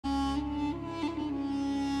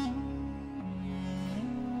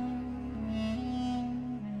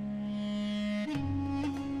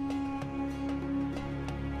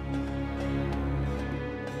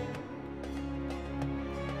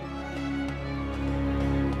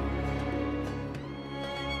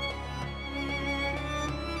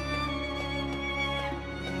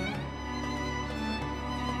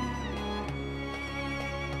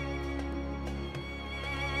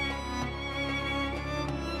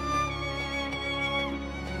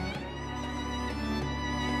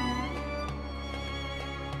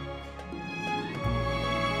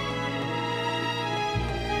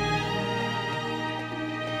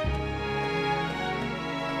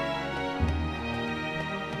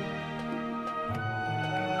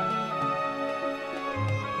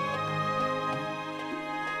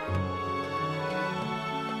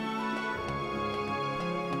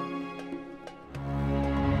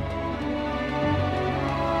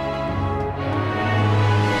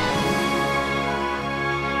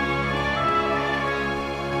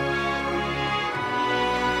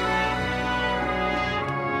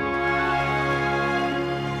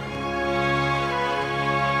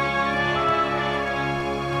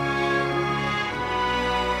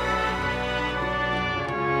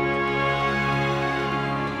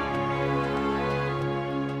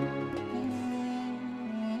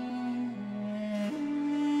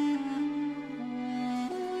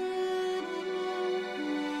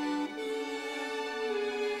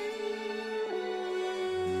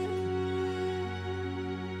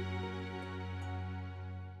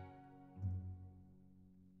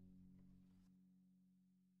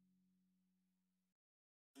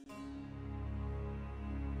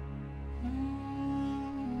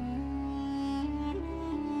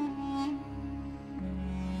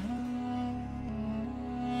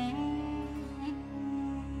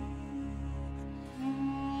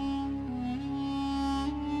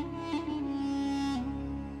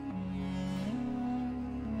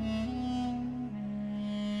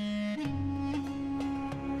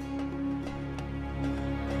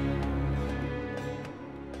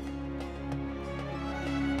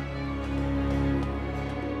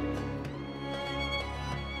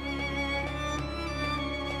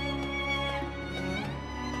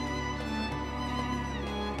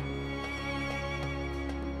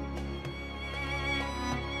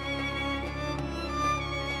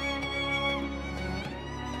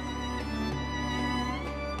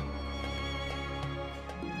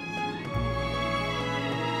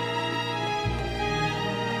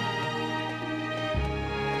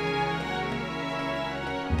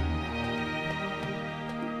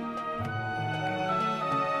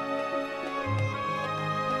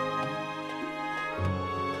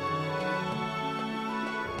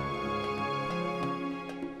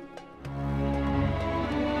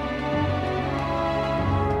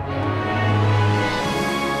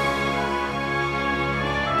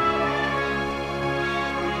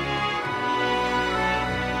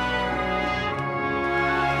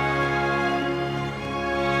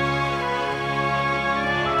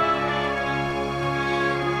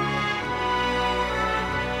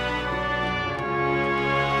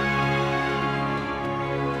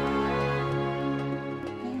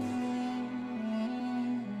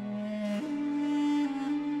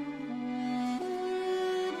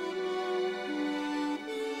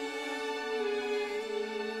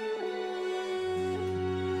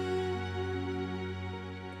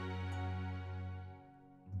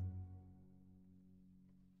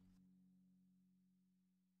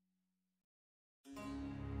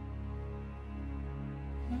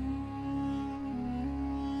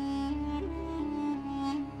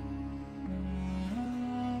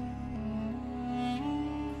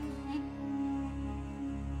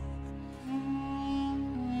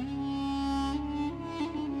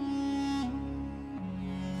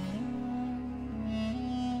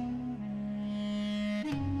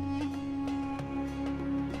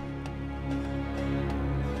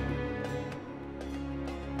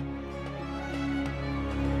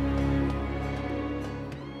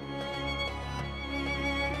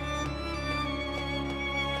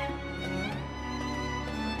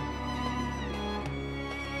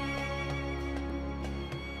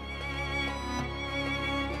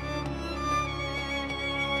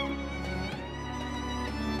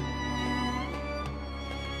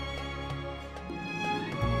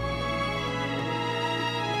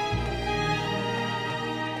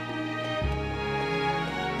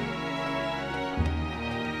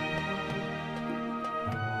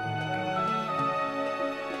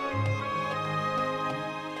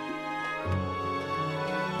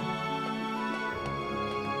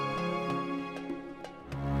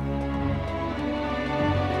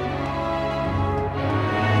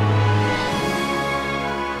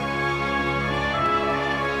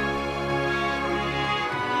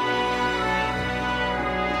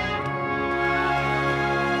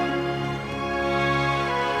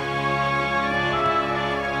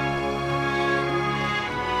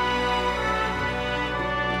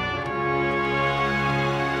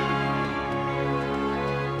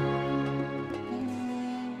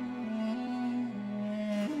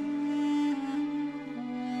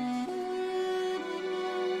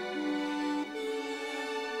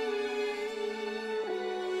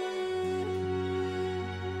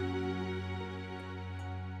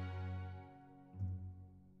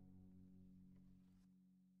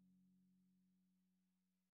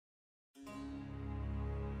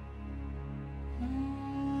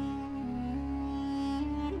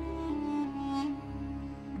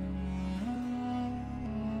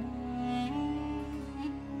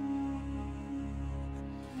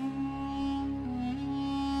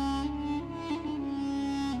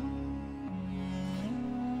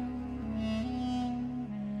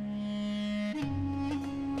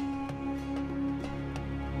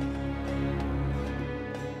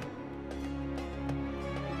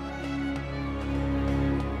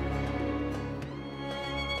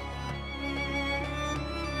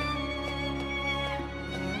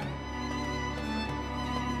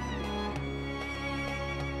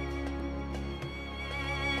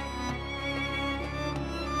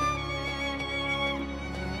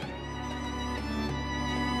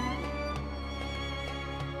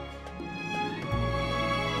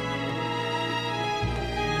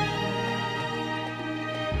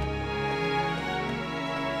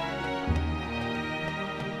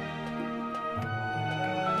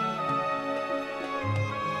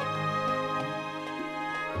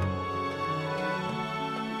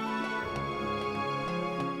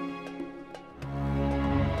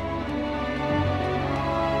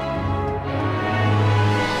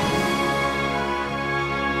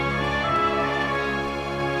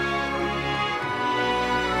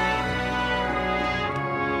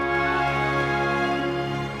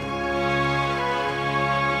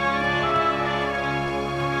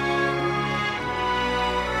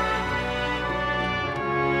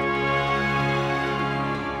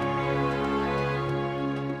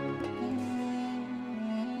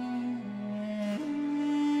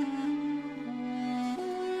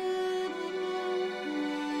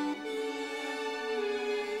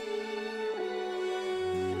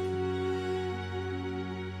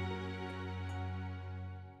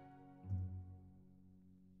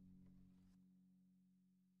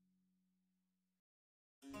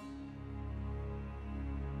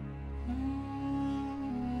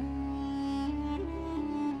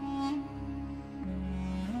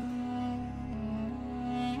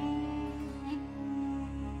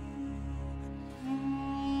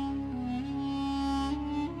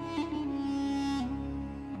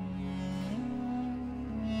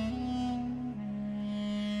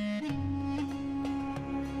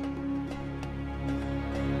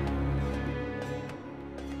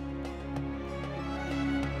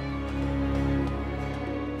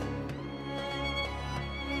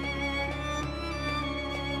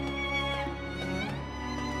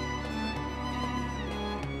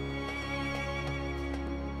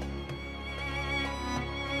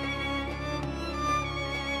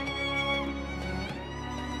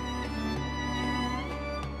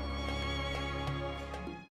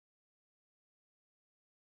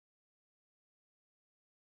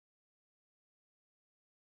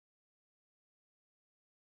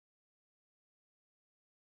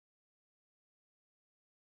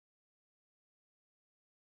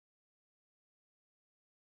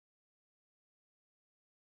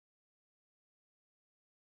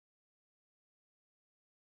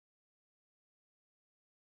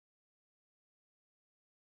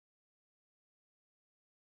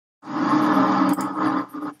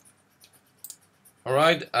All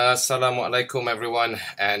right, Assalamualaikum everyone,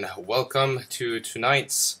 and welcome to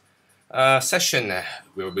tonight's session.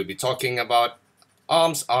 We will be talking about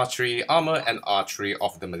arms, archery, armor, and archery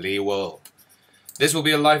of the Malay world. This will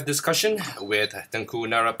be a live discussion with Tengku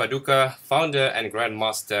Nara Paduka, founder and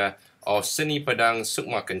grandmaster of Seni, Pedang,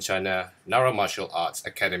 Sukma Kencana, Nara Martial Arts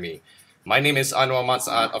Academy. My name is Anuar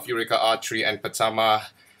Matsaat of Eureka Archery and PERTAMA,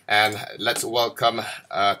 and let's welcome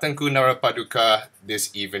Tengku Nara Paduka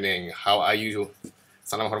this evening. How are you?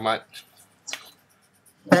 Salam hormat.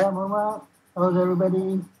 Salam hormat. How's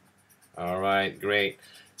everybody? All right, great.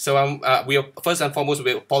 So first and foremost,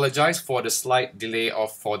 we apologize for the slight delay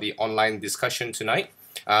for the online discussion tonight,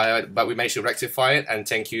 but we managed to rectify it, and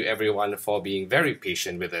thank you everyone for being very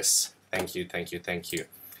patient with us. Thank you, thank you, thank you.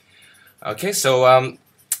 Okay, so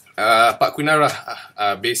Pak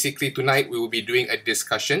Kunara, basically tonight we will be doing a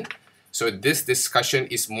discussion. So this discussion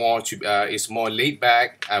is more laid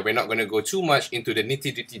back. We're not going to go too much into the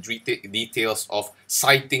nitty-gritty details of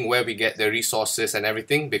citing where we get the resources and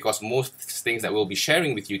everything, because most things that we'll be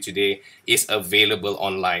sharing with you today is available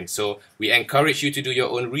online. So we encourage you to do your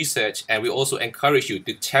own research, and we also encourage you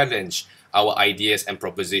to challenge our ideas and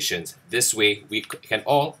propositions. This way, we can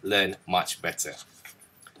all learn much better.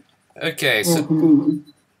 Okay, so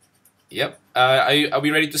yep. Are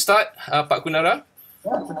we ready to start, Pak Kunara?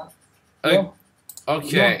 Yeah.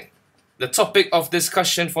 Okay. The topic of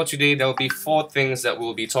discussion for today, there will be 4 things that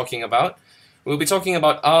we'll be talking about. We'll be talking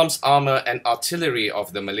about arms, armor, and artillery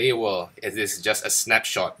of the Malay world. It is just a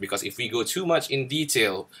snapshot, because if we go too much in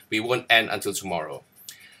detail, we won't end until tomorrow.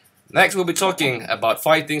 Next, we'll be talking about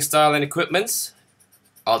fighting style and equipments.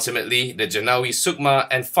 Ultimately, the Jenawi Sukma,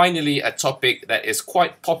 and finally, a topic that is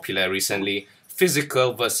quite popular recently,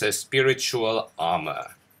 physical versus spiritual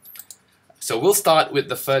armor. So we'll start with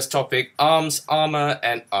the first topic, arms, armor,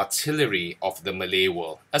 and artillery of the Malay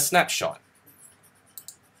world, a snapshot.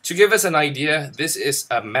 To give us an idea, this is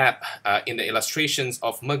a map in the illustrations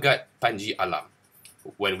of Megat Panji Alam.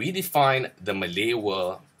 When we define the Malay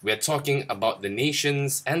world, we're talking about the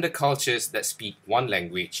nations and the cultures that speak one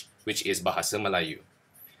language, which is Bahasa Melayu.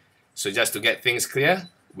 So just to get things clear,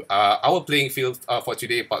 our playing field for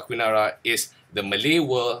today, Pak Kunara, is the Malay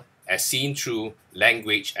world as seen through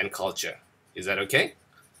language and culture. Is that okay?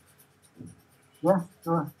 Yeah,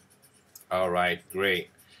 sure. All right, great.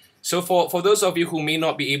 So for those of you who may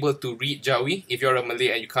not be able to read Jawi, if you're a Malay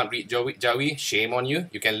and you can't read Jawi, shame on you.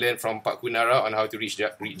 You can learn from Pak Kunara on how to read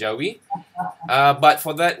Jawi. But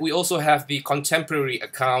for that, we also have the contemporary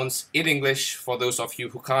accounts in English for those of you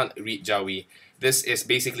who can't read Jawi. This is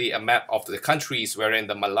basically a map of the countries wherein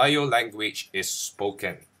the Malayo language is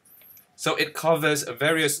spoken. So it covers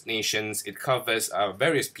various nations, it covers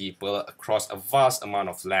various people across a vast amount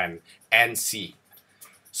of land and sea.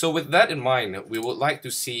 So with that in mind, we would like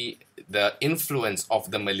to see the influence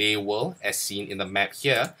of the Malay world as seen in the map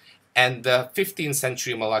here, and the 15th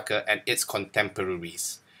century Malacca and its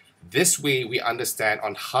contemporaries. This way we understand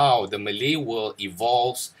on how the Malay world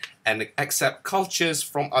evolves and accept cultures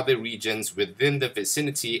from other regions within the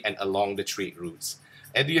vicinity and along the trade routes.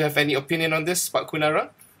 And do you have any opinion on this, Pak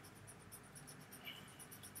Kunara?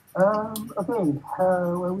 Okay,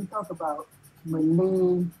 when we talk about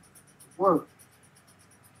Malay work,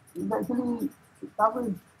 it actually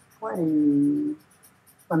covers quite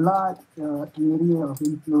a large area of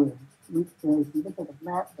influence, which if you look at the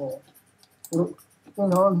map there, it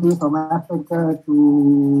can all be from Africa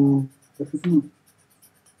to the Pacific.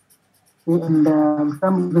 And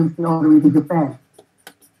some even say all the way to Japan,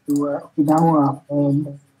 to Okinawa,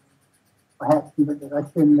 and perhaps even the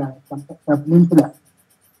Russian peninsula.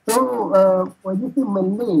 So, when you say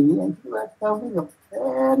Malay, actually we're covering a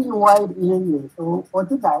very wide area. So, for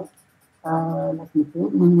tonight, like you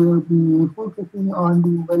said, we will be focusing on the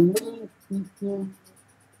Malay-speaking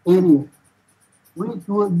area, which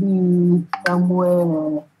will be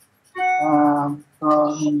somewhere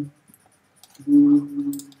from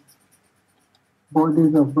the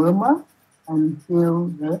borders of Burma until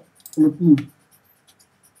the Philippines.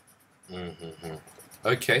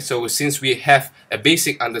 Okay, so since we have a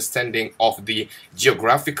basic understanding of the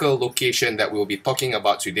geographical location that we'll be talking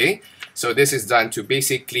about today, so this is done to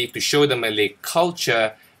basically to show the Malay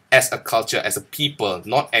culture, as a people,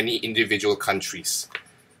 not any individual countries.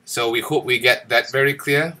 So we hope we get that very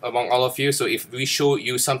clear among all of you. So if we show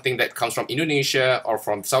you something that comes from Indonesia or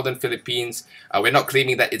from southern Philippines, we're not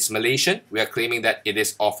claiming that it's Malaysian, we are claiming that it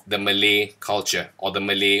is of the Malay culture or the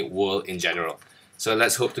Malay world in general. So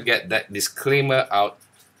let's hope to get that disclaimer out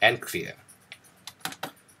and clear.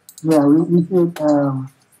 Yeah, we should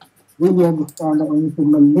really understand that when you say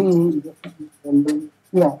Malay, it's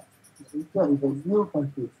Malaysia. Malaysia is a new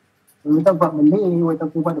country. When we talk about Malay, we're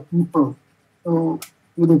talking about the people. So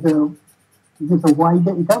it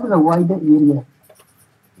covers a wider area.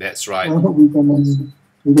 That's right. I hope we can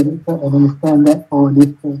understand that for this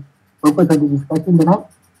purpose of the discussion tonight.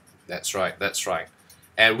 That's right. That's right.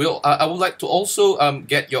 And I would like to also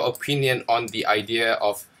get your opinion on the idea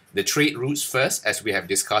of the trade routes first, as we have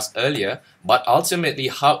discussed earlier, but ultimately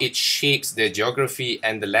how it shapes the geography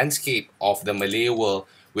and the landscape of the Malay world,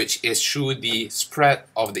 which is through the spread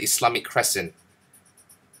of the Islamic crescent.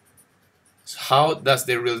 How does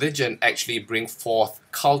the religion actually bring forth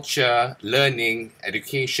culture, learning,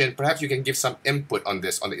 education? Perhaps you can give some input on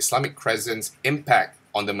this, on the Islamic crescent's impact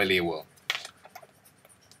on the Malay world.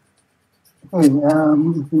 Okay,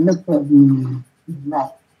 if you look at the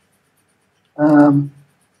map,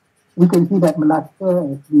 you can see that Malacca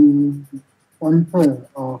is the center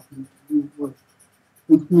of the world,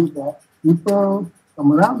 which means that people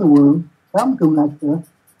from around the world come to Malacca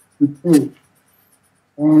to trade.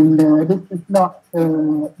 And this is not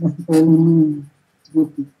necessarily this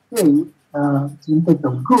is trade in terms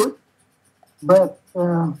of goods, but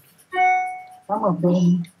some of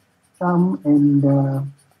them come and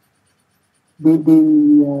they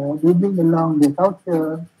bring along their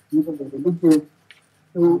culture, even the religion.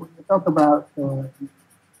 So when we talk about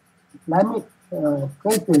Islamic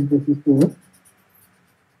presence, as you say,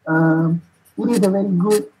 it is a very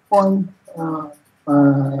good point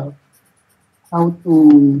how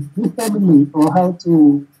to disseminate or how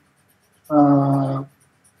to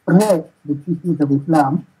spread the teachings of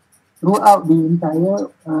Islam throughout the entire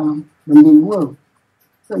Malay world.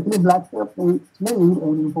 So actually, Malacca played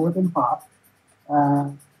an important part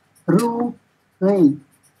through trade,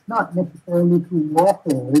 not necessarily through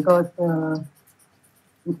warfare, because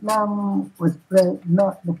Islam was spread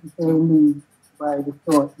not necessarily by the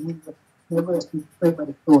sword. It was never spread by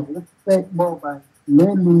the sword. It was spread more by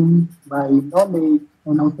learning, by knowledge,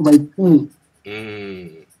 and also by trade.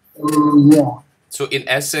 Yeah. So in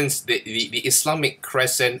essence, the Islamic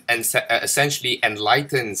crescent essentially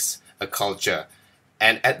enlightens a culture,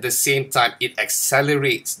 and at the same time, it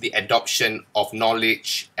accelerates the adoption of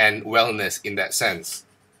knowledge and wellness in that sense.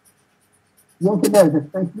 Yes, it does,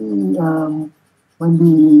 especially when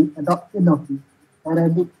the adoption of the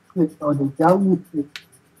Arabic script or the Jenawi script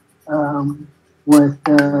was,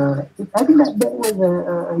 I think that was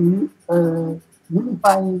a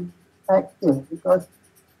unifying factor, because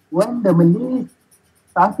when the Malays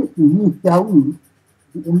started to use Jenawi,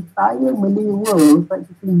 the entire Malay world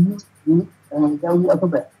practically used the Jenawi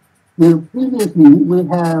alphabet. Previously, we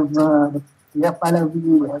have Pahlavi,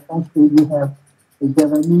 we have Sanskrit, we have the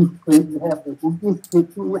Javanese script, we have the Bugis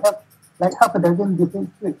script, we have like half a dozen different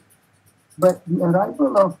scripts. But the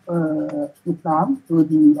arrival of Islam to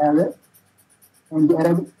the Arabs and the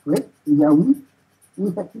Arabic script, the Jenawi,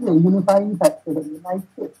 is actually a unifying factor that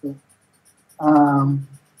united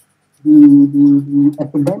the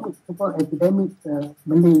academic, so-called academic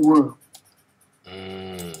Malay world.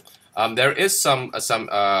 There is some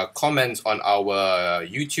comments on our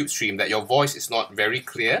YouTube stream that your voice is not very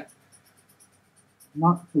clear.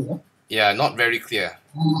 Not clear? Yeah, not very clear.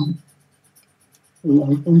 I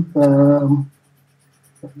think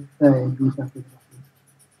do something.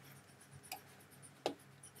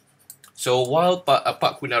 So while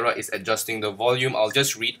Pak Kunara is adjusting the volume, I'll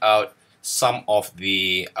just read out some of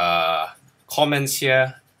the comments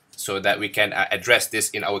here so that we can address this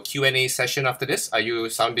in our Q&A session after this. Are you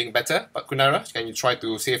sounding better, Pak Kunara? Can you try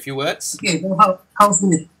to say a few words? Okay, well, how's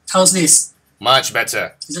this? Much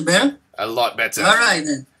better. Is it better? A lot better. All right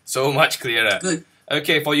then. So much clearer. Good.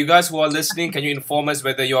 Okay, for you guys who are listening, can you inform us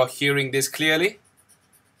whether you're hearing this clearly?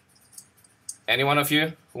 Any one of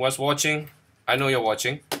you who was watching? I know you're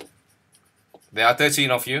watching. There are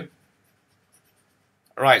 13 of you.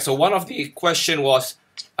 Right, so one of the question was,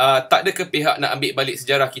 tak ada ke pihak nak ambil balik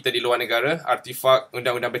sejarah kita di luar negara, artifak,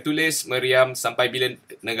 undang-undang bertulis, meriam sampai bila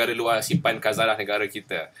negara luar simpan khazanah negara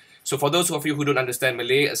kita. So for those of you who don't understand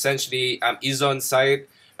Malay, essentially Izon Said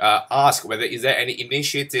asked whether is there any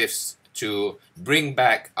initiatives to bring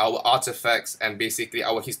back our artifacts and basically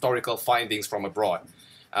our historical findings from abroad.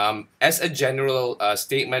 As a general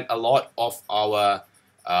statement, a lot of our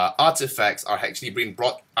artifacts are actually being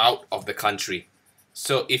brought out of the country.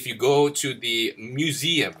 So if you go to the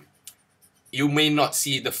museum, you may not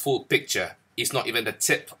see the full picture. It's not even the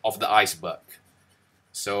tip of the iceberg.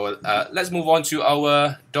 So let's move on to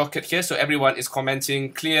our docket here. So everyone is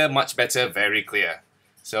commenting clear, much better, very clear.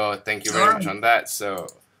 So thank you very much on that. So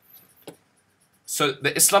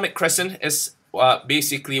the Islamic crescent is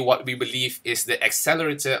basically what we believe is the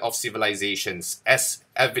accelerator of civilizations, as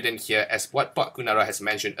evident here as what Pak Kunara has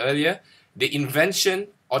mentioned earlier. The invention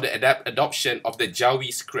or the adoption of the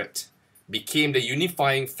Jawi script became the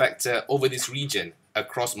unifying factor over this region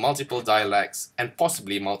across multiple dialects and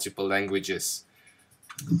possibly multiple languages.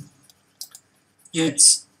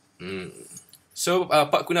 Yes. So,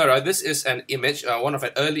 Pak Kunara, this is an image, one of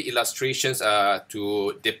the early illustrations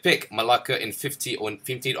to depict Malacca in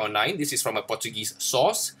 1509. This is from a Portuguese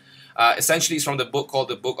source. Essentially, it's from the book called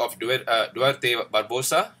the Book of Duarte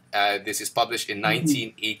Barbosa. This is published in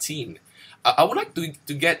 1918. I would like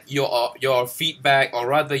to get your feedback, or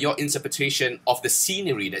rather your interpretation of the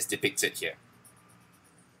scenery that's depicted here.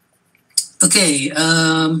 Okay.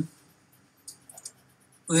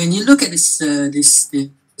 When you look at this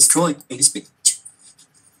drawing, this picture,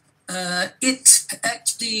 it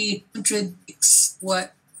actually contradicts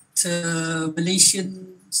what Malaysians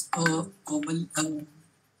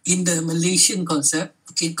in the Malaysian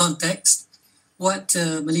context, what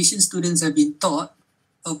Malaysian students have been taught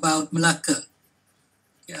about Malacca.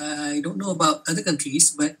 I don't know about other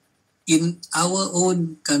countries, but in our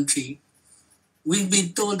own country, we've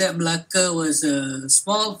been told that Malacca was a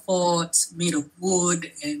small fort made of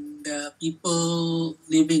wood and people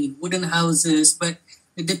living in wooden houses. But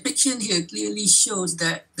the depiction here clearly shows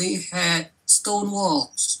that they had stone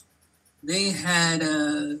walls, they had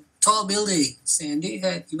tall buildings, and they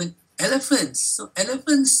had even elephants. So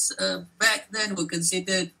elephants back then were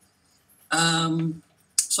considered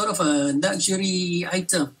sort of a luxury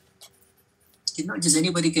item. Not just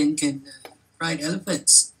anybody can ride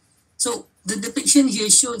elephants. So the depiction here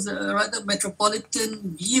shows a rather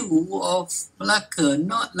metropolitan view of Malacca,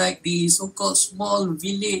 not like the so-called small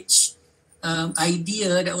village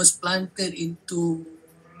idea that was planted into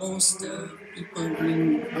most people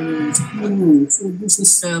during school. So this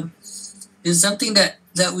is something that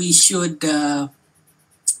we should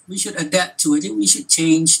adapt to. I think we should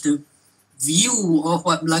change the view of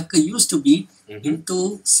what Malacca used to be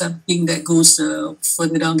into something that goes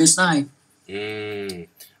further down this line.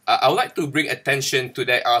 I would like to bring attention to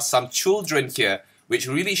there are some children here, which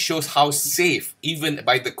really shows how safe, even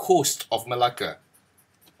by the coast of Malacca.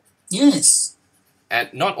 Yes.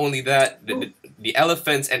 And not only that, the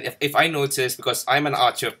elephants, and if I notice, because I'm an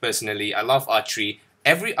archer personally, I love archery,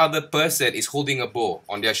 every other person is holding a bow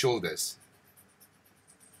on their shoulders.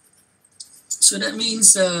 So that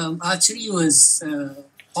means archery was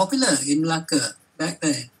popular in Malacca back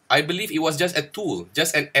then. I believe it was just a tool,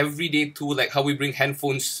 just an everyday tool, like how we bring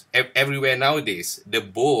handphones everywhere nowadays. The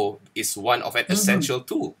bow is one of an essential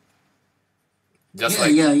tool.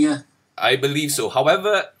 I believe so.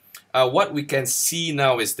 However, what we can see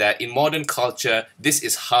now is that in modern culture, this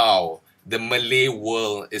is how the Malay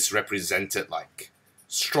world is represented like.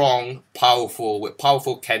 Strong, powerful, with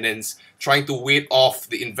powerful cannons, trying to ward off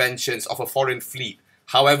the inventions of a foreign fleet.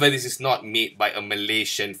 However, this is not made by a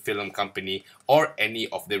Malaysian film company or any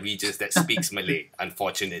of the regions that speaks Malay,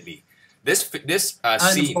 unfortunately. This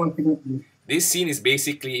scene is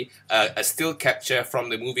basically a still capture from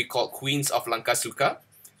the movie called Queens of Langkasuka.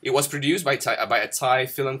 It was produced by a Thai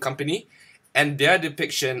film company, and their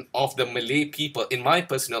depiction of the Malay people, in my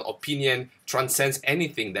personal opinion, transcends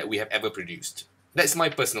anything that we have ever produced. That's my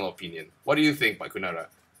personal opinion. What do you think, Pak Kunara?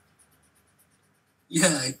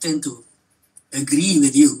 Yeah, I tend to agree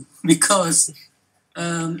with you because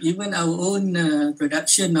even our own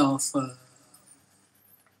production of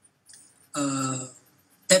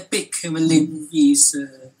epic Malay movies,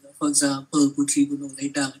 for example, Puteri Gunung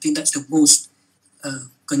Ledang, I think that's the most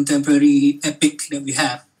contemporary epic that we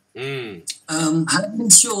have. Hardly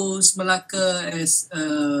shows Malacca as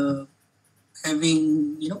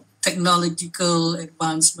having, technological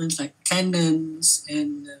advancements like cannons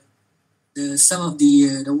and some of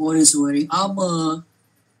the warriors wearing armor.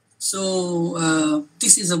 So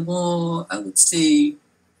this is a more, I would say,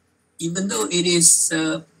 even though it is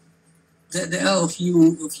there are a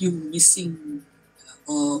few missing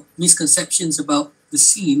or misconceptions about the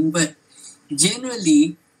scene, but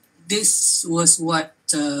generally this was what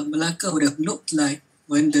Malacca would have looked like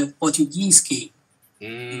when the Portuguese came.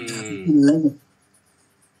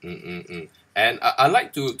 And I'd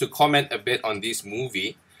like to comment a bit on this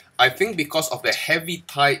movie. I think because of the heavy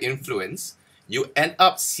Thai influence, you end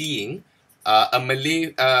up seeing a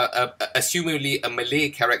Malay, assumably a Malay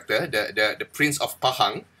character, the Prince of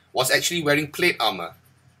Pahang, was actually wearing plate armor.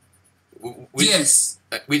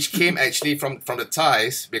 Which came actually from the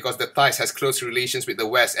Thais, because the Thais has close relations with the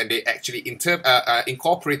West, and they actually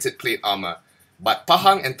incorporated plate armor. But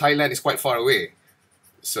Pahang and Thailand is quite far away,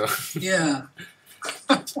 so yeah.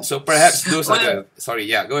 So perhaps those are the. Sorry,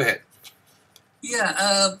 yeah, go ahead.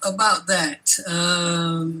 Yeah, about that.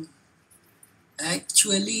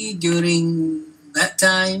 Actually, during that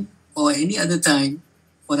time or any other time,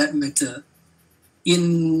 for that matter,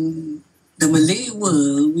 in the Malay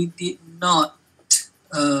world, we did not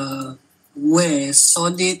wear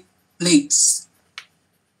solid plates.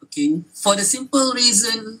 Okay, for the simple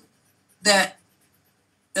reason that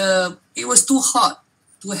it was too hot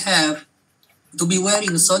to be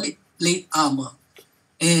wearing solid plate armor,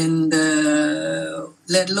 and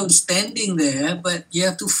let alone standing there, but you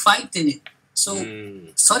have to fight in it. So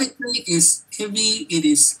solid plate is heavy, it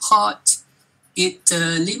is hot, it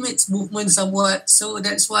limits movement somewhat. So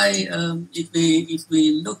that's why if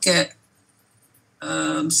we look at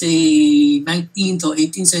say 19th or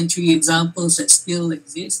 18th century examples that still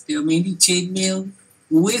exist, they are mainly chainmail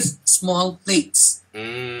with small plates.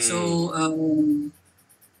 So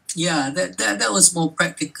yeah, that was more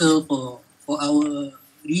practical for our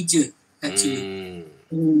region actually.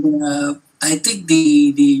 And, I think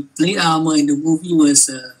the plate armor in the movie was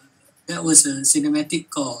that was a cinematic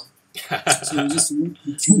call. So just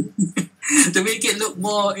to make it look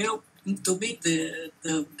more, to make the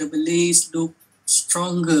Malays look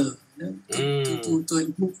stronger, to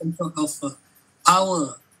improve some sort of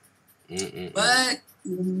power. But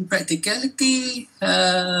in practicality,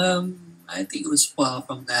 I think it was far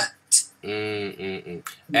from that. And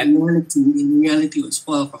in reality, it was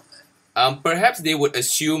far from that. Perhaps they would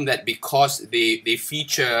assume that because they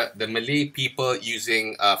feature the Malay people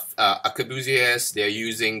using arquebusiers, they're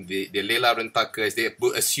using the lela rentakas, they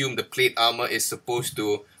would assume the plate armor is supposed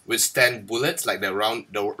to withstand bullets, like the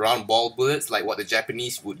round ball bullets, like what the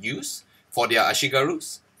Japanese would use for their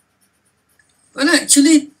ashigarus. Well,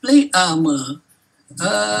 actually, plate armor,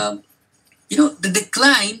 the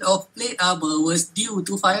decline of plate armor was due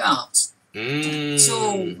to firearms.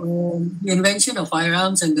 So the invention of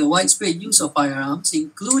firearms and the widespread use of firearms,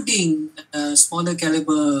 including smaller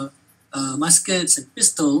caliber muskets and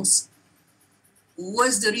pistols,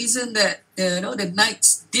 was the reason that the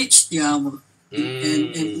knights ditched the armor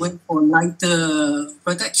and went for lighter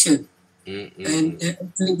protection. And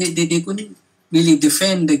actually they couldn't really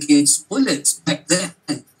defend against bullets back then.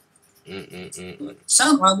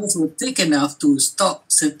 Some armors were thick enough to stop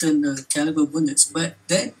certain caliber bullets, but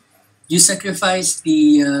then you sacrifice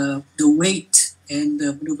the weight and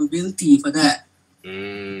the maneuverability for that.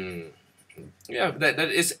 Yeah,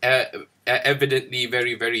 that is evidently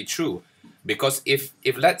very, very true. Because if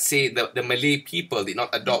let's say the Malay people did not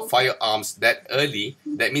adopt firearms that early,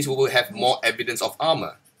 that means we will have more evidence of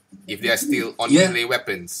armor if they are still on Malay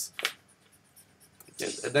weapons.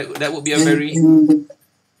 That would be a very...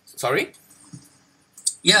 Sorry?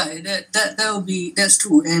 Yeah, that's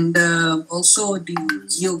true, and also the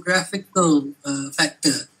geographical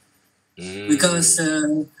factor, because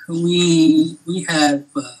we have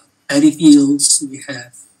paddy fields, we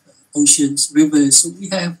have oceans, rivers, so we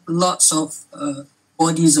have lots of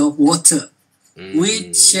bodies of water,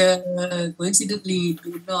 which coincidentally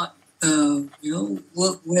do not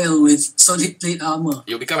work well with solid plate armor.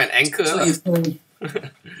 You'll become an anchor. So if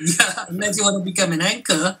unless you want to become an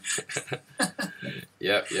anchor.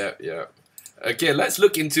 Yeah. Okay, let's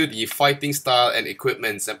look into the fighting style and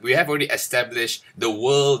equipments. We have already established the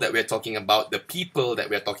world that we're talking about, the people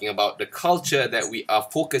that we're talking about, the culture that we are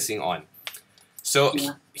focusing on. So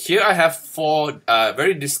here I have 4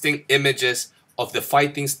 very distinct images of the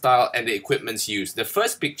fighting style and the equipments used. The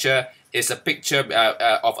first picture is a picture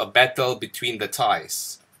of a battle between the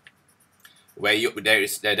Thais, where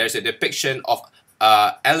there's a depiction of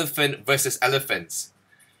elephant versus elephants.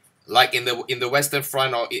 Like in the Western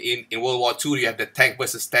Front or in World War II, you have the tank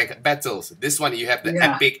versus tank battles. This one, you have the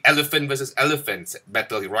epic elephant versus elephants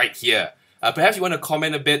battle right here. Perhaps you want to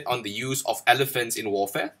comment a bit on the use of elephants in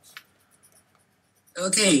warfare?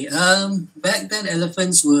 Okay, back then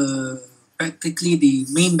elephants were practically the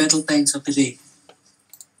main battle tanks of the day.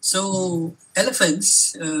 So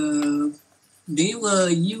elephants, they were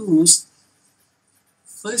used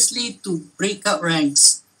firstly to break up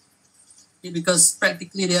ranks, because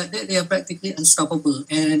practically they are practically unstoppable.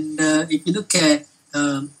 And if you look at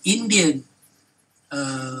Indian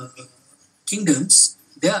kingdoms,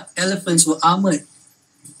 their elephants were armored,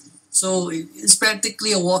 so it's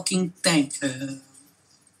practically a walking tank,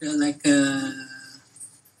 like in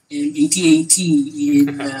AT-AT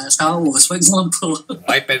in Star Wars, for example.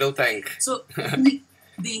 Bipedal tank. So the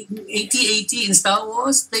AT-AT in Star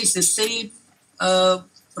Wars plays the same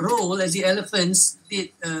role as the elephants did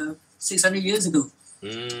 600 years ago.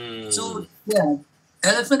 So yeah,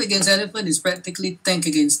 elephant against elephant is practically tank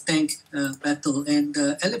against tank battle, and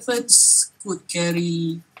elephants could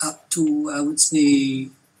carry up to, I would say,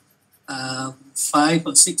 5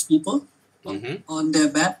 or 6 people on their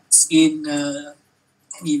backs in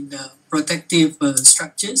protective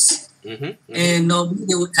structures. And normally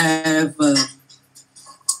they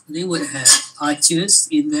would have archers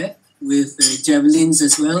in there with javelins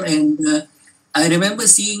as well. And I remember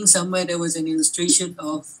seeing somewhere there was an illustration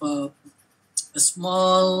of a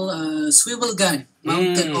small swivel gun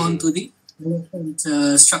mounted onto the elephant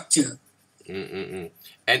structure.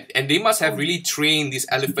 And they must have really trained these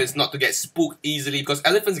elephants not to get spooked easily, because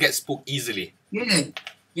elephants get spooked easily. Yeah,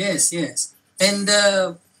 yes. And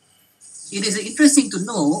it is interesting to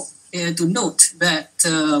note that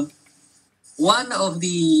one of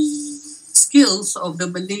the skills of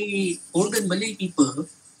the olden Malay people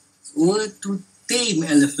were to tame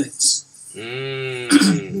elephants. We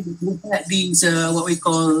had these what we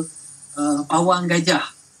call pawang gajah.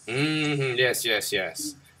 Yes.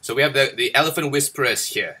 So we have the elephant whisperers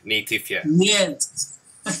here, native here. Yes.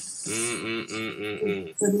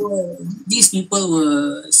 So these people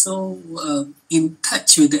were so in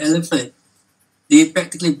touch with the elephant. They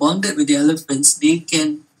practically bonded with the elephants. They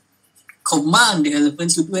can command the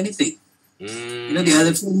elephants to do anything. The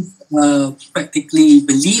elephants practically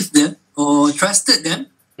believed them or trusted them,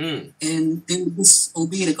 and they would just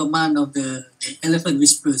obey the command of the elephant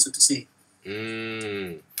whisperer, so to say.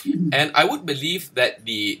 And I would believe that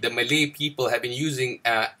the Malay people have been using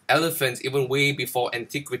elephants even way before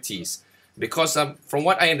antiquities, because from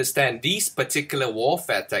what I understand, this particular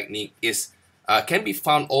warfare technique can be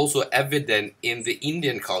found also evident in the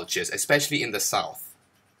Indian cultures, especially in the south.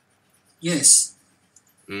 Yes.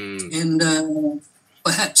 And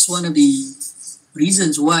perhaps one of the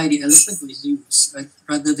reasons why the elephant was used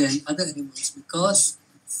rather than other animals, because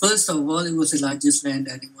first of all, it was the largest land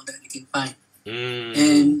animal that they can find.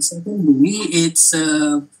 And secondly,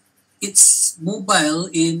 it's mobile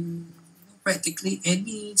in practically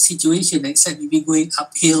any situation except maybe going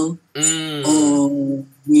uphill or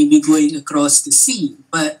maybe going across the sea.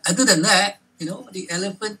 But other than that, the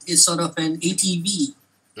elephant is sort of an ATV.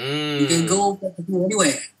 You can go practically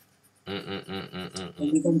anywhere. And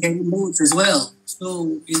you can carry loads as well.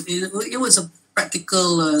 So it was a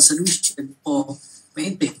practical solution for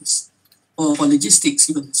many things, for logistics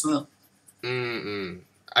even as well.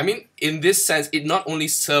 I mean, in this sense, it not only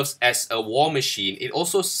serves as a war machine, it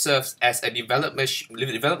also serves as a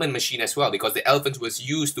development machine as well, because the elephant was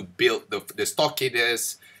used to build the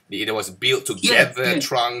stockades. It was built to gather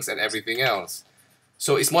trunks and everything else.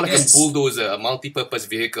 So it's more like a bulldozer, a multi-purpose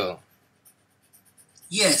vehicle.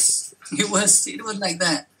 Yes, it was like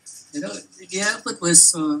that. The elephant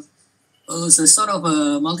was a sort of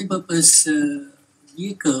a multi-purpose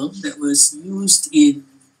vehicle that was used in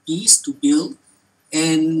peace to build,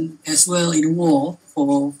 and as well in war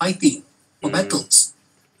for fighting, for battles.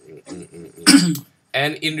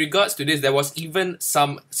 And in regards to this, there was even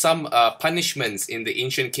some punishments in the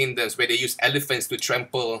ancient kingdoms where they used elephants to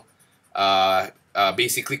trample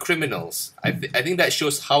basically criminals. I think that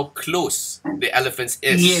shows how close the elephants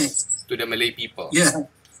is to the Malay people. Yeah.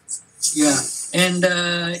 And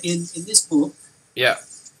in this book,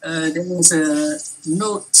 there was a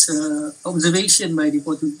observation by the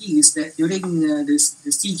Portuguese that during the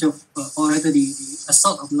siege of, or rather the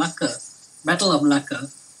assault of Malacca, Battle of Malacca,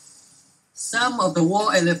 some of the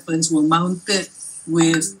war elephants were mounted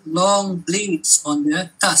with long blades on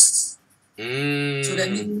their tusks. So that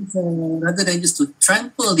means rather than just to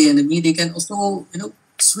trample the enemy, they can also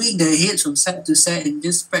swing their heads from side to side and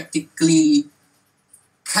just practically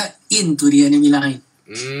cut into the enemy line.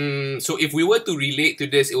 So if we were to relate to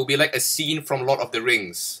this, it would be like a scene from Lord of the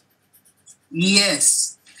Rings.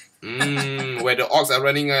 Yes. Where the orcs are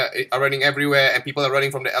running everywhere and people are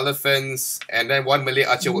running from the elephants, and then one Malay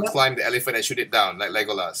archer would climb the elephant and shoot it down like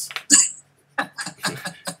Legolas.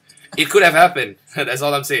 It could have happened. That's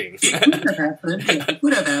all I'm saying. It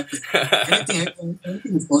could have happened.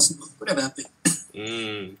 Anything is possible. It could have happened.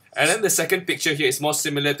 And then the second picture here is more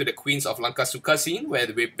similar to the Queens of Langkasuka scene, where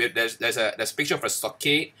there's a picture of a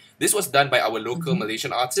stockade. This was done by our local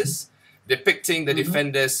Malaysian artists, depicting the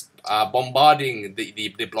defenders bombarding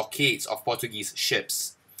the blockades of Portuguese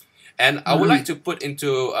ships. And I would like to put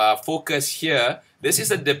into focus here, this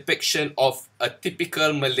is a depiction of a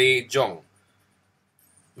typical Malay jong,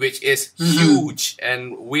 which is huge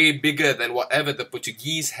and way bigger than whatever the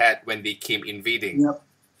Portuguese had when they came invading.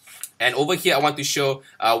 And over here, I want to show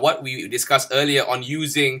what we discussed earlier on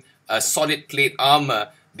using solid plate armor.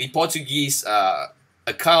 The Portuguese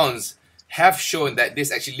accounts have shown that this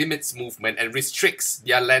actually limits movement and restricts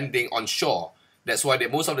their landing on shore. That's why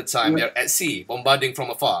most of the time they're at sea, bombarding from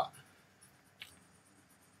afar.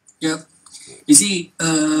 Yep. You see,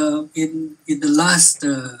 in the last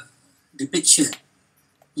depiction,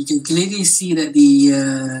 you can clearly see that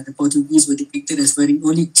the Portuguese were depicted as wearing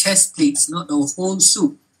only chest plates, not the whole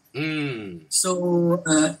suit. Mm. So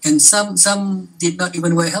and some did not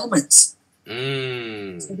even wear helmets.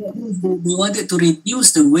 Mm. So that means they wanted to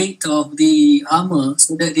reduce the weight of the armor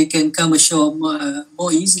so that they can come ashore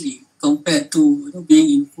more easily compared to being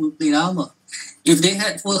in full plate armor. If they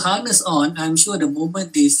had full harness on, I'm sure the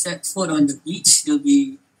moment they set foot on the beach,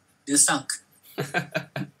 they're sunk.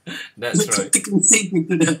 That's right. Practically sink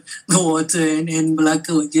into the water, and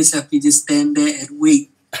Malacca would just have to just stand there and wait.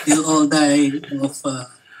 They'll all die of.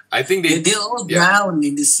 I think they'll all drown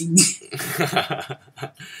in the sea.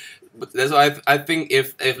 But that's why I think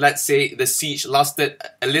if let's say the siege lasted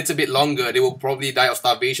a little bit longer, they will probably die of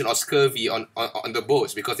starvation or scurvy on the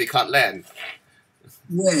boats because they can't land.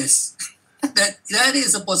 Yes, that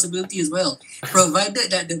is a possibility as well, provided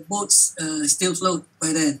that the boats still float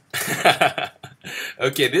by then.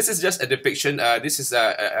 Okay, this is just a depiction. This is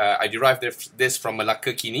I derived this from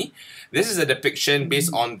Malacca Kini. This is a depiction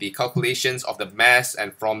based on the calculations of the mass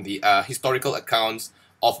and from the historical accounts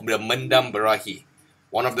of the Mendam Berahi,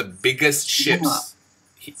 one of the biggest ships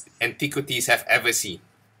antiquities have ever seen.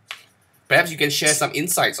 Perhaps you can share some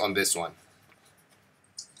insights on this one.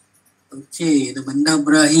 Okay, the Mendam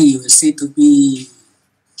Berahi was said to be,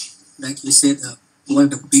 like you said, one of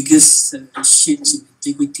the biggest ships in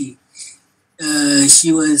antiquity.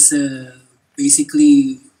 She was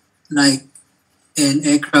basically like an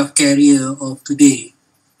aircraft carrier of today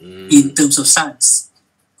in terms of size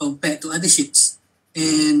compared to other ships.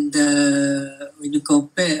 And when you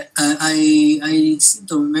compare, I seem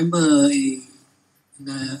to remember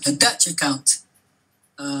a Dutch account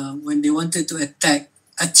when they wanted to attack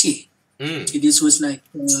Aceh. Okay, this was like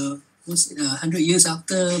 100 years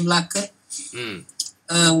after Malacca.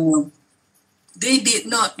 They did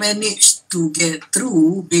not manage to get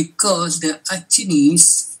through because the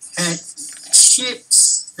Acehnese had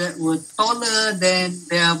ships that were taller than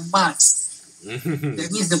their masts. That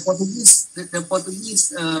means the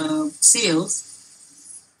Portuguese sails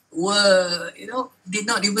were, did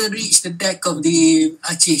not even reach the deck of the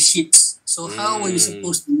Aceh ships. So how were you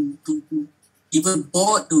supposed to even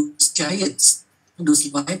board those giants, those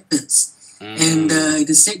vipers? And it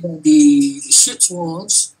is said that the ship's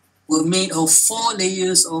walls were made of 4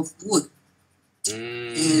 layers of wood.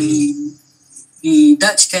 And the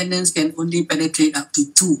Dutch cannons can only penetrate up to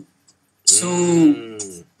 2. So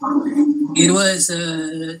it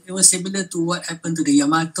was similar to what happened to the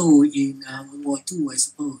Yamato in World War II, I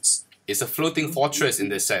suppose. It's a floating fortress in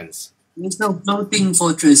this sense. It's a floating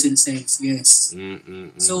fortress in a sense, yes.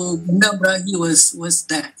 So Mendam Berahi was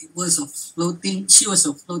that. It was a floating. She was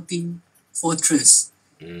a floating fortress.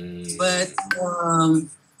 But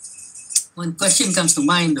one question comes to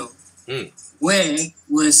mind though. Where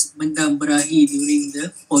was Mendam Berahi during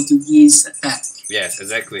the Portuguese attack? Yes,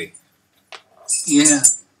 exactly. Yeah.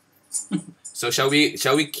 So shall we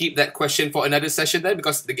keep that question for another session then?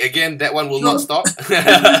 Because again, that one will not stop.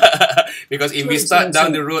 Because if we start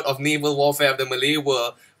down the road of naval warfare of the Malay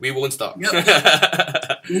world, we won't stop. We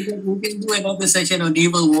can do another session on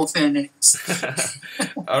naval warfare next.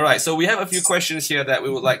 All right. So we have a few questions here that we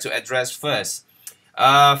would like to address first.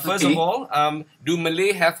 First of all, do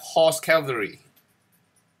Malay have horse cavalry?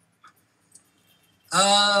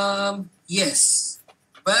 Yes,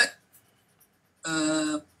 but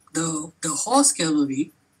the horse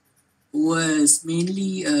cavalry was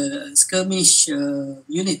mainly skirmish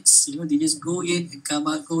units. They just go in and come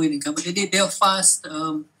out, go in and come out. They are fast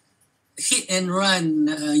hit and run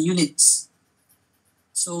units.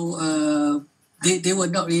 So they were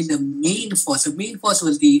not really the main force. The main force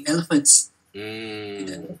was the elephants. The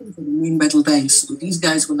elephants were the main battle tanks. So these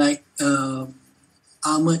guys were like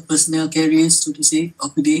armored personnel carriers, so to say,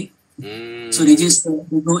 of the day. So they just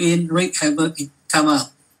they go in, wreak havoc, and come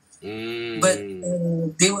out. But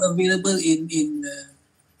they were available in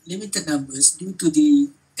limited numbers due to the,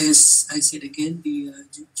 as I said again, the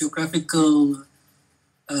geographical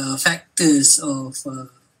factors of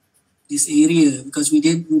this area, because we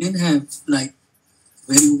didn't have like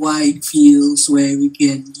very wide fields where we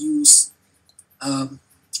can use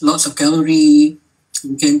lots of cavalry.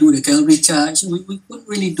 We can do the cavalry charge. We couldn't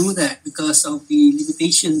really do that because of the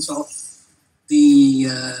limitations of the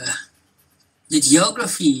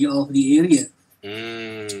geography of the area.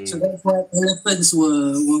 So that's why elephants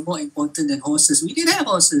were more important than horses. We did have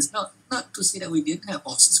horses. Not to say that we didn't have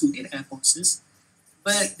horses. We did have horses,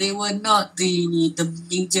 but they were not the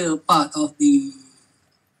major part of the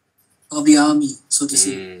army, so to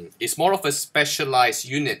say. It's more of a specialized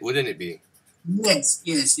unit, wouldn't it be? Yes.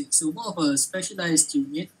 So more of a specialized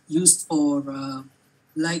unit used for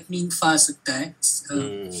lightning fast attacks,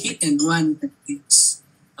 hit and run tactics,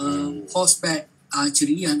 horseback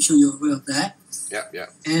archery. I'm sure you're aware of that. Yeah.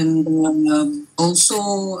 And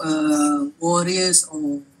also warriors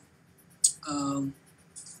or um,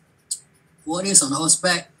 warriors on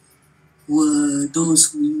horseback were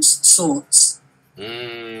those who used swords.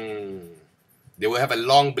 They will have a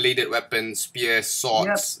long-bladed weapon, spears,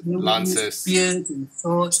 swords, lances. Spears and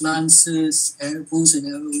swords, lances, bows and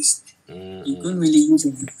arrows. You couldn't really use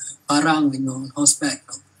a parang when you're on horseback.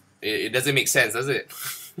 No? It doesn't make sense, does it?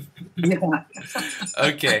 Yeah.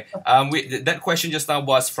 Okay. That question just now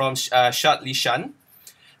was from Shad Lishan.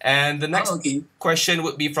 And the next question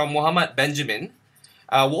would be from Muhammad Benjamin.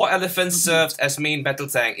 War elephants served as main battle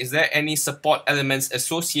tank. Is there any support elements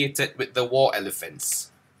associated with the war elephants?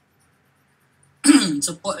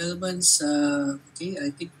 Support elements, I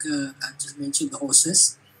think I just mentioned the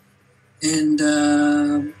horses. And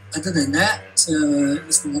other than that,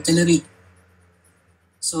 it's the artillery.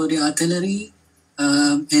 So the artillery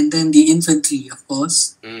and then the infantry, of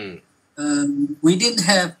course. We didn't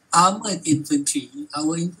have armored infantry.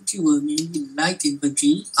 Our infantry were mainly light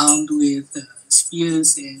infantry, armed with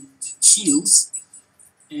spears and shields.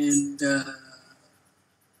 And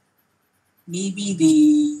maybe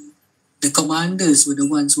the commanders were the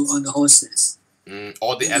ones who were on the horses.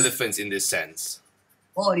 Or the elephants in this sense.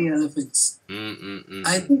 Or the elephants.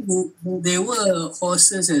 I think there were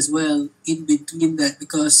horses as well in between that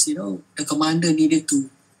because, the commander needed to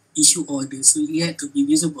issue orders, so he had to be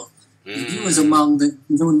visible. If he was among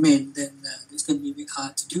his own men, then it's going to be a bit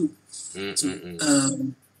hard to do.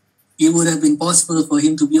 It would have been possible for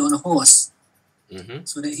him to be on a horse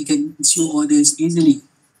so that he can issue orders easily.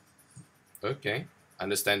 Okay.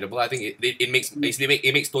 Understandable. I think it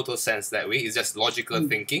makes total sense that way. It's just logical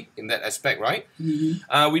thinking in that aspect, right?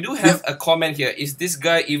 We do have a comment here. Is this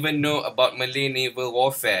guy even know about Malay naval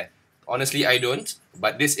warfare? Honestly, I don't.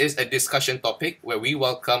 But this is a discussion topic where we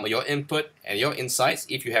welcome your input and your insights.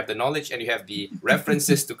 If you have the knowledge and you have the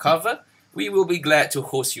references to cover, we will be glad to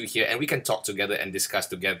host you here and we can talk together and discuss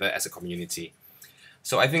together as a community.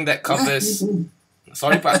 So I think that covers...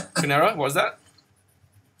 Sorry, Pak Kunara, what was that?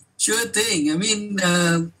 Sure thing. I mean,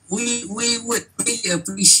 we would really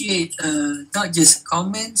appreciate not just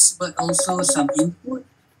comments, but also some input.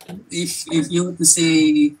 If you were to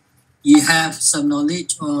say you have some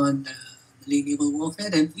knowledge on Malay naval warfare,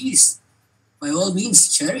 then please, by all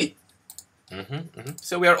means, share it.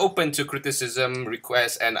 So we are open to criticism,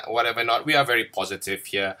 requests, and whatever not. We are very positive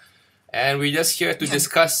here. And we're just here to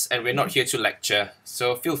discuss, and we're not here to lecture.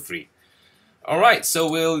 So feel free. All right, so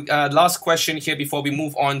we'll last question here before we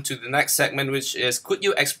move on to the next segment, which is, could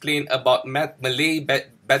you explain about Malay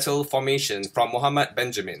battle formation from Muhammad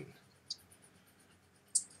Benjamin?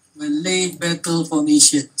 Malay battle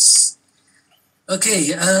formations.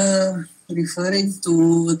 Okay, referring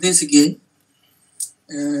to this again,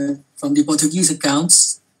 from the Portuguese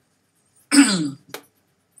accounts.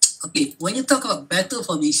 Okay, when you talk about battle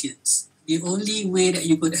formations, the only way that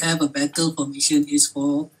you could have a battle formation is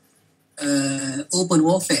for open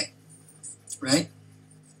warfare, right?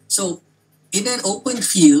 So in an open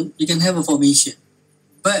field, you can have a formation.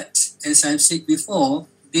 But as I've said before,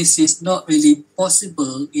 this is not really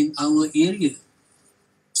possible in our area.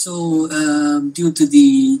 So due to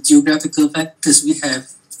the geographical factors, we have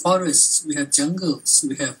forests, we have jungles,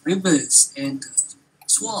 we have rivers and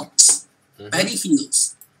swamps, paddy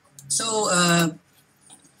fields. So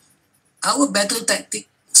our battle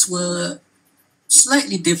tactics were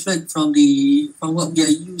slightly different from what we are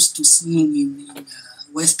used to seeing in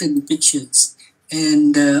Western depictions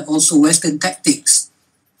and also Western tactics.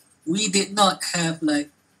 We did not have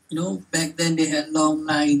back then they had long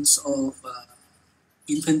lines of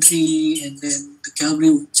infantry and then the cavalry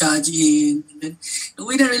would charge in. And then,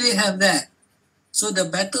 we didn't really have that. So the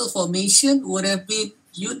battle formation would have been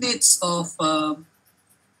units of, shall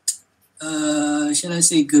I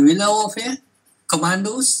say, guerrilla warfare,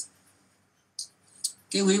 commandos.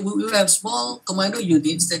 Okay, we will have small commando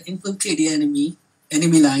units that infiltrate the enemy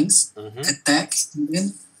lines, attack, and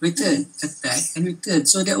then return, attack, and return.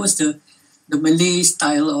 So that was the Malay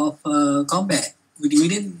style of combat. We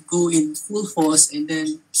didn't go in full force and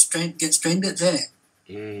then get stranded there.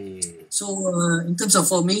 So in terms of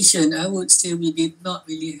formation, I would say we did not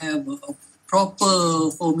really have a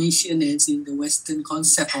proper formation as in the Western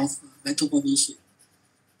concept of battle formation.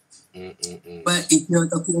 But if you're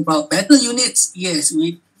talking about battle units, yes,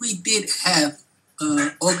 we did have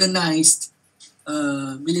organized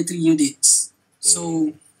military units.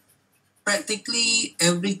 So practically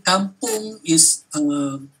every kampung is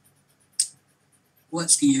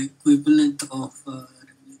what's the equivalent of the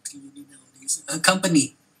military unit nowadays? A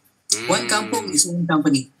company. One kampung is one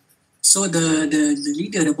company. So the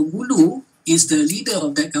leader, the penghulu, is the leader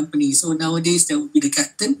of that company. So nowadays that would be the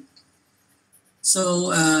captain.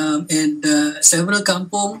 So and several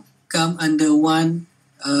kampung come under one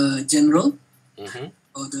general,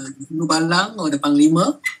 or the Balang or the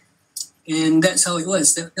Panglima, and that's how it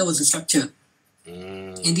was. That was the structure.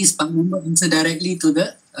 And this Panglima answer directly to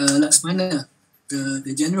the Laksmana,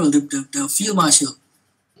 the general, the field marshal.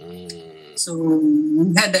 So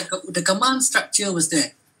we had that, the command structure was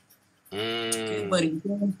there. Okay, but in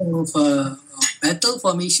terms of battle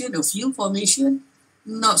formation or field formation,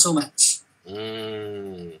 not so much.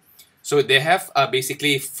 So they have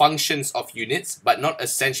basically functions of units, but not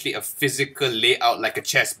essentially a physical layout like a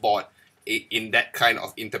chessboard in that kind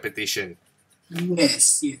of interpretation.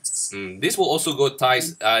 Yes. This will also go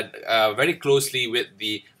ties very closely with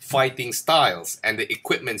the fighting styles and the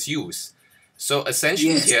equipments used. So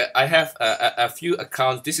essentially here, I have a few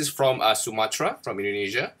accounts. This is from Sumatra, from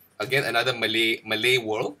Indonesia. Again, another Malay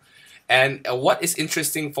world. And what is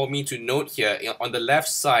interesting for me to note here, on the left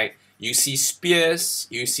side, you see spears,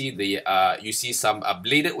 you see some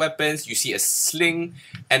bladed weapons, you see a sling,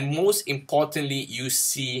 and most importantly, you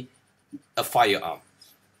see a firearm.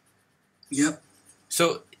 Yep.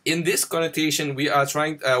 So in this connotation, we are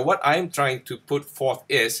what I'm trying to put forth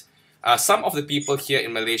is, some of the people here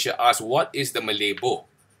in Malaysia ask, what is the Malay bow?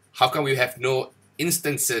 How come we have no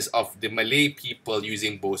instances of the Malay people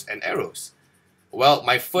using bows and arrows? Well,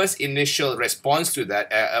 my first initial response to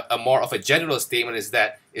that, a more of a general statement,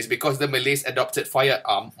 is because the Malays adopted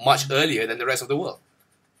firearm much earlier than the rest of the world.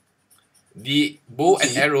 The bow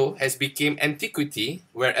and arrow has become antiquity,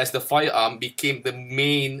 whereas the firearm became the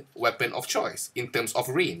main weapon of choice in terms of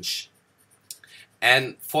range.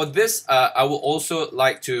 And for this, I would also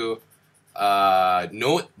like to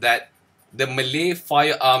note that the Malay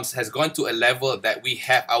firearms has gone to a level that we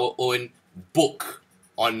have our own book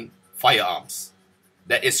on firearms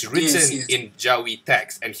that is written in Jawi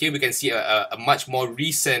text. And here we can see a much more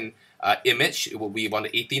recent image. It will be on the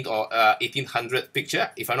 18th or 1800 picture.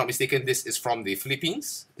 If I'm not mistaken, this is from the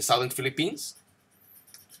Philippines, the southern Philippines.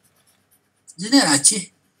 Isn't that Aceh?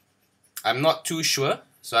 I'm not too sure.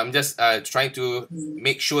 So I'm just trying to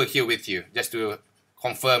make sure here with you, just to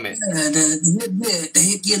confirm it. The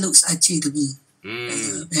headgear looks Aceh to me.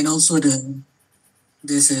 And also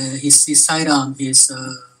there's his sidearm,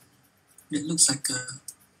 it looks like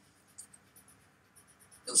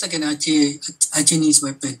an Achenese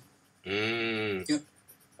weapon. Yep.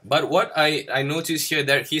 But what I noticed here,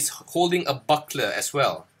 that he's holding a buckler as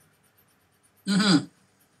well.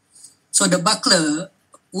 So the buckler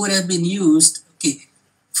would have been used. Okay,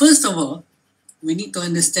 first of all, we need to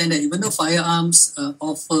understand that even though firearms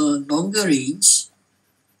offer longer range,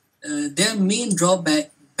 their main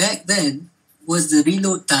drawback back then was the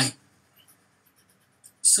reload time.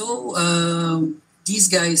 So these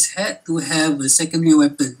guys had to have a secondary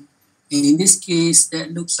weapon. And in this case,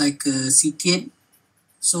 that looks like a sitian.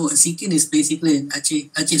 So a sitian is basically an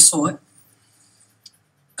Aceh sword.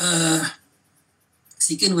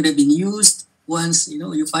 Sitian would have been used once,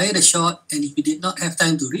 you fired a shot, and if you did not have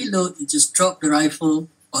time to reload, you just drop the rifle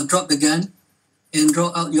or drop the gun and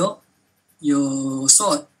draw out your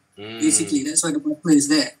sword. Basically, that's why the buckler is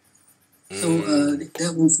there. So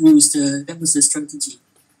that was used. That was the strategy.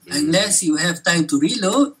 Unless you have time to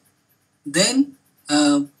reload, then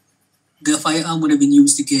the firearm would have been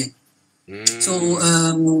used again. So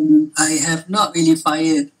I have not really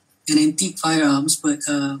fired an antique firearms, but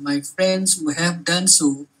my friends who have done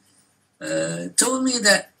so told me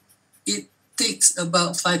that it takes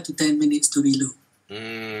about 5 to 10 minutes to reload.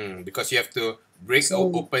 Because you have to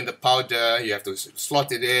open the powder, you have to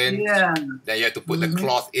slot it in, then you have to put the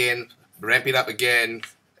cloth in, ramp it up again.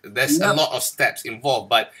 There's a lot of steps involved.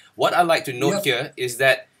 But what I like to note here is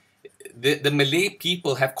that the Malay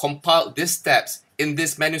people have compiled these steps in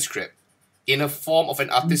this manuscript in a form of an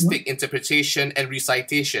artistic interpretation and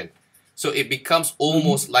recitation. So it becomes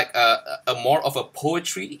almost like a more of a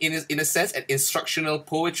poetry in a sense, an instructional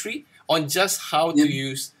poetry on just how to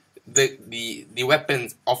use the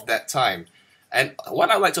weapons of that time. And what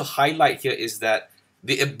I like to highlight here is that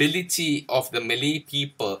the ability of the Malay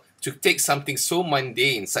people to take something so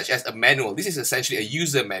mundane, such as a manual, this is essentially a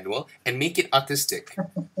user manual, and make it artistic.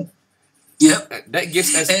 That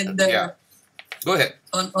gives us... And, Go ahead.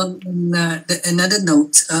 On another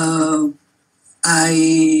note,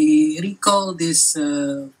 I recall this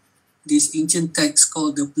ancient text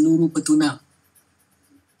called the Peluru Petunang.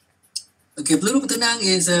 Okay, Peluru Petunang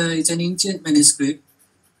is it's an ancient manuscript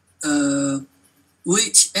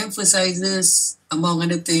which emphasizes, among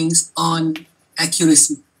other things, on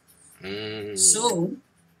accuracy. So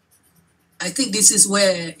I think this is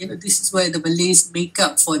where the Malays make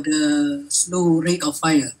up for the slow rate of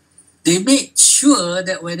fire. They make sure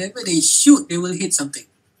that whenever they shoot, they will hit something.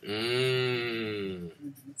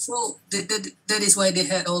 So that is why they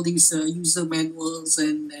had all these user manuals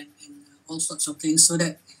and all sorts of things, so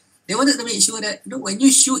that they wanted to make sure that when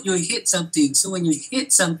you shoot, you hit something. So when you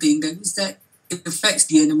hit something, that means that it affects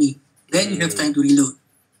the enemy. Then you have time to reload.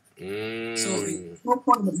 So it's no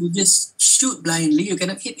point that you just shoot blindly. You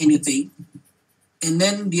cannot hit anything. And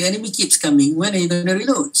then the enemy keeps coming. When are you going to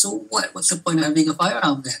reload? So what's the point of having a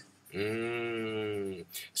firearm then?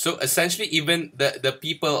 So essentially, even the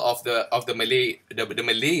people of the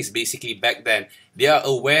Malays basically back then, they are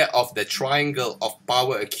aware of the triangle of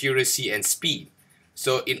power, accuracy, and speed.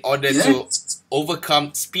 So in order to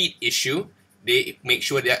overcome speed issue, they make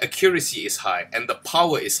sure their accuracy is high and the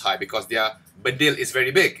power is high because their bedil is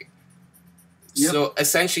very big. So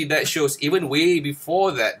essentially, that shows even way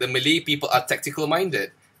before that, the Malay people are tactical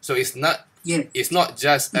minded. So it's not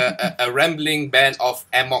just a rambling band of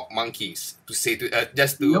amok monkeys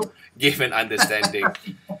just to give an understanding.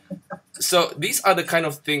 So these are the kind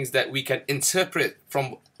of things that we can interpret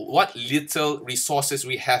from what little resources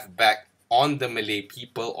we have back on the Malay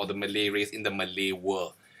people or the Malay race in the Malay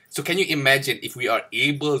world. So can you imagine if we are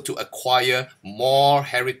able to acquire more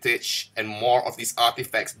heritage and more of these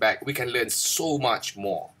artifacts back, we can learn so much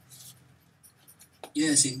more.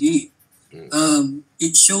 Yes, indeed.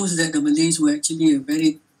 It shows that the Malays were actually a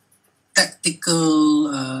very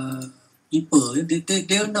tactical people.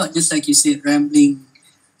 They are not just, like you said, rambling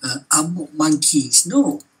amok monkeys.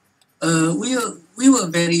 No, we were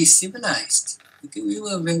very civilized. Okay? We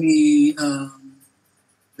were very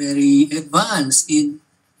advanced in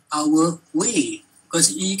our way,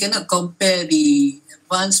 because you cannot compare the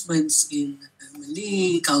advancements in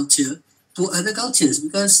Malay culture to other cultures,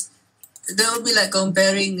 because that would be like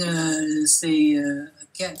comparing, say, a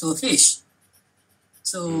cat to a fish.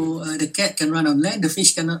 So the cat can run on land, the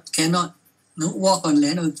fish cannot walk on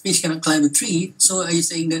land, or the fish cannot climb a tree. So are you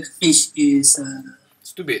saying that the fish is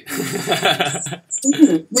stupid?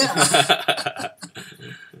 Stupid, yeah.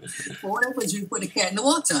 For whatever, you put the cat in the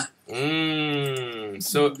water.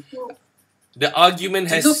 So the argument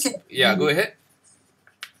has go ahead.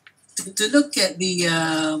 To look at the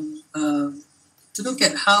to look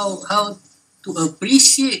at how to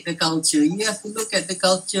appreciate the culture, you have to look at the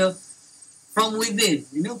culture from within,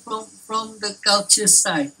 from the culture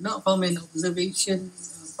side, not from an observation,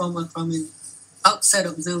 from an outside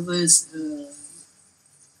observer's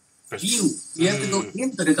view. You have to go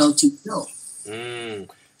into the culture itself.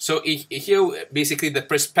 So here, basically, the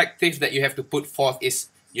perspective that you have to put forth is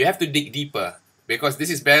you have to dig deeper, because this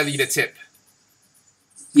is barely the tip.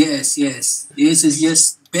 Yes. This is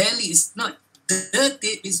just barely. It's not the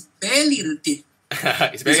tip. It's barely the tip.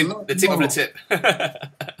 It's barely the tip of the tip.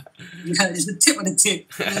 Yeah, it's the tip of the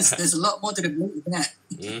tip. There's a lot more to the blade than that.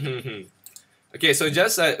 Okay, so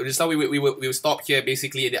just now we will stop here.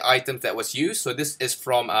 Basically, the items that was used. So this is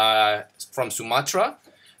from Sumatra.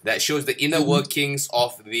 That shows the inner workings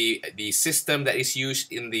of the system that is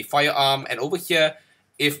used in the firearm. And over here,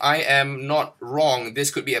 if I am not wrong, this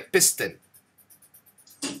could be a piston.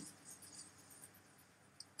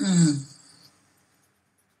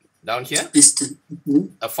 Down here? Piston.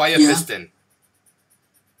 A fire piston.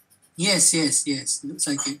 Yes. Looks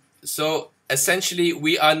like it. So essentially,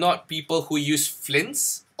 we are not people who use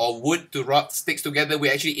flints or wood to rub sticks together. We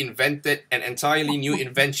actually invented an entirely new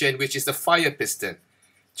invention, which is the fire piston,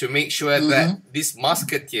 to make sure that these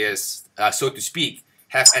musketeers, so to speak,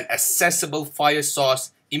 have an accessible fire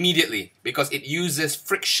source immediately, because it uses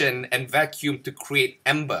friction and vacuum to create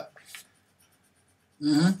ember.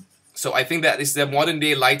 So I think that is the modern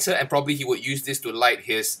day lighter, and probably he would use this to light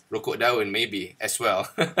his rokok daun maybe as well.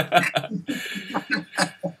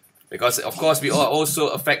 Because of course we are also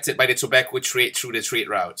affected by the tobacco trade through the trade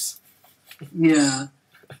routes. Yeah.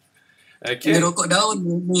 Okay. The rokok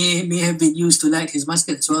daun may have been used to light his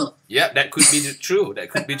musket as well. Yeah, that could be true. That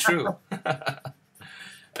could be true.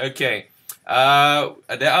 Okay.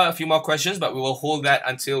 There are a few more questions, but we will hold that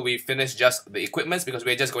until we finish just the equipments, because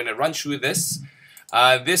we're just going to run through this.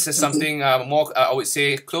 This is something more, I would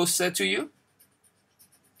say, closer to you.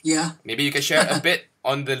 Yeah. Maybe you can share a bit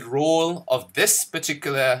on the role of this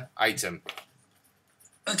particular item.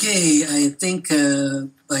 Okay, I think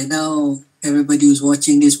by now everybody who's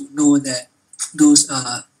watching this would know that those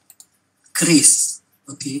are keris.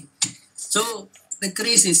 Okay, so the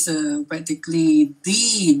keris is practically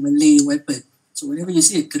the Malay weapon. So whenever you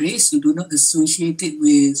see a keris, you do not associate it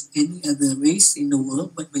with any other race in the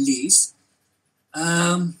world but Malays.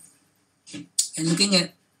 And looking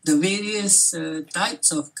at the various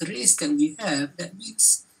types of keris that we have, that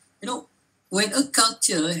means, when a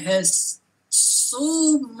culture has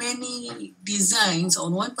so many designs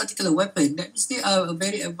on one particular weapon, that means they are a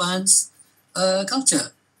very advanced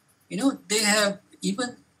culture. They have,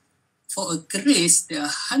 even for a keris, there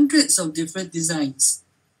are hundreds of different designs,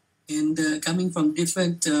 and coming from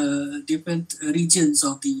different regions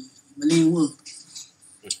of the Malay world.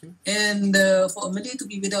 And for a Malay to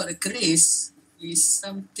be without a keris is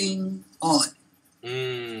something odd.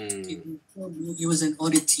 It was an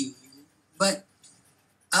oddity. But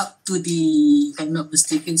up to the, if I'm not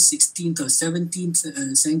mistaken, 16th or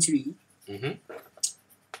 17th century,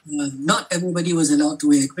 not everybody was allowed to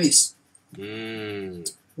wear a keris.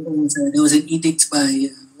 There was an edict by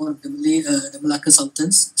one of the Malacca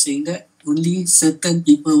sultans saying that only certain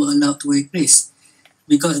people were allowed to wear keris,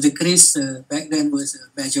 because the keris back then was a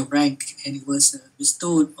badge of rank, and it was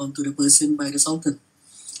bestowed onto the person by the sultan.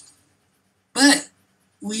 But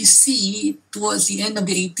we see towards the end of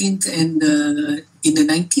the 18th and in the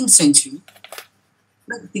 19th century,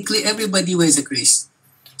 practically everybody wears a keris.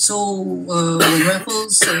 So when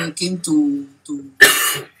Raffles came to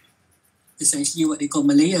essentially what they call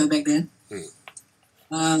Malaya back then,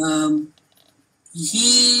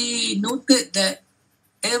 he noted that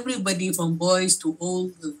everybody from boys to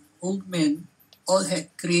old men all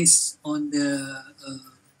had keris on their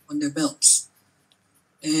belts.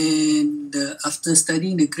 And after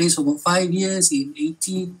studying the keris for about 5 years in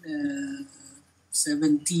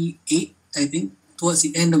 1878, I think, towards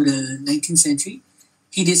the end of the 19th century,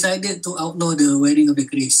 he decided to outlaw the wearing of the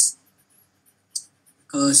keris,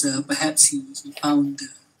 because perhaps he found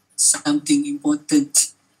something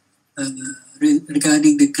important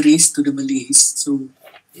regarding the keris to the Malays. So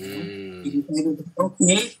he decided,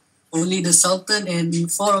 okay, only the Sultan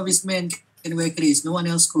and 4 of his men can wear keris, no one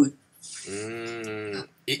else could.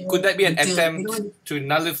 Could that be an attempt to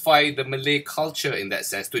nullify the Malay culture in that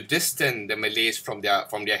sense, to distance the Malays from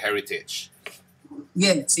their heritage?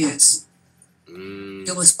 Yes.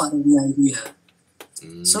 It was part of the idea.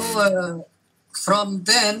 So from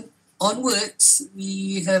then onwards,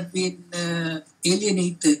 we have been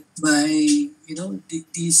alienated by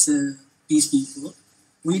these people.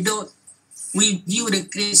 We view the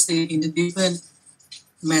keris in a different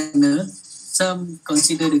manner. Some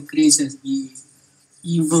consider the keris as being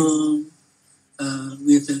evil,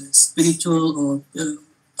 with spiritual or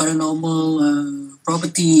paranormal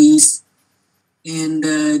properties. And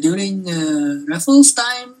during Raffles'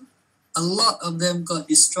 time, a lot of them got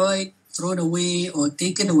destroyed, thrown away, or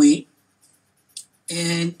taken away.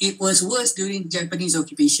 And it was worse during Japanese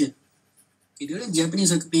occupation. Okay, during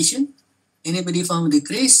Japanese occupation, anybody found the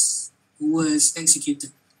keris was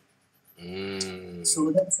executed.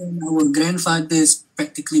 So that's when our grandfathers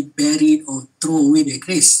practically buried or threw away their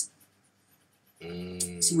keris,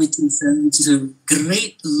 which is a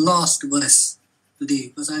great loss to us today.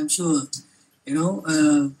 Because I'm sure,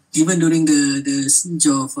 even during the siege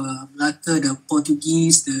of Malacca, the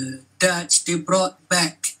Portuguese, the Dutch, they brought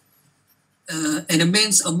back an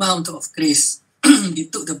immense amount of keris. They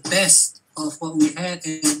took the best of what we had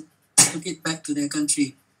and took it back to their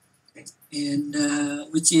country, and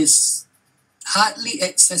which is hardly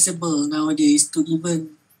accessible nowadays to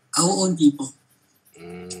even our own people.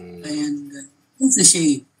 And it's a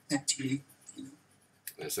shame, actually.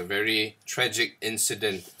 It's a very tragic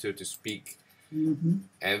incident, so to speak.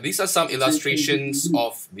 And these are some illustrations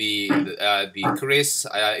of the keris.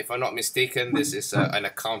 If I'm not mistaken, this is an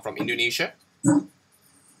account from Indonesia.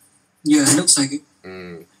 Yeah, it looks like it.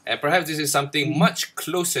 And perhaps this is something much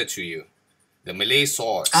closer to you, the Malay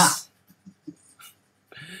swords.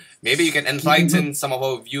 Maybe you can enlighten some of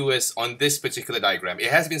our viewers on this particular diagram.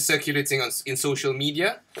 It has been circulating in social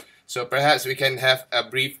media, so perhaps we can have a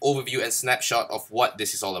brief overview and snapshot of what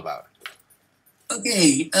this is all about.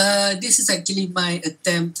 Okay, this is actually my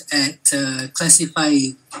attempt at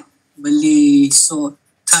classifying Malay sword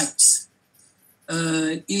types.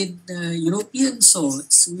 In European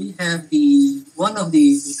swords, we have one of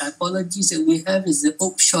the typologies that we have is the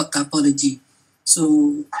oak-shot typology.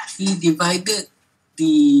 So he divided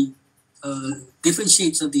the different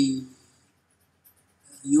shapes of the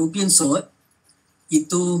European sword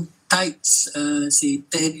into types, say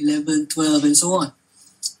 10, 11, 12, and so on.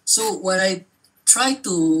 So what I try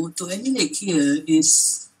to emulate here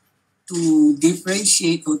is to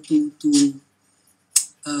differentiate or to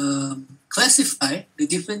classify the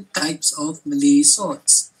different types of Malay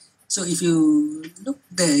swords. So if you look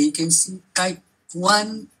there, you can see type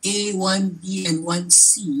 1A, 1B, and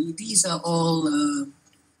 1C. These are all,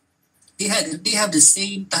 they have the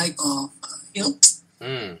same type of hilt.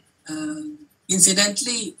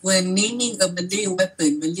 Incidentally, when naming a Malay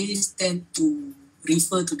weapon, Malays tend to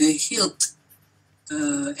refer to the hilt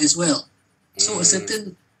as well. So a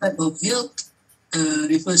certain type of hilt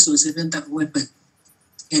refers to a certain type of weapon.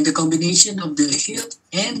 And the combination of the hilt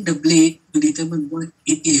and the blade to determine what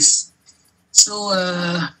it is. So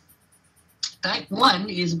type 1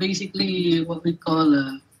 is basically what we call,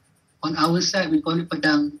 on our side, we call it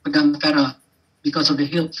Pedang Makara because of the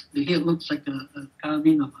hilt. The hilt looks like a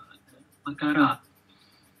carving of a Makara,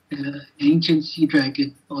 the ancient sea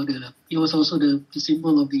dragon. It was also the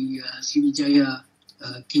symbol of the Sriwijaya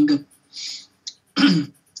kingdom,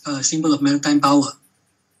 symbol of maritime power.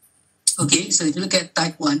 Okay, so if you look at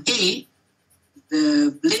type 1A,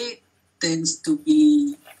 the blade tends to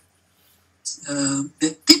be,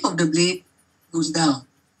 the tip of the blade goes down.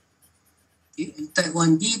 Okay? In type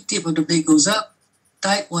 1B, tip of the blade goes up.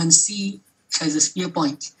 Type 1C has a spear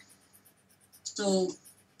point. So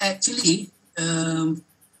actually, in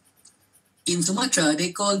Sumatra,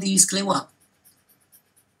 they call these kelewang.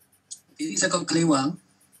 Okay, these are called kelewang.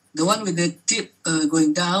 The one with the tip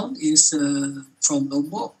going down is from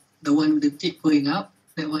Lombok. The one with the tip going up,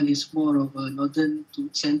 that one is more of a northern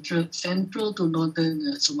to central to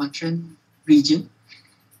northern Sumatran region.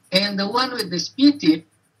 And the one with the spear tip,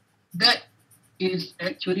 that is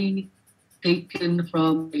actually taken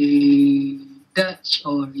from a Dutch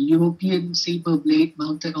or European saber blade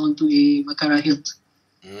mounted onto a Makara hilt.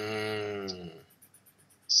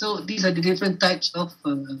 So these are the different types of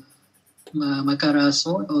Makara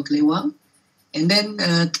sword or kelewang. And then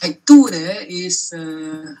type 2 there is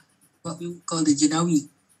what we call the Jenawi.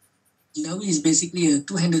 Jenawi is basically a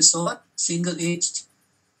two-handed sword, single-edged,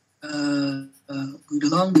 with a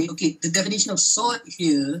long blade. Okay, the definition of sword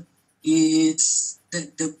here is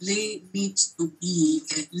that the blade needs to be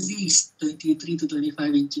at least 23 to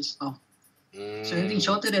 25 inches long. So anything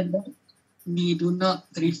shorter than that, we do not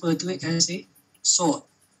refer to it as a sword.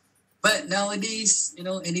 But nowadays,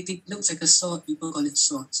 anything looks like a sword, people call it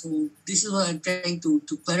sword. So this is what I'm trying to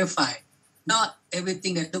clarify. Not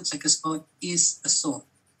everything that looks like a sword is a sword.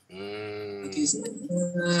 Okay, so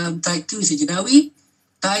type 2 is a Jenawi.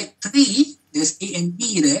 Type 3, there's A and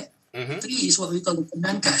B there. 3 is what we call the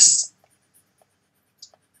Penangkas.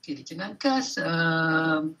 Okay, the Penangkas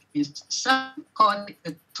is some call it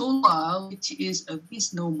a toa, which is a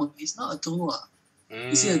misnomer. It's not a toa.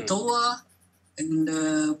 You see, a toa and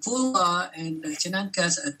pulwa and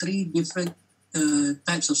Penangkas are 3 different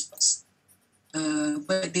types of swords.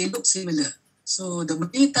 But they look similar. So the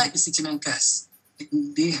Malay type is the Penangkas.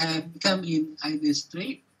 They have become in either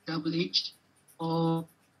straight, double-edged, or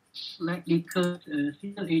slightly curved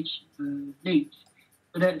single-edged blades.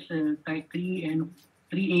 So that's type 3 and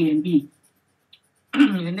 3A and B.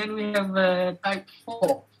 And then we have type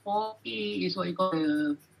 4. 4A is what you call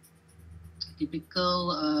a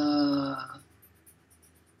typical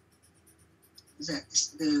it's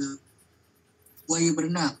the buaya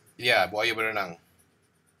berenang. Yeah, buaya berenang.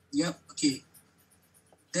 Yep, okay.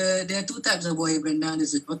 There are 2 types of buaya berenang.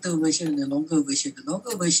 There's a shorter version and a longer version. The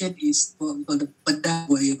longer version is what we call the Pedang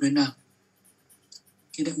buaya berenang.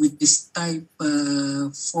 Okay, that with this type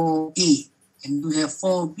 4A. And we have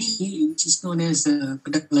 4B, which is known as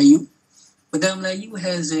Pedang Melayu. Pedang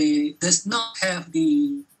Melayu does not have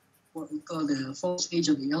the, what we call the false edge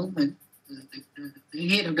of the element, the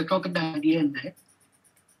head of the crocodile at the end there.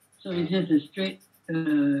 So it's just a straight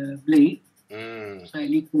blade,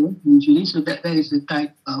 slightly curved usually. So that is the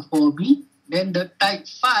type 4B. Then the type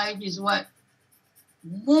 5 is what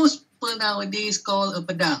most people nowadays call a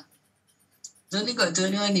pedang. It's only got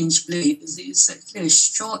 21-inch blade. It's actually a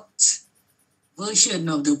short version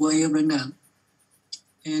of the buaya berenang.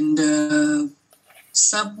 And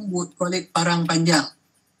some would call it parang panjang.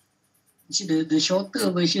 Actually, the shorter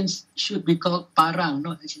versions should be called parang,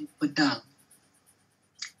 not actually pedang.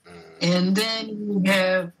 And then we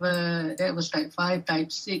have, that was type 5, type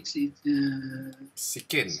 6 is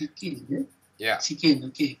Sikin. Sikin, Yeah. Sikin,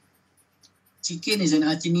 okay. Sikin is an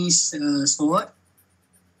Archinese sword.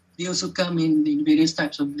 They also come in various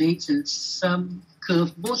types of blades. Some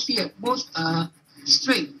curved, most are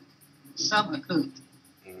straight, some are curved.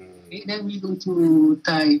 Okay, then we go to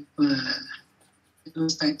type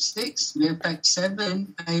 6. We have type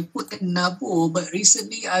 7. I put in Nabo, but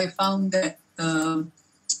recently I found that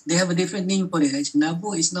they have a different name for it. Actually,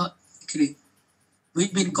 Nabo is not accurate.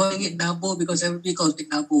 We've been calling it Nabo because everybody calls it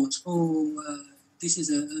Nabo. So this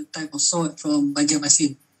is a type of sword from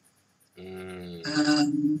Banjarmasin.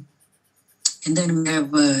 And then we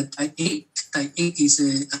have type 8. Type 8 is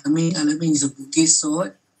Alamein is a Buddhist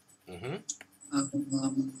sword.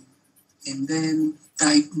 And then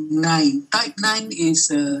type 9. Type 9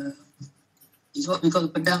 is is what we call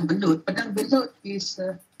pedang belut. Pedang belut is,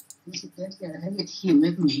 I have it here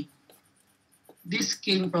with me. This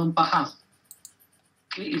came from Pahang.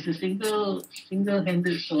 Okay, it's a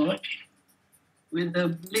single-handed sword with a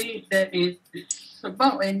blade that is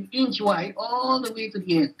about an inch wide all the way to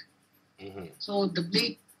the end. So the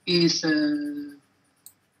blade is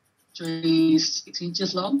 26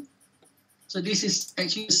 inches long. So this is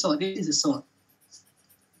actually a sword. This is a sword.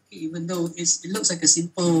 Even though it looks like a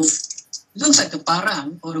simple, it looks like a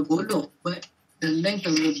parang or a golok, but the length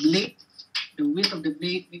of the blade, the width of the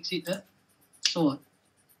blade makes it a sword.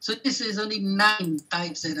 So this is only 9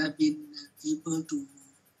 types that I've been able to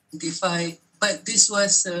identify. But this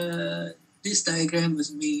was this diagram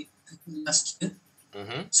was made last year.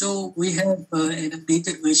 So we have an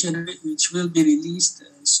updated version of it, which will be released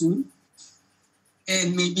soon,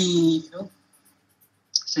 and maybe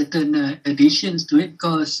certain additions to it,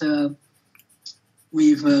 because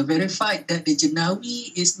we've verified that the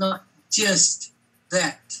Jenawi is not just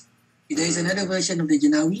that. There is another version of the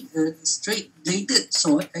Jenawi, a straight-bladed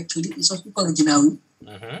sword. Actually, it's also called a Jenawi,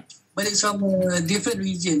 but it's from a different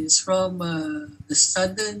region. It's from the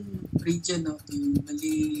southern region of the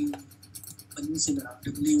Malay Peninsula,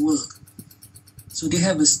 the Malay world. So they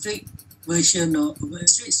have a straight version of a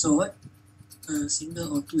straight sword,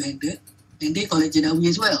 single or two-handed, and they call it Jenawi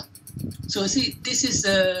as well. So see, this is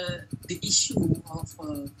the issue of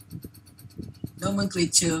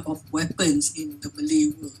nomenclature of weapons in the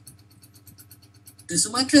Malay world. The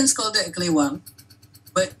Sumatrans call that kelewang,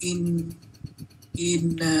 but in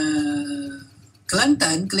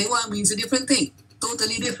Kelantan, kelewang means a different thing,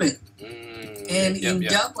 totally different. And in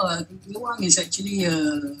Java, kelewang is actually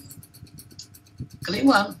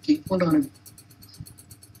kelewang. Okay, hold on a minute.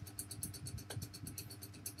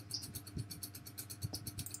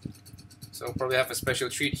 So probably have a special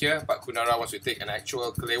treat here. Pak Kunara wants to take an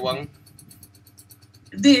actual kelewang.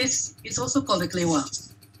 This is also called a kelewang.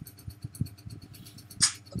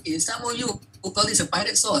 Okay, some of you will call this a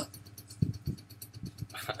pirate sword.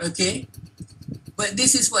 Okay, but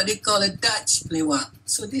this is what they call a Dutch kelewang.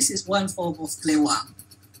 So this is one form of kelewang.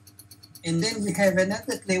 And then we have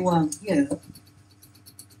another kelewang here,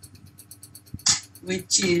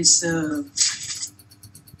 which is the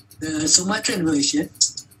Sumatran version.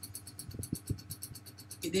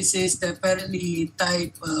 This is apparently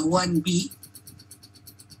type 1B.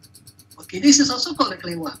 Okay, this is also called a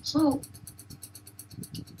kelewang. So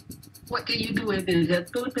what can you do with this? They're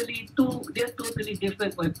totally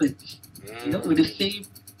different weapons. With the same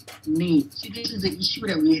name. See, this is the issue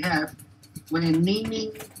that we have when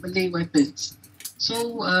naming Malay weapons.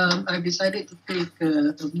 So I've decided to take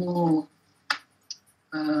a more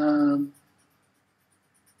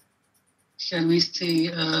shall we say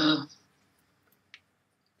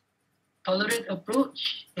tolerant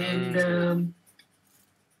approach, and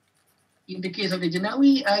in the case of the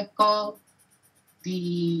Jenawi, I call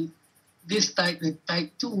this type, the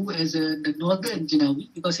type 2, as the northern Jenawi,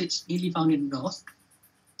 because it's mainly found in the north,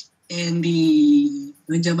 and the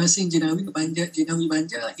Banjarmasin Jenawi, Jenawi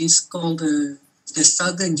Banjar, is called the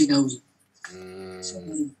southern Jenawi. So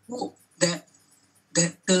I hope that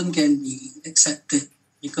term can be accepted,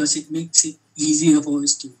 because it makes it easier for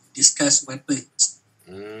us to discuss weapons.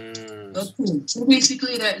 Okay, so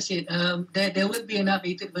basically that's it. There will be an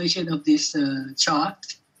updated version of this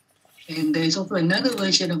chart, and there is also another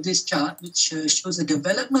version of this chart which shows the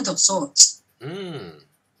development of swords. That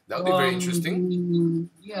would be very interesting.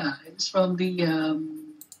 It's from the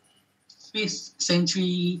 5th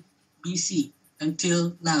century BC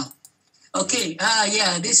until now. Okay,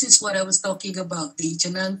 this is what I was talking about. The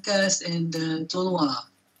Chanangkas and the Tolwa,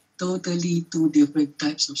 totally 2 different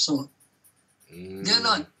types of sword. They're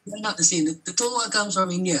not the same. The Tolwa comes from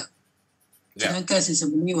India. Chanangkas is a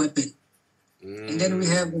Malay weapon. And then we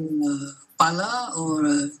have Pala, or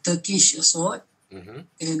a Turkish sword. And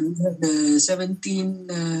we have the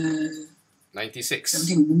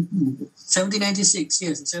 1796,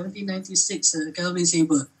 yes, 1796 cavalry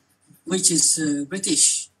saber, which is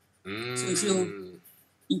British. So if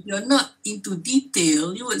you're not into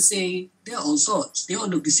detail, you would say they're all swords. They all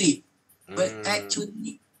look the same. But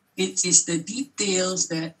actually, it is the details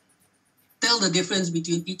that tell the difference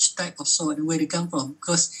between each type of sword and where they come from.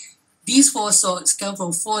 Because these 4 swords come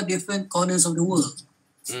from 4 different corners of the world.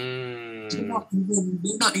 They're not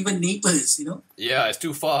even neighbors, Yeah, it's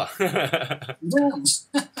too far.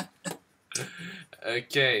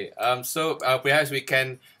 Okay. So perhaps we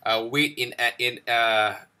can wait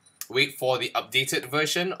for the updated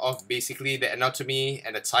version of basically the anatomy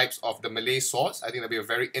and the types of the Malay swords. I think that'll be a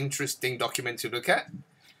very interesting document to look at.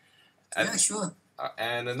 Yeah, sure.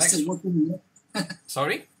 And the next...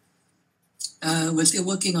 Sorry? We're still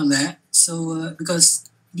working on that. So because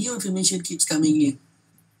new information keeps coming in,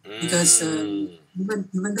 because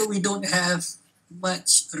even though we don't have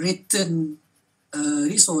much written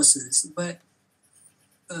resources, but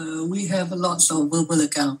we have lots of verbal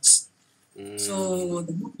accounts. So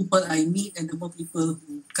the more people I meet and the more people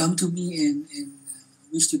who come to me and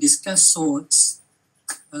wish to discuss swords,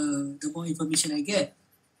 the more information I get.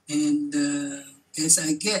 And as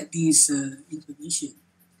I get these information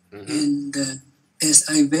and as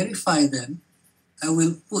I verify them, I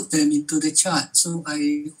will put them into the chart. So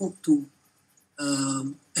I hope to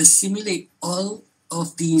assimilate all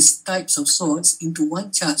of these types of swords into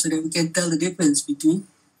one chart so that we can tell the difference between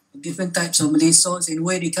different types of Malay swords and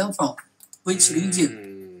where they come from, which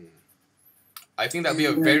region. I think that would be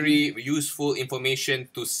a very useful information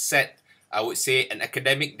to set, I would say, an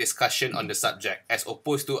academic discussion on the subject, as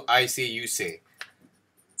opposed to I say, you say.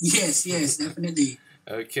 Yes, definitely.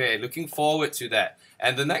 Okay, looking forward to that.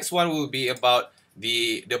 And the next one will be about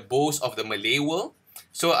the bows of the Malay world.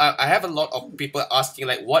 So I have a lot of people asking,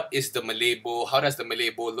 like, what is the Malay bow? How does the Malay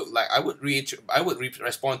bow look like? I would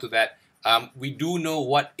respond to that. We do know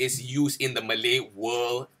what is used in the Malay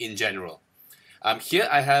world in general. Here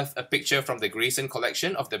I have a picture from the Grayson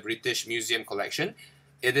collection of the British Museum collection.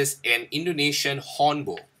 It is an Indonesian horn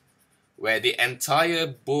bow, where the entire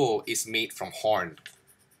bow is made from horn.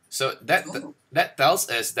 So that tells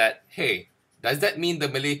us that, hey, does that mean the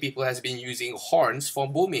Malay people has been using horns for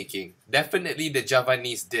bow making? Definitely the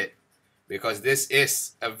Javanese did, because this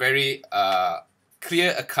is a very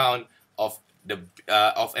clear account of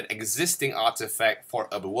an existing artifact for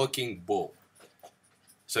a working bow.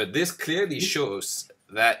 So this clearly shows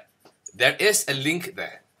that there is a link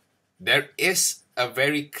there. There is a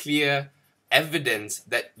very clear evidence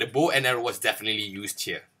that the bow and arrow was definitely used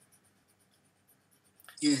here.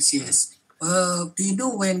 Yes. Do you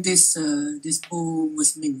know when this bow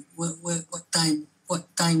was made? What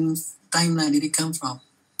timeline did it come from?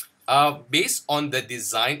 Based on the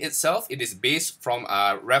design itself, it is based from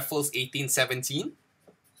Raffles 1817.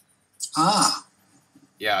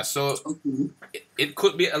 Yeah, so it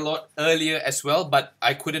could be a lot earlier as well, but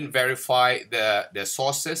I couldn't verify the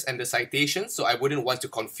sources and the citations, so I wouldn't want to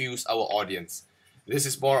confuse our audience. This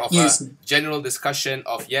is more of a general discussion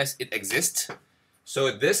of, yes, it exists.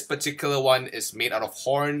 So this particular one is made out of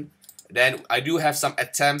horn. Then I do have some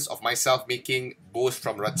attempts of myself making bows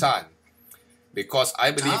from rattan, because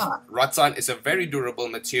I believe rattan is a very durable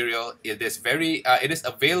material. It is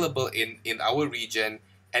available in our region,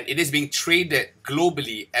 and it is being traded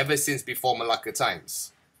globally ever since before Malacca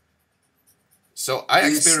times. So I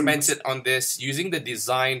experimented on this using the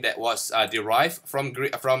design that was derived from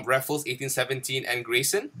Raffles 1817 and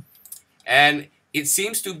Grayson, and it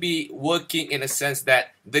seems to be working in a sense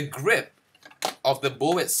that the grip of the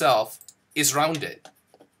bow itself is rounded.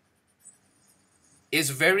 It's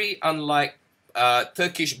very unlike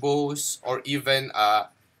Turkish bows, or even I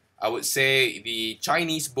would say the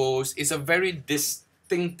Chinese bows. It's a very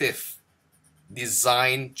distinctive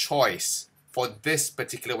design choice for this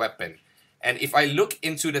particular weapon. And if I look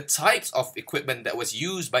into the types of equipment that was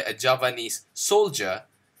used by a Javanese soldier,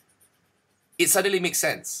 it suddenly makes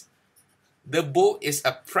sense. The bow is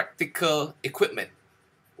a practical equipment,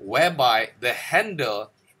 whereby the handle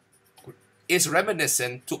is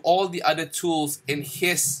reminiscent to all the other tools in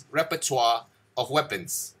his repertoire of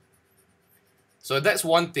weapons. So that's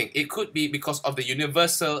one thing. It could be because of the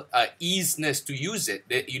universal easiness to use it,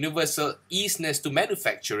 the universal easiness to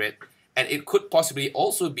manufacture it, and it could possibly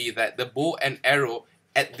also be that the bow and arrow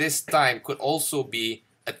at this time could also be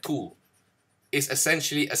a tool. It's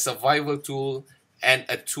essentially a survival tool and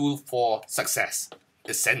a tool for success,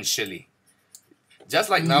 essentially.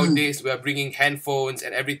 Just like nowadays, we are bringing handphones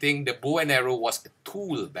and everything, the bow and arrow was a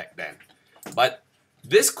tool back then. But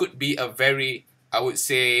this could be a very, I would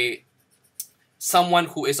say, someone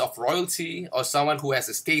who is of royalty or someone who has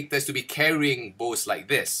a status to be carrying bows like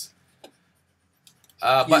this.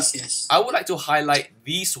 But I would like to highlight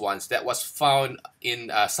these ones that was found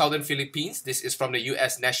in southern Philippines. This is from the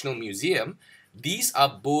U.S. National Museum. These are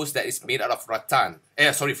bows that is made out of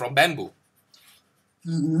from bamboo.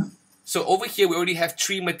 So over here, we already have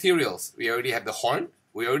three materials. We already have the horn,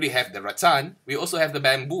 we already have the rattan, we also have the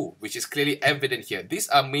bamboo, which is clearly evident here. These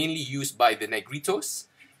are mainly used by the Negritos,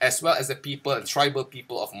 as well as the people and tribal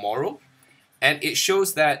people of Moro. And it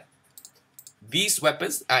shows that these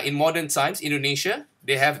weapons, in modern times, Indonesia,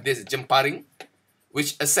 they have this jemparing,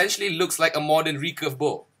 which essentially looks like a modern recurve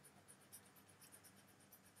bow.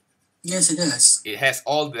 Yes, it does. It has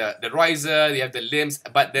all the riser, they have the limbs,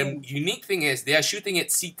 but the unique thing is they are shooting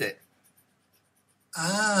it seated.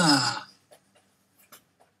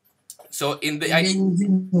 So So in the And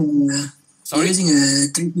then sorry, using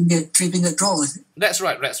a three-finger draw. that's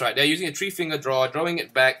right. They're using a three-finger draw, drawing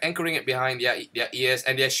it back, anchoring it behind their ears,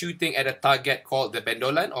 and they're shooting at a target called the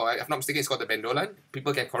bendolan, or if I'm not mistaken, it's called the bendolan.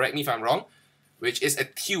 People can correct me if I'm wrong. Which is a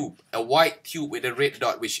tube, a white tube with a red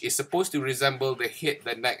dot, which is supposed to resemble the head,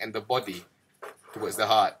 the neck, and the body towards the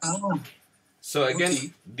heart. Oh, So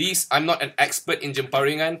again, okay. I'm not an expert in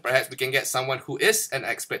Jemparingan. Perhaps we can get someone who is an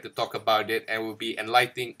expert to talk about it and will be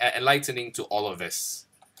enlightening to all of us.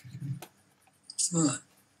 Sure.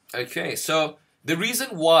 Okay, so the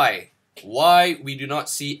reason why we do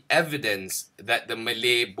not see evidence that the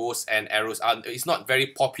Malay bows and arrows is not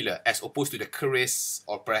very popular as opposed to the keris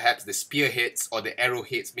or perhaps the spearheads or the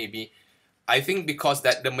arrowheads maybe. I think because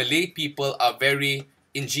that the Malay people are very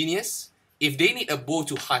ingenious. If they need a bow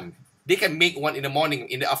to hunt, they can make one in the morning.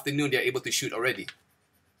 In the afternoon, they're able to shoot already.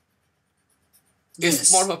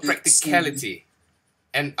 It's more of a practicality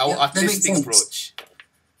and our artistic approach.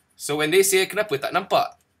 So when they say, kenapa tak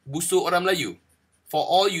nampak busuk orang Melayu? For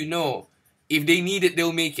all you know, if they need it,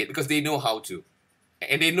 they'll make it because they know how to.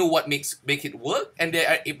 And they know what make it work, and they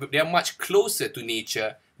are much closer to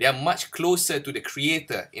nature. They are much closer to the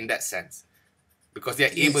creator in that sense. Because they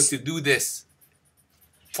are able to do this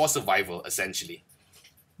for survival, essentially.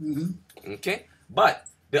 Okay? But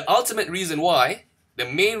the ultimate reason why, the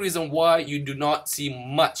main reason why you do not see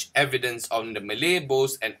much evidence on the Malay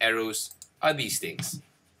bows and arrows are these things.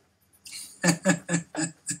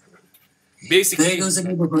 Basically, there goes the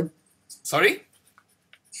neighborhood. Sorry?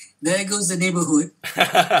 There goes the neighborhood.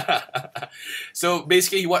 So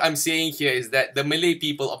basically what I'm saying here is that the Malay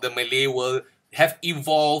people of the Malay world have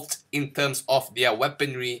evolved in terms of their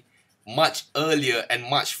weaponry much earlier and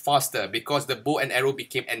much faster because the bow and arrow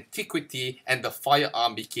became antiquity and the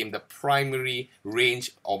firearm became the primary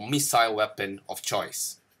range or missile weapon of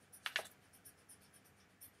choice.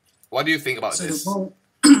 What do you think about this?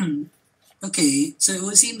 Okay, so it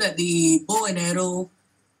would seem that the bow and arrow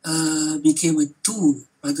became a tool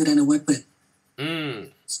rather than a weapon.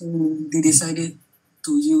 So they decided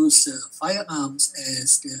to use firearms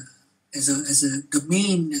as the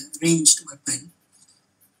main ranged weapon.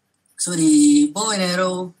 So the bow and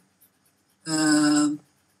arrow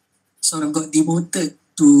sort of got demoted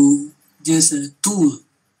to just a tool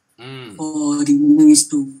for the Malays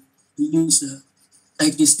to use.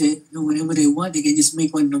 Like you said, whenever they want, they can just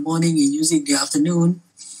make one in the morning and use it in the afternoon.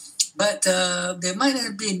 But there might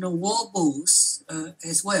have been war bows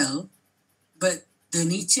as well. But the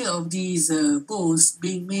nature of these bows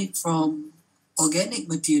being made from organic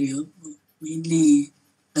material, mainly,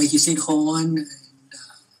 like you said, horn and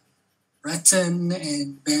rattan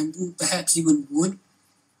and bamboo, perhaps even wood,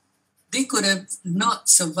 they could have not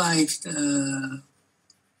survived,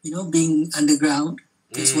 being underground.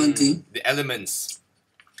 That's one thing. The elements.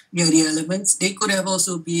 Yeah, the elements. They could have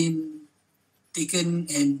also been taken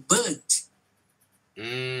and burnt.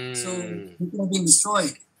 So they could have been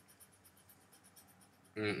destroyed.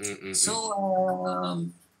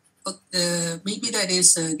 So maybe that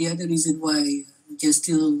is the other reason why we can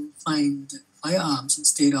still find firearms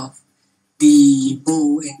instead of the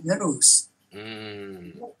bow and arrows.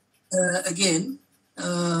 Again,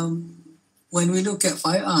 when we look at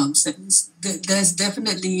firearms, there's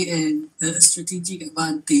definitely a strategic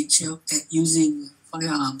advantage at using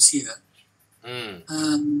firearms here.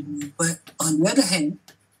 But on the other hand,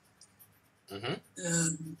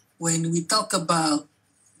 when we talk about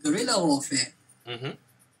guerrilla warfare,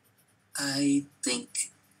 I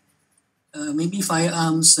think maybe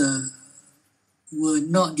firearms were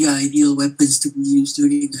not the ideal weapons to be used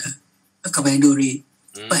during a commando raid.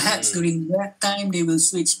 Perhaps during that time they will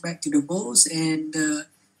switch back to the bows, and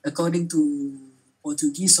according to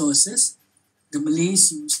Portuguese sources, the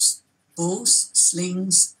Malays used bows,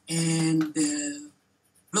 slings, and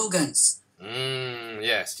blowguns.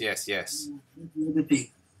 Yes.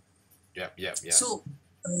 Everything. Yep. So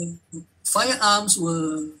firearms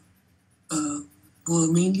were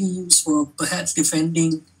mainly used for perhaps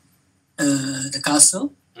defending the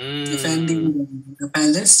castle, defending the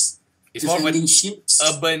palace. It's more of an ships.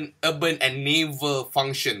 urban and naval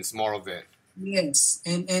functions, more of it. Yes,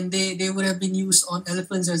 and they would have been used on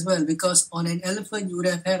elephants as well, because on an elephant you would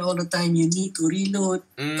have had all the time you need to reload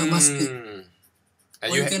a musket. Or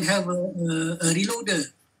you can have a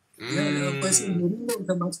reloader. A person who reloads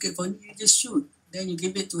the musket for you, you just shoot. Then you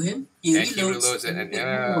give it to him, he reloads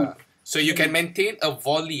it. So you can maintain a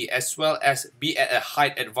volley as well as be at a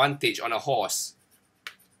height advantage on a horse.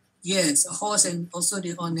 Yes, a horse and also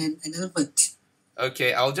on an elephant.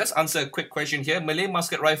 Okay, I'll just answer a quick question here. Malay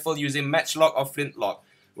musket rifle using matchlock or flintlock?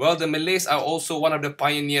 Well, the Malays are also one of the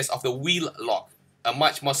pioneers of the wheel lock. a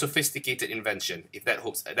much more sophisticated invention, if that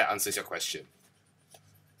answers your question.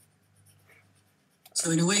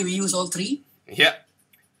 So in a way, we use all three? Yeah.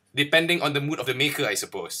 Depending on the mood of the maker, I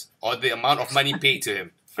suppose, or the amount of money paid to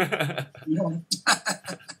him.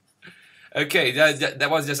 Okay, that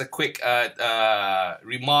was just a quick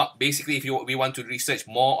remark. Basically, if we want to research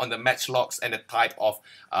more on the matchlocks and the type of,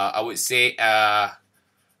 I would say,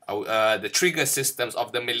 the trigger systems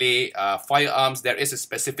of the Malay firearms, there is a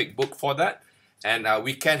specific book for that, and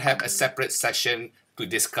we can have a separate session to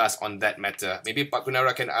discuss on that matter. Maybe Pak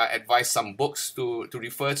Nara can advise some books to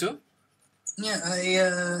refer to. Yeah, I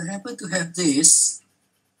happen to have this.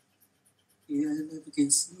 Yeah, you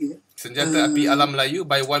can see it. Senjata Api Alam Melayu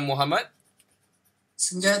by Wan Muhammad.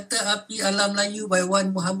 Senjata Api Alam Melayu by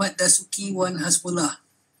Wan Muhammad Dasuki Wan Hasbullah.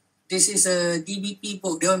 This is a DBP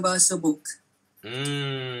book, Dewan Bahasa book.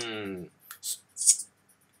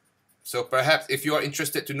 So perhaps if you are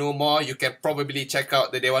interested to know more, you can probably check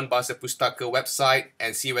out the Dewan Bahasa Pustaka website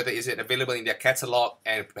and see whether is it available in their catalogue,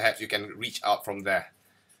 and perhaps you can reach out from there.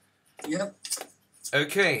 Yep.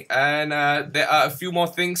 Okay, and there are a few more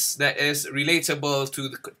things that is relatable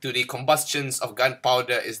to the combustions of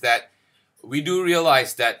gunpowder, is that we do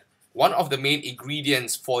realize that one of the main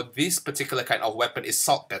ingredients for this particular kind of weapon is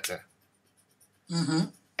saltpeter.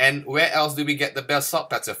 And where else do we get the best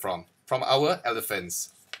saltpeter from? From our elephants.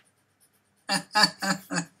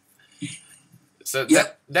 So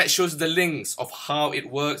that shows the links of how it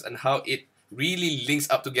works and how it really links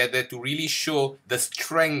up together to really show the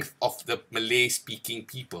strength of the Malay-speaking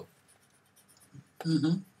people.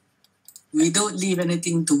 We don't leave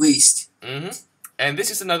anything to waste. And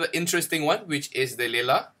this is another interesting one, which is the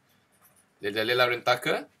lela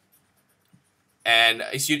rentaka. And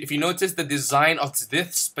if you notice, the design of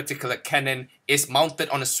this particular cannon is mounted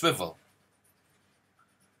on a swivel.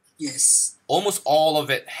 Yes. Almost all of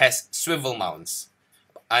it has swivel mounts.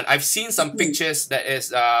 And I've seen some pictures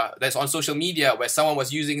that's on social media where someone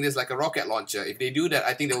was using this like a rocket launcher. If they do that,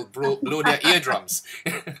 I think they will blow their eardrums.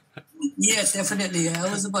 Yes, definitely. I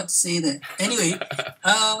was about to say that. Anyway,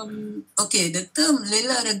 okay, the term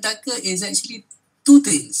lela rentaka is actually two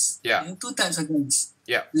things. Yeah. Two types of guns.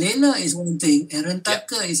 Yeah. Lela is one thing and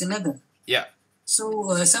rentaka is another. Yeah.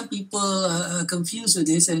 So some people are confused with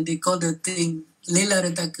this and they call the thing lela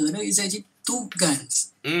rentaka. No, it's actually two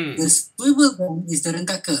guns. The swivel gun is the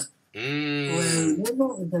rentaka. Well,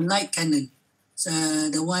 lela is the light cannon. So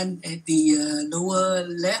the one at the lower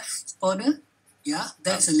left corner. Yeah,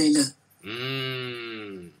 that's a lela.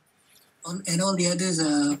 And all the others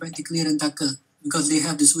are practically rentaka because they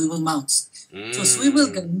have the swivel mounts. So swivel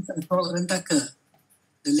guns are called rentaka.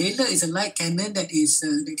 The lela is a light cannon that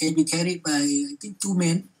can be carried by, I think, 2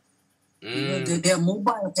 men. They are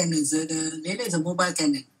mobile cannons. The lela is a mobile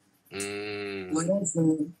cannon. Whereas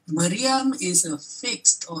the meriam is a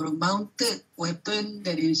fixed or a mounted weapon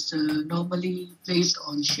that is normally placed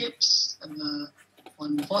on ships,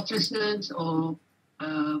 on fortresses, or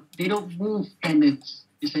they don't move cannons,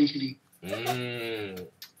 essentially.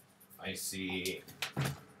 I see.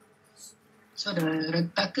 So the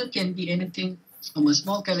rentaka can be anything from a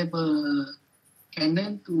small caliber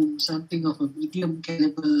cannon to something of a medium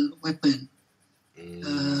caliber weapon.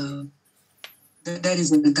 That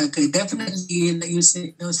is a rentaka. Definitely, like you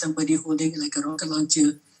said, somebody holding like a rocket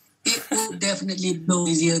launcher, it will definitely blow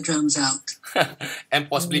his eardrums out. And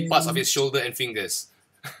possibly parts of his shoulder and fingers.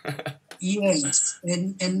 Yes,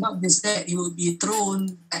 and not just that, it will be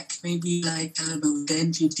thrown back maybe like, I don't know,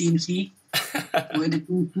 10, 15 feet when the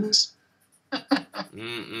two moves. That's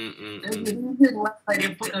the reason why they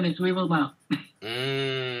put on a swivel mount.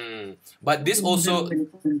 But this also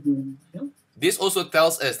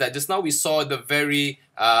tells us that just now we saw the very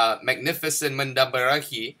magnificent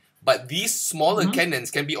Mendambarahi, but these smaller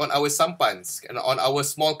cannons can be on our sampans and on our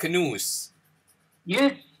small canoes.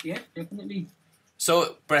 Yes, definitely.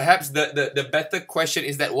 So perhaps the better question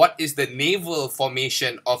is that what is the naval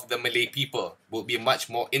formation of the Malay people? Will be a much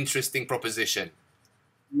more interesting proposition.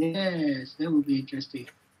 Yes, that would be interesting.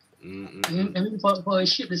 I mean, for a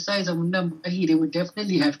ship the size of Mendambarahi, they would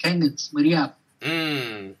definitely have cannons, meriam.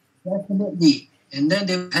 Definitely. And then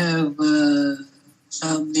they would have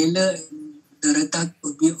some lela, the retak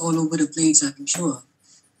would be all over the place, I'm sure.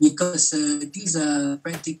 Because these are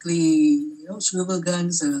practically, swivel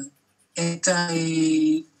guns,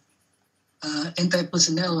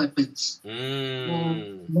 anti-personnel weapons.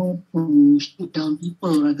 More to shoot down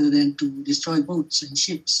people rather than to destroy boats and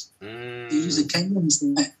ships. They use the cannons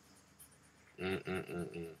for that.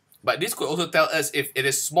 But this could also tell us if it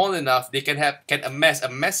is small enough, they can amass a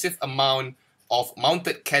massive amount of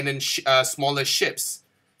mounted cannon smaller ships.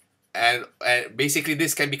 And basically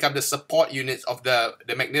this can become the support units of the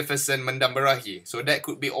magnificent Mendam Berahi. So that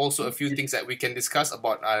could be also a few things that we can discuss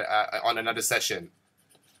about on another session.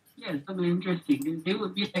 Yes, that would be interesting. They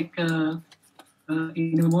would be like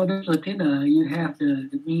in a modern flotilla, you have the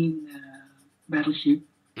main battleship,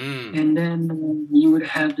 and then you would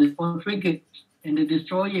have the small frigates and the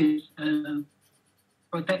destroyers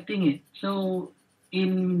protecting it. So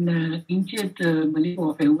in ancient Malay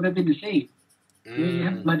warfare, it would have been the same. You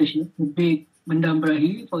have mothership, the big Mendam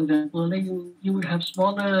Berahi, for example. Then you would have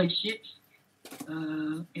smaller ships,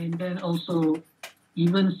 and then also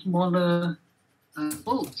even smaller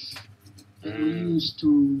boats that were used to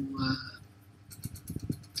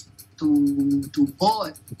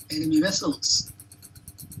board enemy vessels.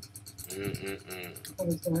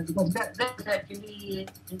 Because that's actually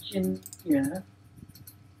ancient here.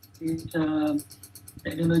 It's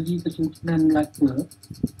technology kesusahan Melaka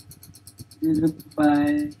developed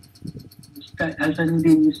by Ustaz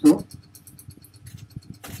Hasanuddin Yusof.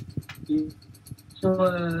 Okay.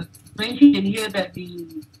 So mentioned here that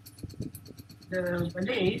the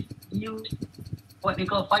Malays used what they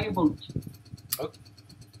call fireboats.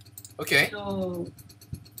 Okay. So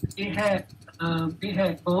they had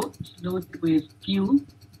boats loaded with fuel,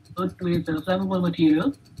 loaded with flammable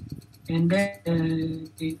material, and then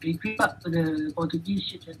they creep up to the Portuguese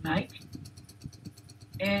ships at night,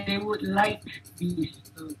 and they would light these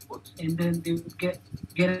boats, and then they would get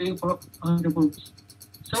away on the boats.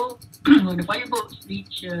 So when the fireboats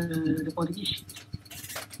reach the Portuguese ships,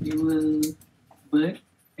 they will burn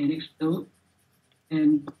and explode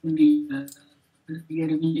and burn the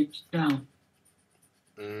enemy ships down.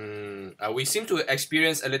 We seem to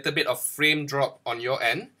experience a little bit of frame drop on your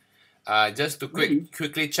end. Just to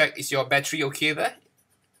quickly check, is your battery okay there?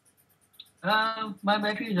 My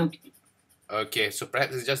battery is okay. Okay, so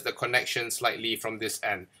perhaps it's just the connection slightly from this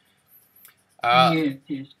end.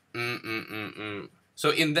 Yes. So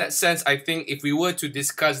in that sense, I think if we were to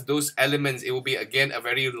discuss those elements, it will be again a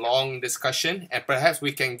very long discussion, and perhaps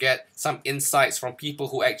we can get some insights from people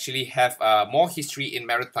who actually have more history in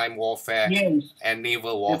maritime warfare and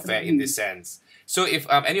naval warfare in this sense. So if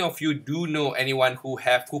any of you do know anyone who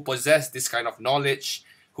possess this kind of knowledge,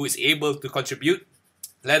 who is able to contribute,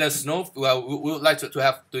 let us know. Well, we would like to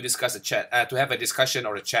have to discuss to have a discussion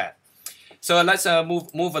or a chat. So let's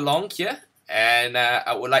move along here, and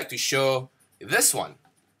I would like to show this one.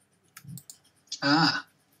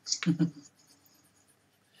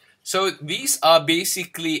 So these are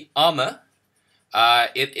basically armor.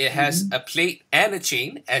 It has a plate and a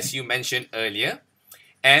chain, as you mentioned earlier,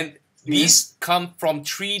 and these come from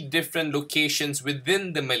 3 different locations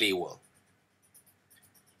within the Malay world.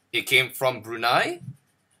 It came from Brunei.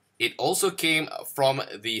 It also came from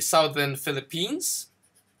the southern Philippines,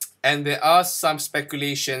 and there are some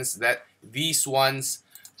speculations that these ones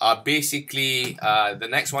are basically the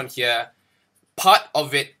next one here. Part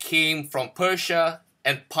of it came from Persia,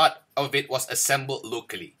 and part of it was assembled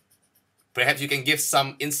locally. Perhaps you can give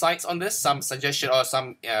some insights on this, some suggestion or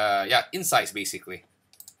some insights basically.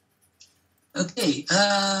 Okay,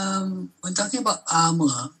 when talking about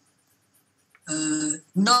armor,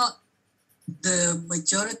 not the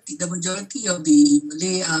majority of the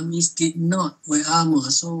Malay armies did not wear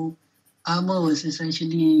armor, so armor was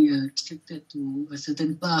essentially restricted to a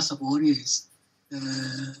certain class of warriors,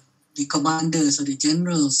 the commanders or the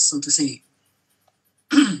generals, so to say.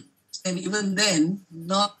 And even then,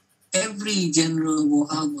 not every general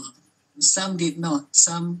wore armor. Some did not,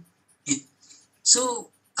 some did. So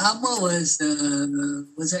armor was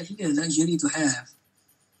actually a luxury to have.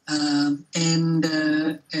 And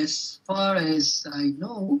as far as I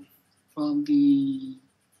know, from the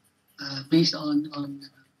based on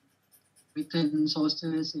written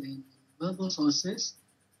sources and verbal sources,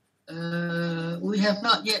 we have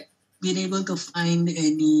not yet been able to find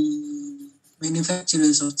any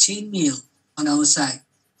manufacturers of chainmail on our side.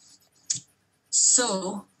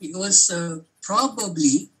 So it was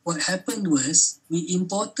probably what happened was we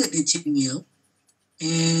imported a chainmail,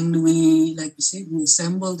 and we, like you said, we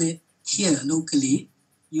assembled it here locally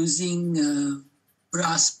using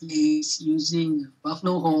brass plates, using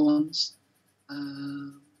buffalo horns,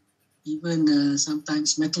 even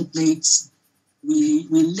sometimes metal plates. We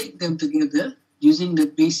linked them together using the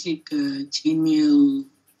basic chainmail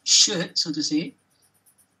shirt, so to say,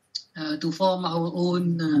 to form our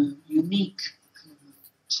own unique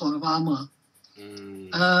sort of armor.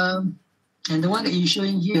 And the one that you're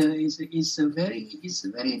showing here is a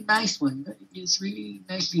very nice one. It's really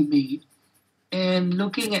nicely made. And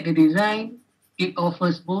looking at the design, it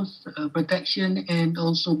offers both protection and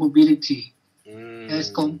also mobility. as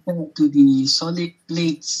compared to the solid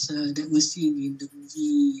plates that were seen in the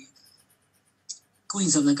movie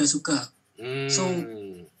Queens of Nagasaka. So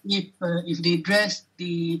if they dressed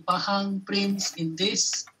the Pahang prince in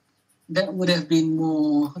this, that would have been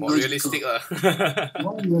more realistic.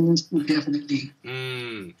 More realistic, definitely.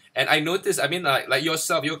 And I noticed, I mean, like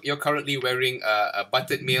yourself, you're currently wearing a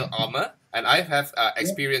butted mail armor, and I have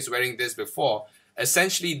experienced wearing this before.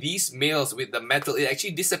 Essentially, these mails with the metal, it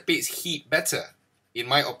actually dissipates heat better, in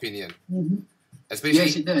my opinion.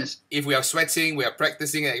 Especially yes, it does. If we are sweating, we are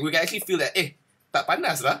practicing, we can actually feel that, tak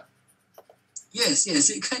panas lah. Yes,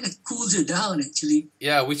 it kind of cools you down, actually.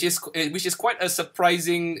 Yeah, which is quite a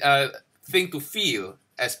surprising thing to feel,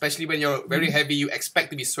 especially when you're very heavy. You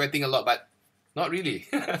expect to be sweating a lot, but not really.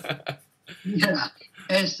 Yeah,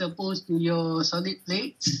 as opposed to your solid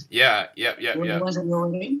plates. Yeah. The ones that you're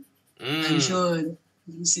wearing. I'm sure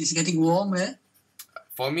this is getting warm, eh?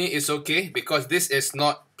 For me, it's okay because this is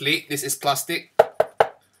not plate, this is plastic.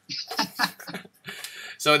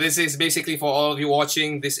 So this is basically, for all of you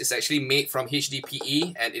watching, this is actually made from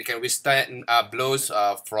HDPE and it can withstand blows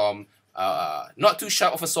from not too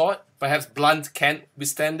sharp of a sword. Perhaps blunt can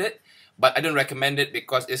withstand it, but I don't recommend it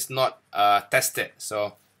because it's not tested.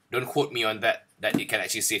 So don't quote me on that it can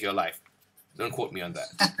actually save your life. Don't quote me on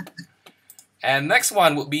that. And next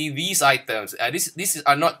one would be these items. These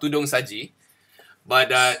are not tudung saji,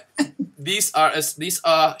 but these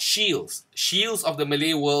are shields of the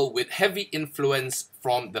Malay world with heavy influence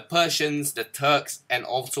from the Persians, the Turks, and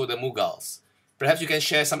also the Mughals. Perhaps you can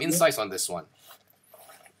share some insights on this one.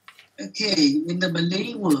 Okay, in the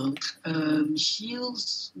Malay world,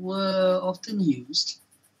 shields were often used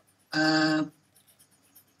by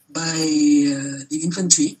the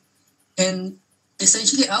infantry, and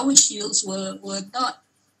essentially our shields were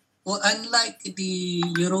unlike the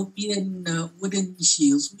European wooden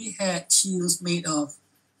shields. We had shields made of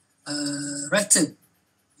rattan.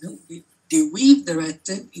 They weave the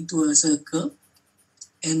rattan into a circle,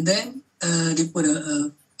 and then they put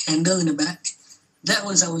a handle in the back. That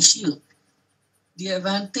was our shield. The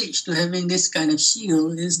advantage to having this kind of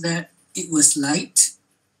shield is that it was light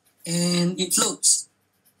and it floats,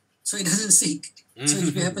 so it doesn't sink. So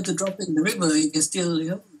if you happen to drop it in the river, you can still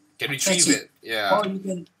can retrieve it. Yeah. Or you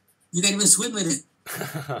can even swim with it.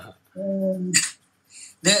 And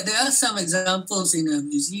there are some examples in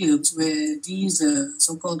museums where these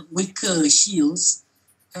so-called wicker shields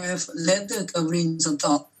have leather coverings on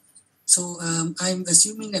top. So I'm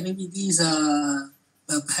assuming that maybe these are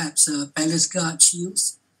perhaps palace guard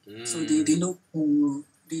shields. So they look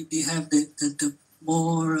they have the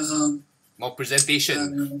more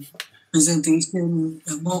presentation.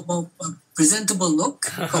 More presentable look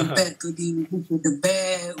compared to the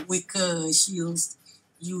bare wicker shields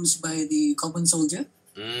used by the common soldier.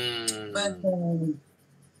 But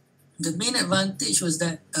the main advantage was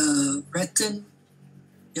that rattan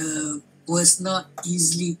was not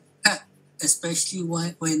easily cut, especially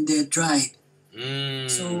when they're dried.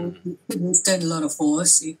 So it can withstand a lot of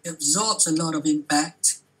force. It absorbs a lot of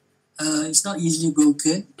impact. It's not easily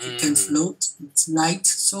broken. It can float. It's light.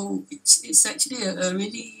 So it's actually a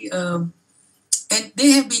really and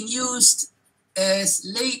they have been used as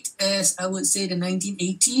late as, I would say, the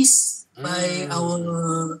 1980s by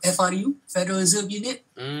our FRU, Federal Reserve Unit.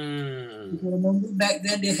 If you remember, back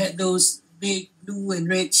then they had those big blue and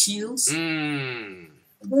red shields. They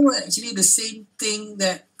were actually the same thing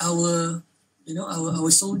that our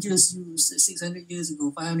soldiers used 600 years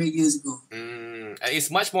ago, 500 years ago.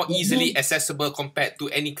 It's much more easily accessible compared to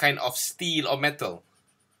any kind of steel or metal.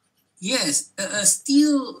 Yes, a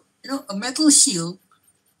steel, a metal shield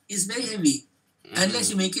is very heavy unless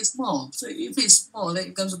you make it small. So if it's small, then it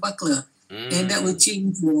becomes a buckler, and that will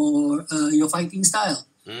change your fighting style.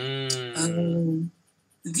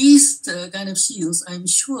 These kind of shields, I'm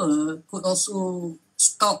sure, could also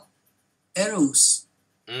stop arrows.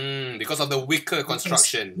 Because of the wicker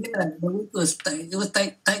construction. Yeah, the wicker was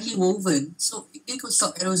tightly woven, so it could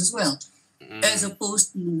stop arrows as well. As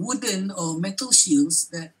opposed to wooden or metal shields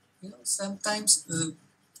that, sometimes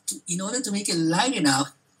in order to make it light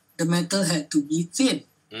enough, the metal had to be thin.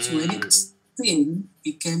 So when it's thin,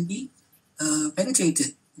 it can be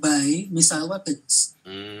penetrated by missile weapons.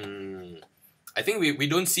 I think we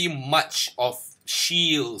don't see much of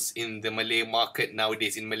shields in the Malay market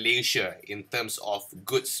nowadays in Malaysia in terms of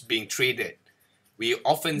goods being traded. We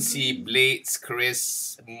often see blades,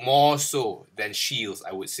 kris, more so than shields,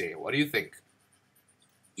 I would say. What do you think?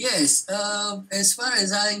 Yes, as far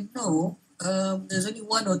as I know, there's only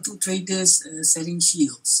one or two traders selling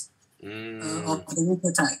shields of the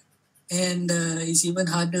wicker type. And it's even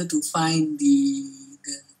harder to find the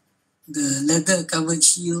the leather covered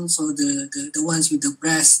shields or the ones with the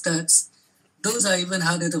brass studs, those are even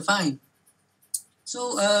harder to find.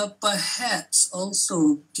 So perhaps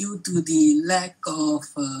also due to the lack of,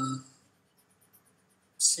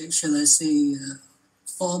 shall I say,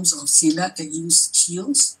 forms of silat that use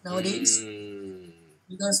shields nowadays,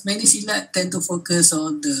 because many silat tend to focus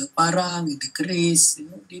on the parang and the keris.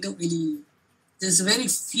 They don't really. There's very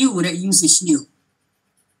few that use a shield,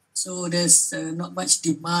 so there's not much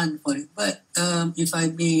demand for it. But if I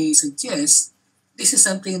may suggest, this is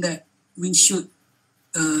something that we should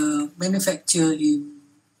manufacture in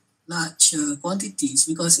large quantities,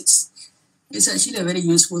 because it's actually a very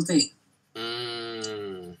useful thing.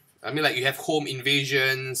 I mean, like, you have home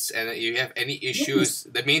invasions and you have any issues.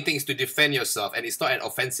 The main thing is to defend yourself, and it's not an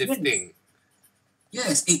offensive thing.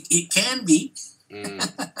 Yes, it can be.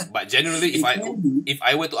 But generally, if I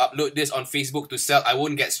were to upload this on Facebook to sell, I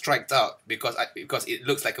won't get striked out because it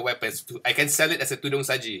looks like a weapon. I can sell it as a tudung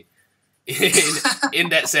saji, in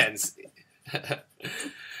that sense.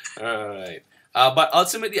 All right. But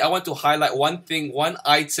ultimately, I want to highlight one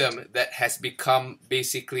item that has become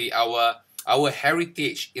basically our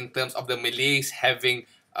heritage in terms of the Malays having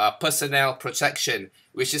personnel protection,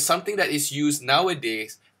 which is something that is used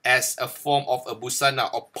nowadays as a form of a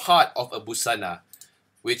busana or part of a busana,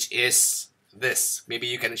 which is this. Maybe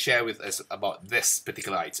you can share with us about this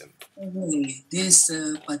particular item. Okay. This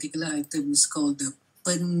particular item is called the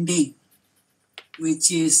pending, which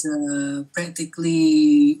is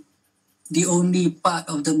practically the only part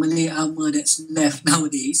of the Malay armor that's left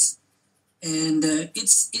nowadays. And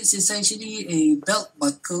it's essentially a belt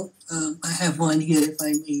buckle. I have one here, if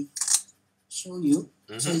I may show you.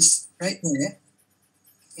 So it's right there.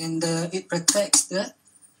 And it protects the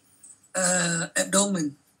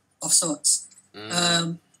abdomen of sorts.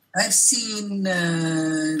 I've seen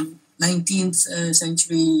 19th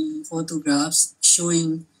century photographs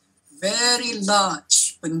showing very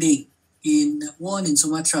large pending worn in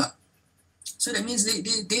Sumatra. So that means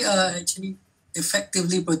they are actually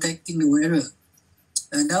effectively protecting the wearer.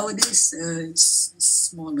 Nowadays, it's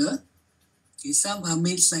smaller. Okay, some are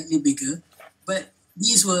made slightly bigger, but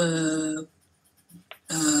these were,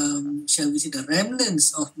 shall we say, the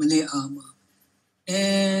remnants of Malay armor.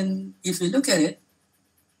 And if you look at it,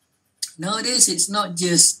 nowadays it's not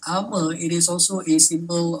just armor, it is also a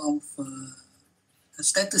symbol of a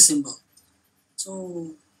status symbol.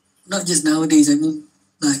 So not just nowadays, I mean,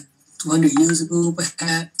 like 200 years ago,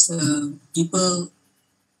 perhaps, people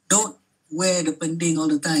don't wear the pending all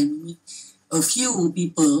the time. A few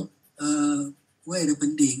people wear the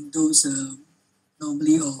pending, those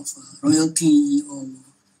normally of royalty or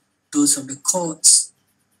those of the courts,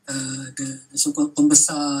 the so-called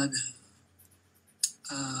pembesar,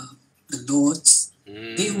 the lords.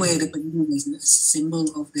 They wear the pending as a symbol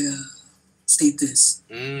of their status.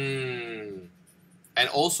 And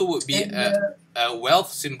also would be a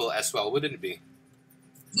wealth symbol as well, wouldn't it be?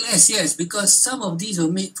 Yes, because some of these were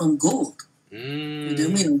made from gold. They're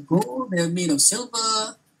made of gold, they're made of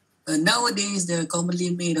silver. Nowadays, they're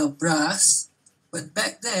commonly made of brass. But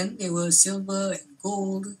back then, they were silver and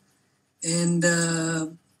gold. And there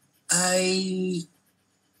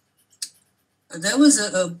was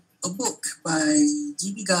a book by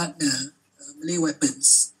G.B. Gardner, Malay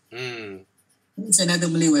Weapons. It's another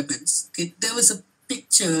Malay Weapons. Okay, there was a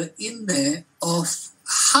picture in there of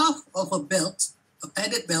half of a belt, a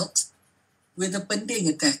padded belt, with a pending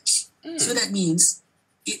attached. So that means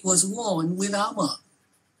it was worn with armor.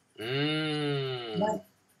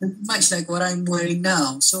 Much like what I'm wearing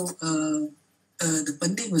now. So the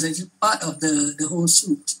pending was actually part of the whole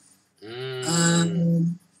suit.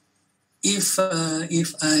 If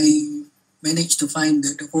I manage to find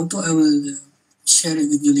the photo, I will share it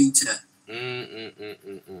with you later.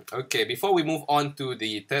 Okay, before we move on to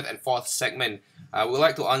the third and fourth segment, I would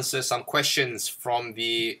like to answer some questions from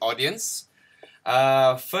the audience.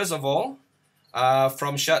 First of all,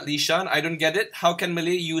 from Shad Lishan, I don't get it. How can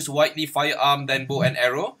Malay use widely firearm than bow and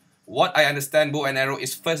arrow? What I understand, bow and arrow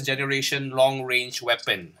is first generation long range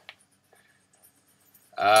weapon.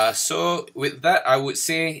 So with that, I would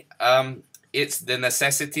say it's the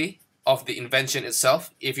necessity of the invention itself.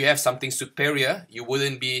 If you have something superior, you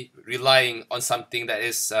wouldn't be relying on something that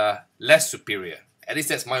is less superior. At least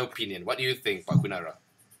that's my opinion. What do you think, Pak Kunara?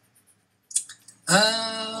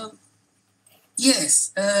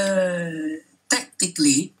 Yes.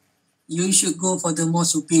 Tactically, you should go for the more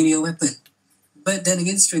superior weapon. But then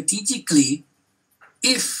again, strategically,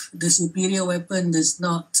 if the superior weapon does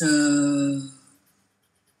not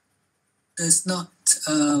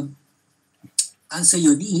answer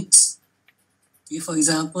your needs, For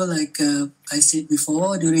example, like I said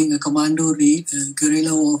before, during a commando raid,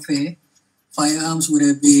 guerrilla warfare, firearms would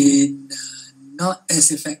have been not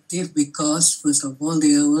as effective because, first of all,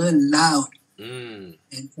 they were loud. Mm.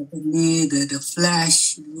 And secondly, the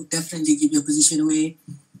flash would definitely give your position away.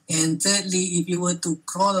 And thirdly, if you were to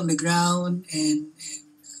crawl on the ground and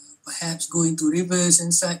perhaps go into rivers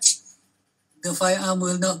and such, the firearm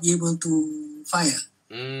will not be able to fire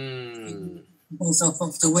because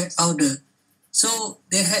of the wet powder. So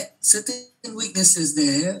they had certain weaknesses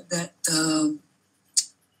there that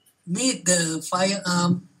made the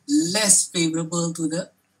firearm less favorable to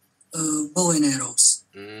the bow and arrows.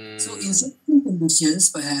 So in certain conditions,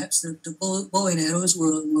 perhaps the bow and arrows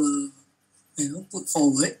were put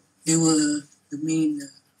forward. They were the main,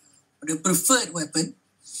 the preferred weapon.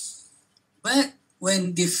 But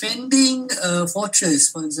when defending a fortress,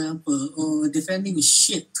 for example, or defending a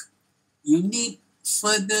ship, you need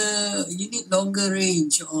longer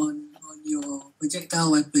range on your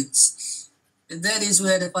projectile weapons. And that is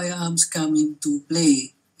where the firearms come into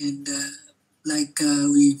play. And like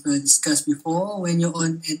we've discussed before, when you're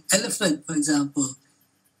on an elephant, for example,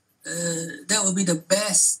 that will be the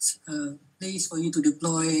best place for you to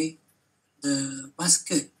deploy the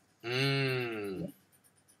musket.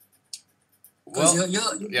 Because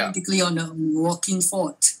you're practically on a walking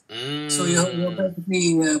fort. So you're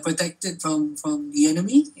practically protected from the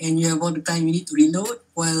enemy, and you have all the time you need to reload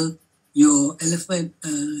while your elephant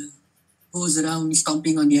goes around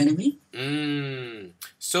stomping on the enemy.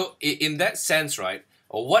 So in that sense, right,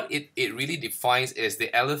 what it really defines is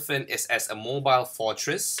the elephant is as a mobile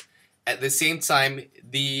fortress. At the same time,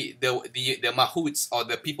 the mahouts, or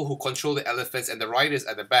the people who control the elephants and the riders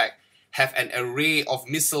at the back, have an array of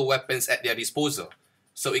missile weapons at their disposal.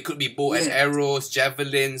 So it could be bow and arrows,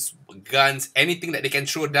 javelins, guns, anything that they can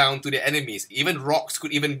throw down to their enemies. Even rocks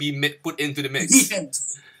could even be put into the mix.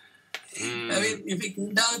 Yes. I mean, if it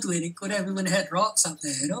came down to it, it could have even had rocks up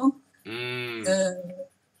there, you know?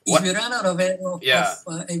 If you run out of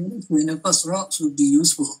ammunition, of course, rocks would be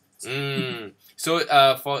useful. So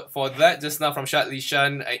for that, just now from Shadli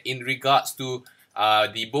Shan, in regards to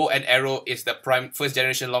the bow and arrow is the first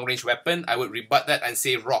generation long range weapon, I would rebut that and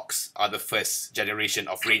say rocks are the first generation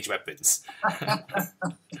of range weapons.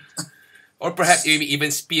 Or perhaps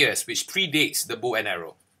even spears, which predates the bow and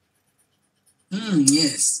arrow.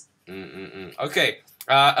 Yes. Okay,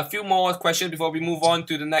 a few more questions before we move on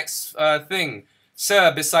to the next thing.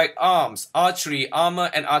 Sir, beside arms, archery,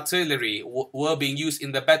 armor and artillery were being used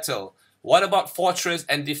in the battle. What about fortress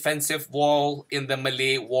and defensive wall in the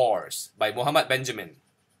Malay Wars? By Muhammad Benjamin.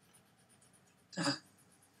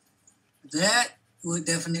 That would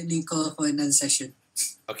definitely call for another session.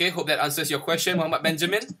 Okay, hope that answers your question, Muhammad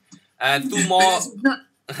Benjamin. And two more.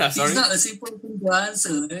 It's not a simple thing to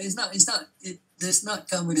answer. It does not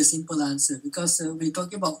come with a simple answer, because we're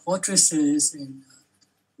talking about fortresses and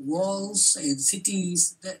walls and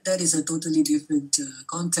cities. That is a totally different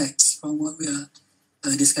context from what we are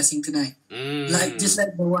discussing tonight. Just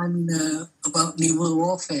like the one about naval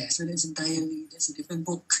warfare. So that's a different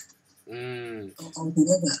book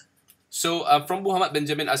altogether. So from Muhammad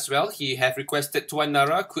Benjamin as well, he have requested, Tuan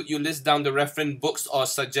Nara, could you list down the reference books or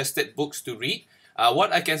suggested books to read?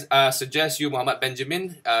 What I can suggest you, Muhammad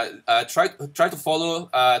Benjamin, try to follow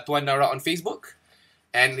Tuan Nara on Facebook,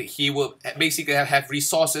 and he will basically have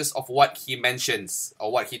resources of what he mentions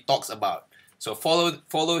or what he talks about. So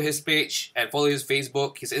follow his page and follow his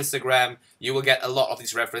Facebook, his Instagram. You will get a lot of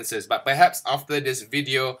these references. But perhaps after this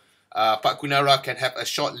video, Pak Kunara can have a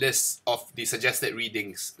short list of the suggested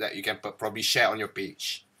readings that you can probably share on your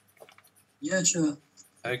page. Yeah, sure.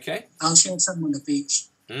 Okay. I'll share some on the page.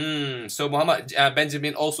 So Muhammad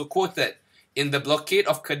Benjamin also quoted, in the blockade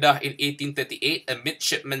of Kedah in 1838, a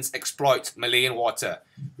midshipman's exploits Malayan water,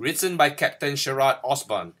 written by Captain Sherrod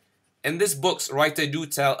Osborne. In this book's writer do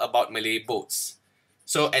tell about Malay boats.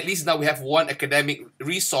 So at least now we have one academic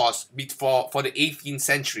resource for the 18th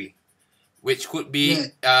century, which could be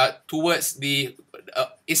towards the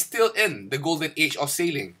is still in the golden age of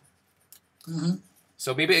sailing.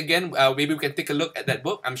 So maybe again, maybe we can take a look at that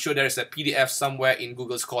book. I'm sure there is a PDF somewhere in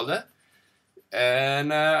Google Scholar.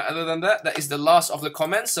 And other than that, that is the last of the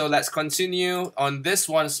comments. So let's continue on this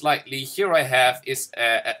one slightly. Here I have is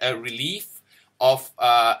a relief of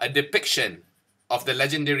a depiction of the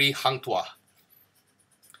legendary Hang Tuah.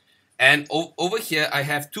 And over here, I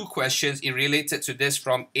have two questions related to this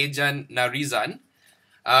from Ejan Narizan.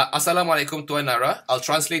 Assalamualaikum Tuan Nara. I'll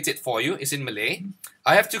translate it for you. It's in Malay.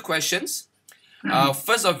 I have two questions.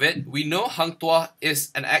 First of it, we know Hang Tuah is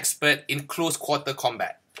an expert in close quarter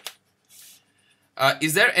combat.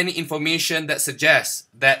 Is there any information that suggests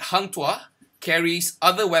that Hang Tuah carries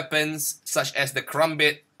other weapons such as the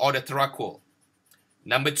karambit or the terakul?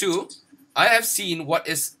 Number 2, I have seen what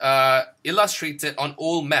is illustrated on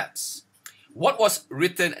old maps. What was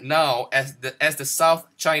written now as the South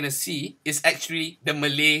China Sea is actually the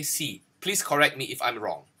Malay Sea. Please correct me if I'm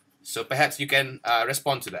wrong. So perhaps you can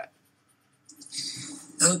respond to that.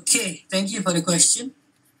 Okay, thank you for the question.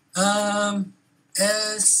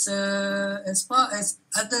 As far as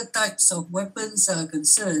other types of weapons are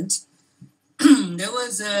concerned, there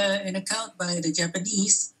was an account by the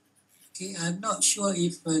Japanese. Okay, I'm not sure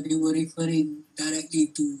if they were referring directly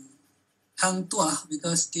to Hang Tuah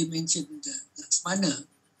because they mentioned Laksmana,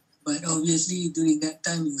 but obviously during that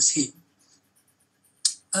time it was him.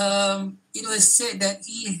 It was said that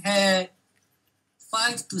he had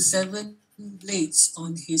 5 to 7 blades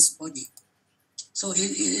on his body. So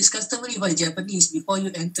it is customary by Japanese, before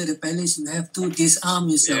you enter the palace, you have to disarm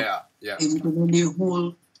yourself. Yeah. And you can only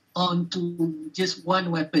hold on to just one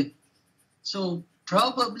weapon. So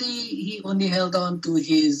probably he only held on to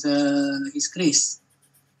his kris.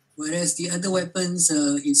 Whereas the other weapons,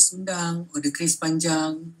 his sundang or the kris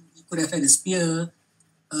panjang, he could have had a spear.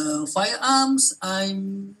 Firearms,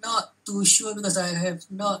 I'm not too sure because I have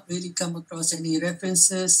not really come across any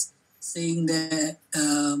references saying that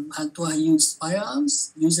Hang Tuah used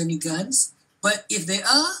firearms, used any guns. But if they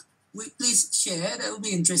are, please share. That would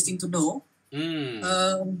be interesting to know.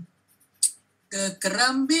 The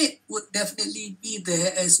karambit would definitely be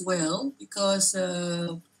there as well because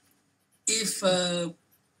if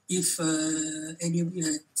any of you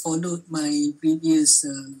had followed my previous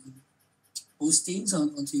postings on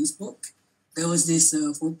Facebook, there was this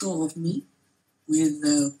photo of me with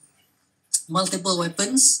multiple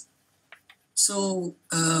weapons. So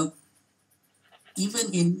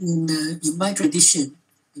even in my tradition,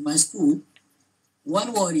 in my school,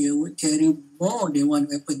 one warrior would carry more than one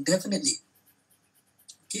weapon, definitely.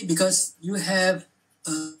 Okay, because you have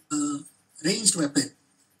a ranged weapon.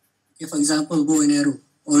 Okay, for example, bow and arrow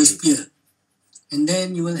or a spear. And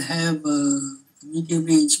then you will have a medium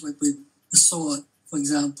range weapon, a sword, for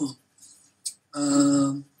example,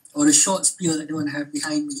 or a short spear that the one I have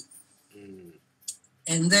behind me.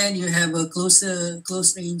 And then you have a close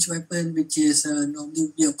range weapon, which is normally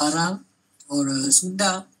would be a parang or a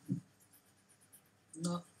sundang.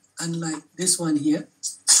 Not unlike this one here.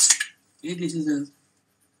 Okay, this is a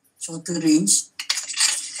shorter range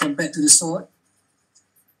compared to the sword.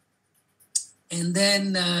 And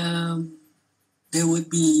then there would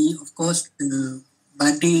be, of course, the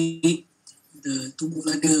badik, the tumbuk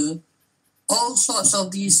lada, all sorts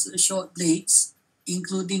of these short blades,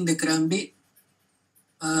 including the karambit.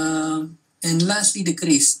 And lastly, the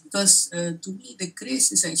kris. Because to me, the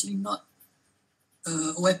kris is actually not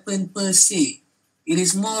a weapon per se. It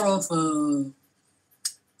is more of a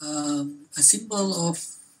symbol of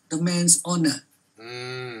the man's honor.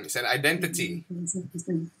 It's an identity. It's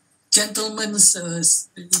a gentleman's a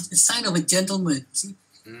sign of a gentleman. See?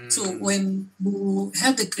 So when you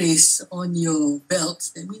have the kris on your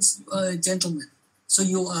belt, that means you are a gentleman. So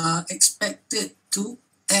you are expected to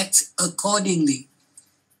act accordingly.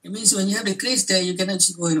 It means when you have the kris there, you cannot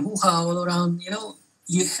just go and hoo-ha all around. You know,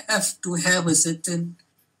 you have to have a certain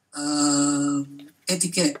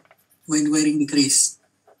etiquette when wearing the kris.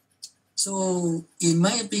 So, in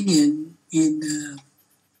my opinion, in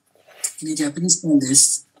the Japanese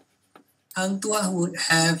palace, Hang Tuah would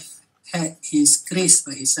have had his kris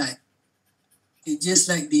by his side. It's just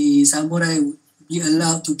like the samurai would be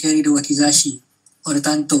allowed to carry the wakizashi or the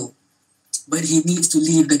tanto, but he needs to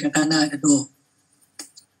leave the katana at the door.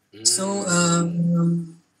 So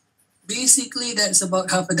basically that's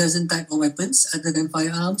about half a dozen type of weapons other than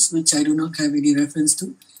firearms, which I do not have any reference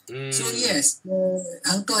to. So yes,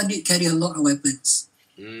 Hang Tuah did carry a lot of weapons.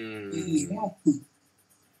 He had to.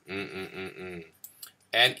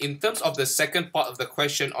 And in terms of the second part of the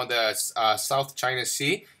question on the South China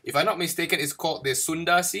Sea, if I'm not mistaken, it's called the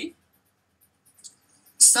Sunda Sea?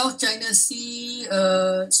 South China Sea,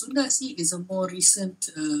 Sunda Sea is a more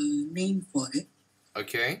recent name for it.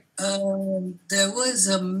 Okay. There was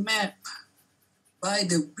a map by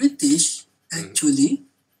the British, actually.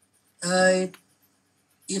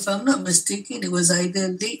 If I'm not mistaken, it was either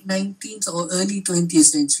late 19th or early 20th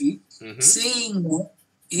century, saying that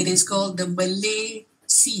it is called the Malay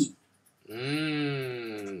Sea.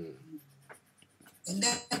 And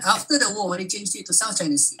then after the war, they changed it to South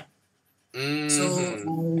China Sea. So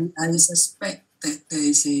I suspect that there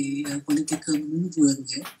is a political maneuver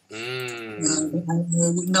there. I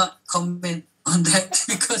would not comment on that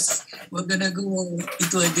because we're going to go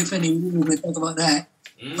into a different area when we talk about that.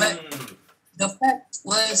 But the fact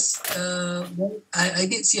was, I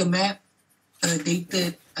did see a map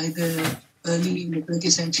dated either early in the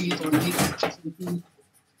 20th century or late 20th century,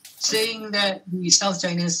 saying that the South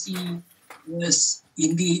China Sea was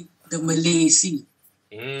indeed the Malay Sea.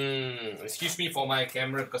 Excuse me for my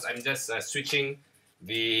camera because I'm just switching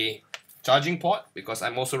the charging port because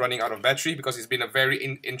I'm also running out of battery because it's been a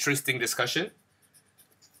very interesting discussion.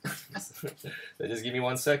 So just give me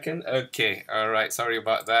 1 second. Okay, all right. Sorry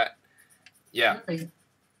about that. Yeah. Okay.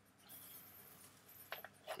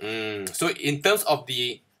 So in terms of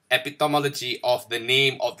the epitymology of the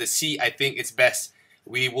name of the sea, I think it's best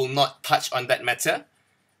we will not touch on that matter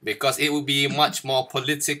because it will be much more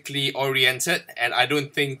politically oriented, and I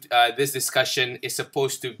don't think this discussion is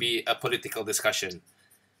supposed to be a political discussion.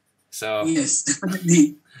 So yes,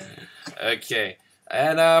 definitely. Okay,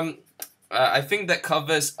 and I think that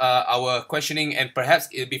covers our questioning. And perhaps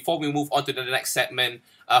before we move on to the next segment,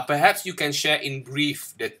 perhaps you can share in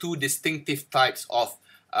brief the two distinctive types of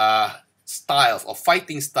styles or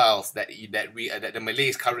fighting styles that the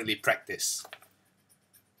Malays currently practice.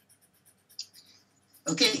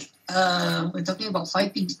 Okay, we're talking about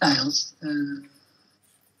fighting styles.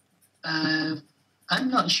 I'm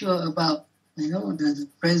not sure about the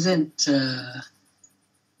present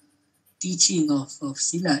teaching of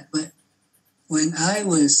Silat, but when I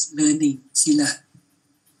was learning Silat,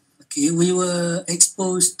 okay, we were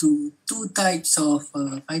exposed to two types of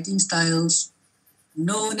fighting styles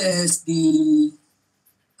known as the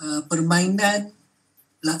Permainan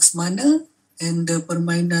Laksmana and the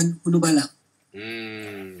Permainan Hulu Balang.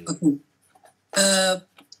 Okay.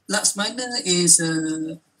 Laksmana is,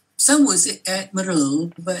 some would say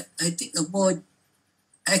admiral, but I think a more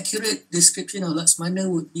accurate description of Laksmana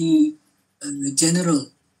would be general,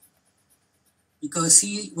 because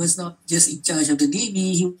he was not just in charge of the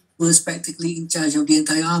navy, he was practically in charge of the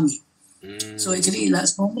entire army. So actually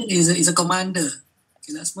Laksmana is a commander.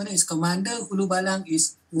 Okay, Laksmana is commander, Hulu Balang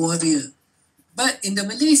is warrior. But in the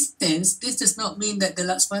Malay sense, this does not mean that the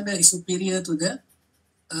Laksmana is superior to the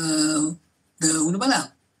Hulu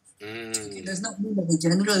Balang. It does not mean that the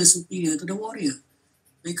general is superior to the warrior.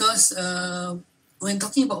 Because when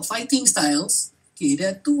talking about fighting styles, okay, there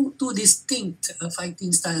are two distinct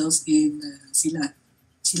fighting styles in Silat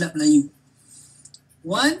Melayu.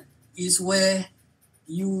 One is where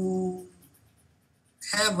you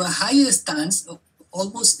have a higher stance,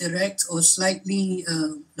 almost erect or slightly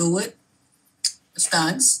lowered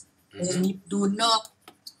stance, and you do not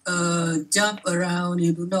jump around,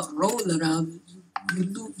 you do not roll around,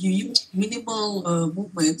 you use minimal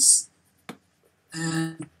movements,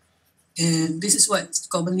 and this is what's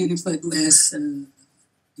commonly referred to as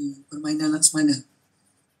the Permainan Laksmana.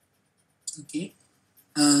 Okay.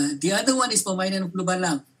 The other one is Permainan Hulu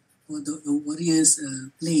Balang, or the warriors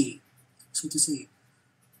play, so to say.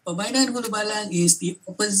 Permainan Hulu Balang is the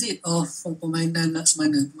opposite of Permainan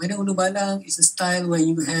Laksmana. Permainan Hulu Balang is a style where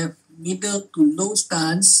you have middle to low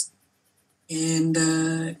stance, and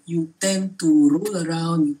you tend to roll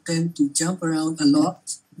around, you tend to jump around a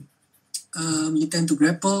lot, you tend to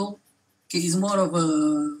grapple. Okay, it's more of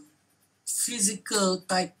a physical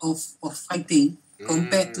type of fighting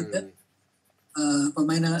compared to the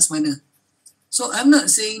Permainan Laksmana. So I'm not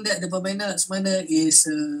saying that the Permainan Laksmana is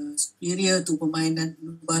superior to Permainan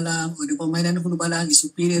Hulu Balang, or the Permainan Hulu Balang is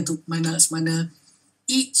superior to Permainan Laksmana.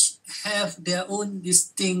 Each have their own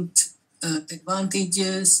distinct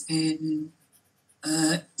advantages, and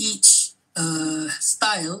each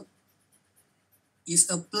style is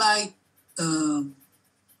applied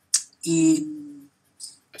in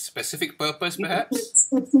a specific purpose, perhaps?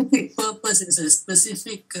 Specific purpose is a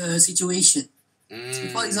specific situation. So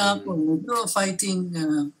for example, if you're fighting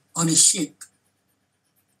on a ship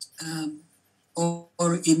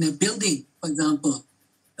or in a building, for example,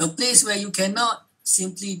 a place where you cannot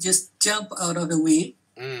simply just jump out of the way,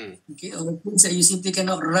 okay, or a place that you simply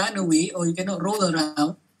cannot run away or you cannot roll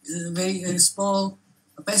around, a very small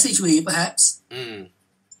passageway perhaps,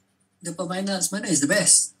 the Permainan Laksmana is the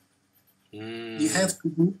best. You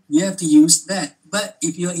have to use that. But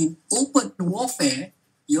if you're in open warfare,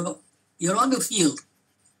 you're on the field.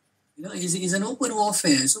 It's an open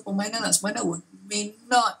warfare. So Permainan Laksmana may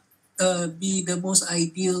not be the most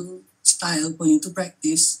ideal style for you to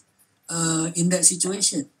practice in that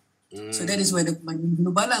situation. So that is where the Permainan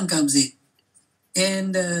Hulu Balang comes in.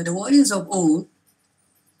 And the warriors of old,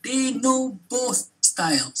 they know both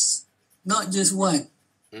styles, not just one.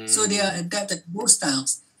 So they are adapted to both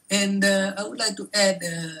styles. And I would like to add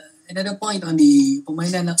another point on the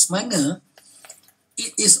Permainan Laksmana.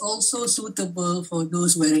 It is also suitable for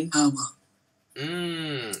those wearing armor.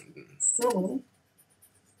 So,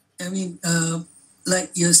 I mean,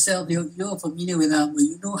 like yourself, you're familiar with armor.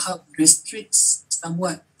 You know how it restricts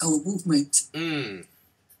somewhat our movement. Mm.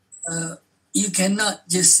 You cannot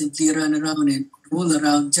just simply run around and roll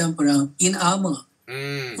around, jump around in armor.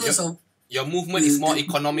 Mm. First of Your movement is more the-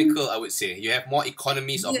 economical, I would say. You have more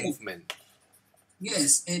economies of Yeah. movement.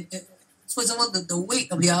 yes, and first of all, the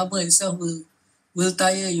weight of the armor itself will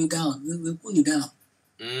tire you down, will pull you down.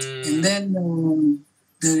 And then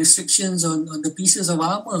the restrictions on the pieces of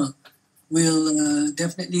armor will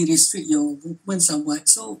definitely restrict your movement somewhat.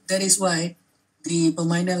 So that is why the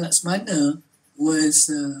Pemanah Laksmana was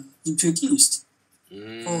introduced.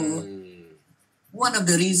 For one of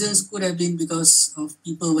the reasons could have been because of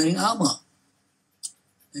people wearing armor.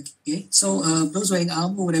 Okay, so those wearing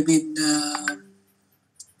armor would have been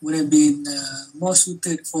more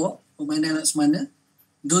suited for Pemanah Laksmana.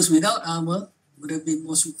 Those without armor would have been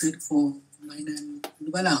more suited for Permainan Gundu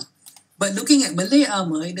Balang. But looking at Malay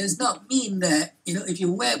armor, it does not mean that, if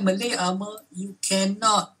you wear Malay armor, you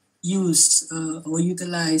cannot use or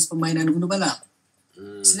utilize Permainan Gundu Balang.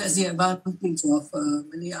 So that's the advantage of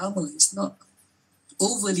Malay armor. It's not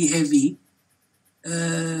overly heavy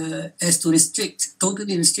as to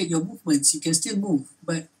totally restrict your movements. You can still move,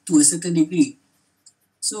 but to a certain degree.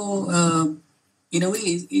 So in a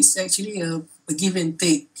way, it's actually a give and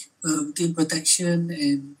take between protection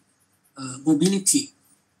and mobility.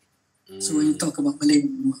 So when you talk about Malay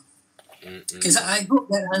armor. Okay, so I hope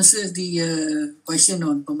that answers the question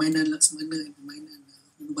on Permainan Laksmana and Permainan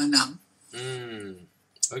Gundu Balang.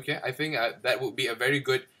 Okay, I think that would be a very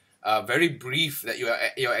good, very brief that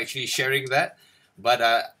you're actually sharing that.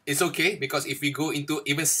 But it's okay, because if we go into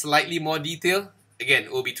even slightly more detail, again,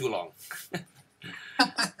 it will be too long.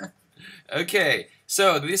 Okay,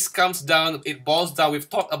 so this it boils down, we've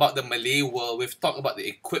talked about the Malay world, we've talked about the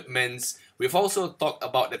equipments, we've also talked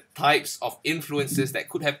about the types of influences that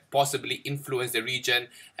could have possibly influenced the region,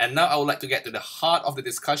 and now I would like to get to the heart of the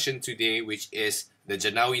discussion today, which is the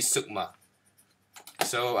Jenawi Sukma.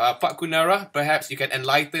 So, Pak Kunara, perhaps you can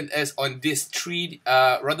enlighten us on these three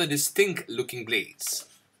rather distinct looking blades.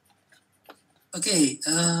 Okay,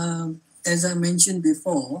 as I mentioned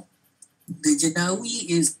before, the Jenawi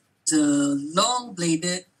is a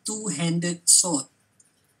long-bladed, two-handed sword.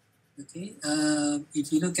 Okay,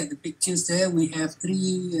 if you look at the pictures there, we have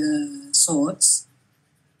three swords.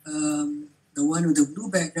 The one with the blue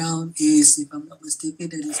background is, if I'm not mistaken,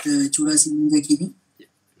 that is the Curasi Ninja Kini.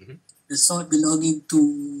 The sword belonging to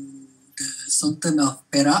the Sultan of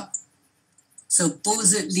Perak,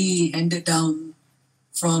 supposedly handed down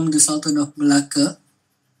from the Sultan of Malacca,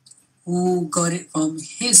 who got it from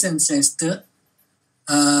his ancestor,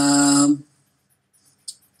 Sang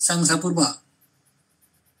Sapurba.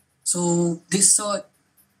 So this sword,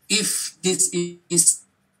 if this is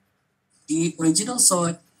the original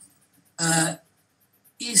sword,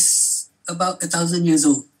 is about 1,000 years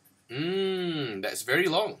old. That's very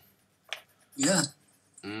long. Yeah.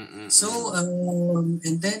 So,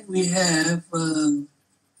 and then we have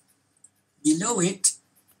below it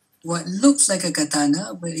what looks like a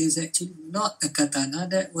katana, but is actually not a katana.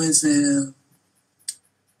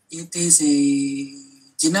 It is a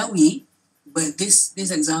Jenawi, but this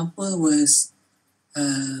example was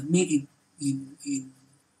made in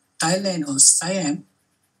Thailand or Siam,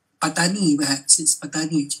 Patani perhaps, it's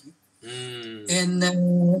Patani actually. And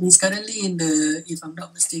it's currently if I'm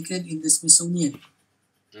not mistaken, in the Smithsonian.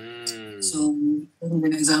 So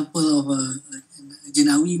an example of a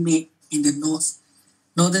Jenawi made in the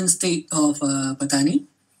northern state of Patani.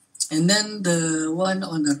 And then the one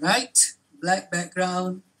on the right, black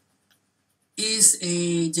background, is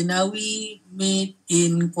a Jenawi made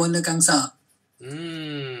in Kuala Kangsar.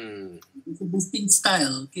 It's a distinct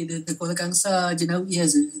style. Okay, the Kuala Kangsar Jenawi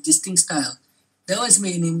has a distinct style. That was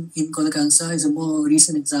made in Kuala Kangsar is a more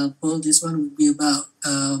recent example. This one would be about,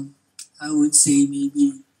 I would say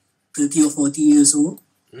maybe 30 or 40 years old.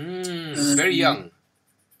 It's very young.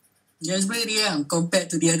 Yeah, it's very young compared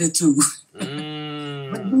to the other two.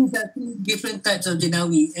 But these are two different types of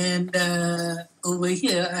Jenawi. And over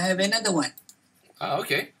here, I have another one.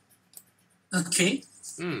 Okay. Okay.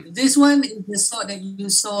 This one is the sword that you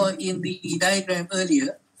saw in the diagram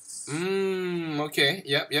earlier. Okay.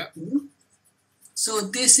 Yep. So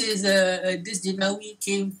this is this Jenawi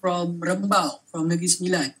came from Rembau, from Negeri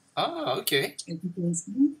Sembilan. Okay. As you can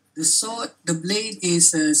see, the sword, the blade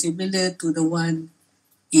is similar to the one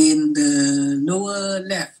in the lower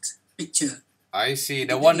left picture. I see.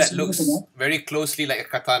 The one that looks very closely like a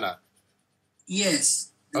katana.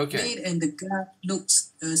 Yes. The blade and the guard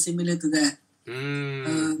looks similar to that.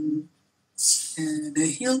 The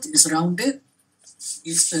hilt is rounded.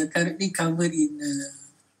 It's currently covered in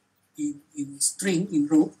in string, in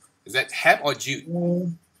rope. Is that hem or jute?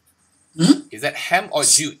 Is that hem or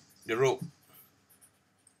jute, the rope?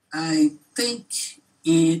 I think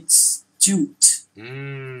it's jute.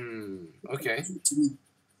 Okay.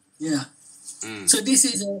 Yeah. So this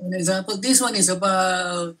is an example. This one is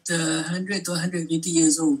about 100 to 150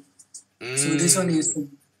 years old. So this one is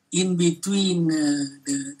in between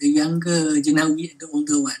the younger Jenawi and the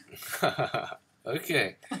older one.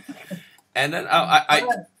 Okay. And then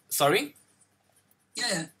sorry?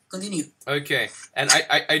 Yeah, continue. Okay. And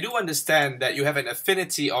I do understand that you have an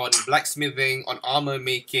affinity on blacksmithing, on armor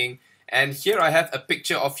making. And here I have a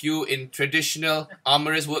picture of you in traditional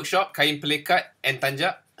armorer's workshop, kain pelikat and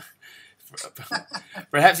tanjak.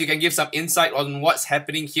 Perhaps you can give some insight on what's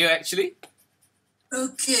happening here actually?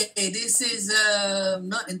 Okay, this is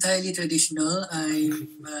not entirely traditional. I'm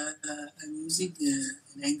using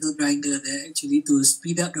an angle grinder there actually to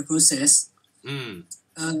speed up the process.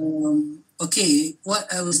 Okay, what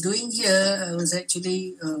I was doing here, I was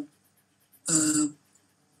actually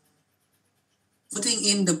putting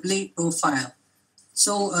in the blade profile.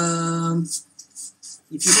 So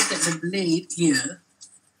if you look at the blade here,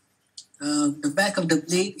 the back of the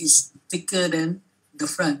blade is thicker than the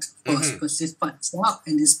front, of course, because this part is sharp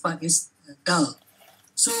and this part is dull.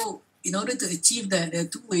 So in order to achieve that, there are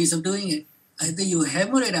two ways of doing it. Either you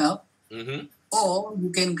hammer it out or you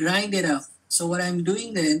can grind it out. So what I'm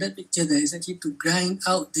doing there in that picture there is actually to grind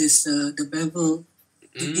out this the bevel,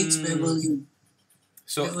 the edge bevel in.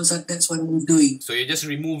 So that's what I'm doing. So you're just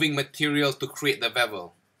removing material to create the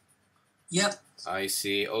bevel. Yep. I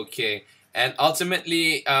see. Okay. And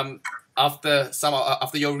ultimately, after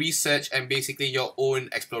your research and basically your own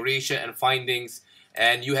exploration and findings,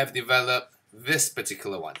 and you have developed this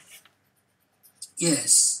particular one.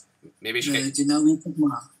 Yes. Maybe Jenawi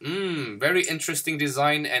Sukma. Very interesting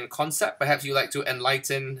design and concept. Perhaps you'd like to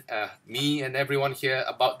enlighten me and everyone here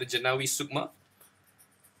about the Jenawi Sukma.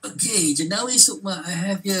 Okay, Jenawi Sukma. I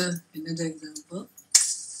have here another example.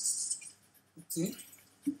 Okay.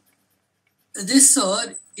 This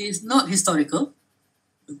sword is not historical.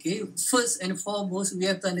 Okay, first and foremost, we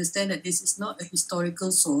have to understand that this is not a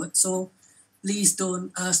historical sword. So please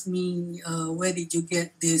don't ask me where did you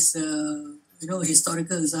get this,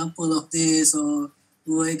 historical example of this, or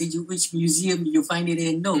which museum did you find it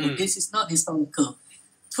in? No, this is not historical.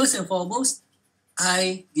 First and foremost,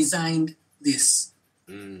 I designed this.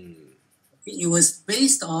 It was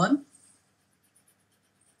based on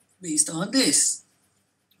this.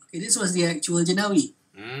 Okay, this was the actual Jenawi.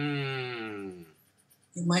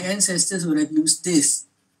 My ancestors would have used this.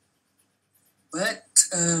 But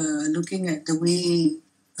looking at the way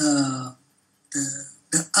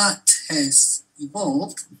the art has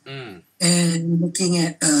evolved, and looking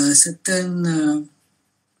at certain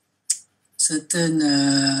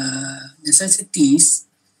necessities,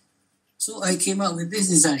 so I came up with this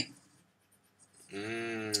design.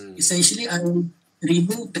 Essentially, I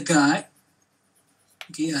removed the guard.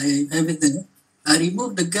 Okay, I have it there. I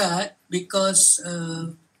removed the guard because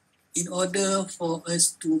in order for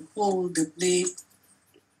us to hold the blade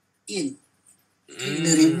in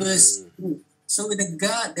the reverse. So with the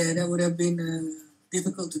guard there, that would have been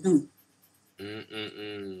difficult to do.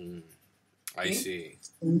 I see.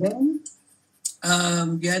 And then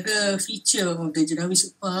the other feature of the Jenawi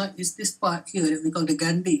Sukma is this part here that we call the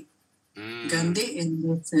gande. Gande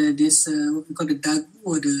and this what we call the dagu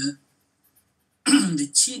or the the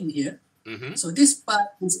chin here. So this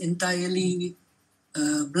part is entirely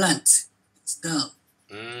blunt. It's dull.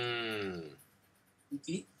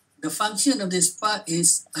 Okay. The function of this part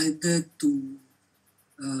is either to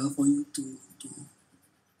for you to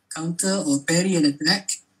counter or parry an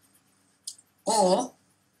attack, or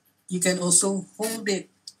you can also hold it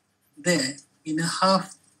there in a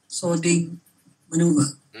half swording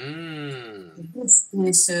maneuver.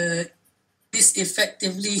 This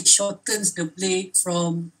effectively shortens the blade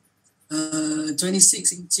from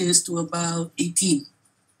 26 inches to about 18.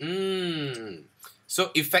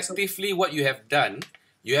 So effectively what you have done,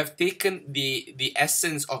 you have taken the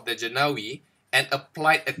essence of the Jenawi and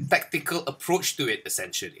applied a tactical approach to it,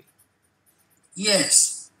 essentially.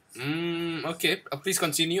 Yes. Okay, please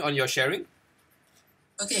continue on your sharing.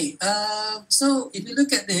 Okay, so if you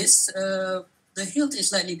look at this, the hilt is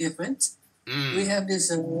slightly different. We have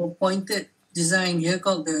this pointed design here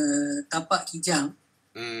called the tapak kijang,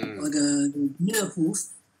 or the deer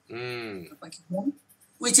hoof, tapak kijang,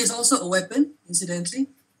 which is also a weapon, incidentally.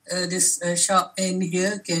 This sharp end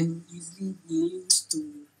here can easily be used to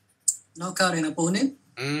knock out an opponent.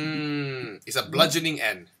 It's a bludgeoning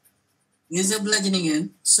end. It's a bludgeoning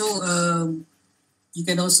end. So you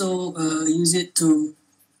can also use it to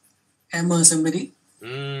hammer somebody.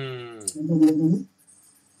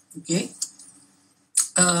 Okay.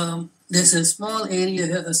 There's a small area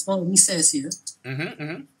here, a small recess here.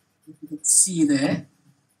 You can see there.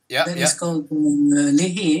 Yeah, That yeah. is called the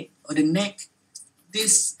lehe, or the neck.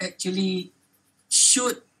 This actually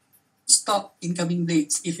should stop incoming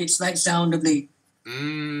blades if it slides down the blade.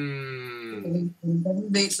 When incoming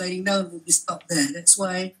blade sliding down will be stopped there. That's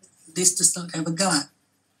why this does not have a guard.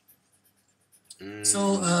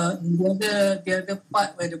 So the other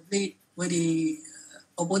part where the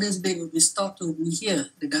opponent's blade will be stopped will be here,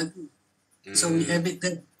 the dagu. So we have it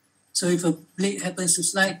there. So if a blade happens to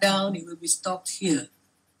slide down, it will be stopped here.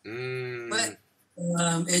 But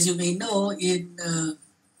as you may know, in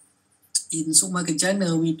Sukma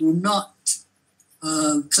Kencana, we do not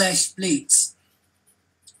clash blades.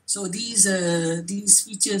 So these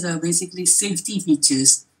features are basically safety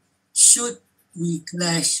features should we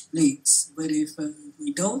clash blades. But if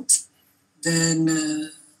we don't, then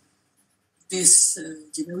this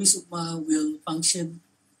Jenawi Sukma will function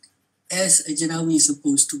as a Jenawi is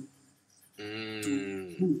supposed to.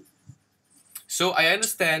 So I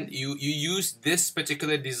understand you use this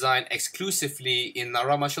particular design exclusively in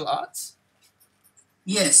Nara Martial Arts?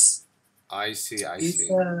 Yes. I see.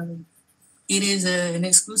 It is an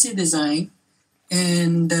exclusive design,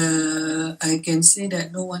 and I can say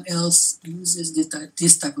that no one else uses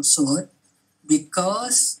this type of sword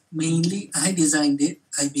because mainly I designed it,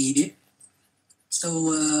 I made it.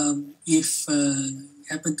 So if you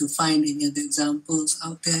happen to find any other examples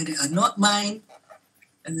out there that are not mine,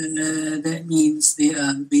 that means they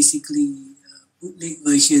are basically bootleg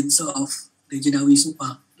versions of the Jenawi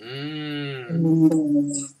Sukma.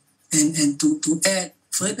 And to add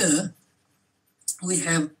further, we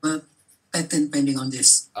have a patent pending on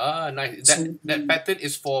this. Nice. That patent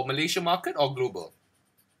is for Malaysia market or global?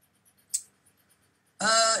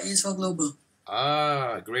 It's for global.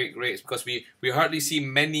 Great. Because we hardly see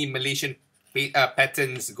many Malaysian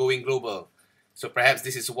patents going global. So perhaps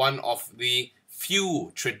this is one of the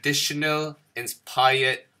few traditional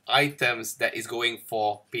inspired items that is going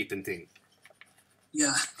for patenting.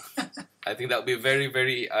 Yeah. I think that will be very,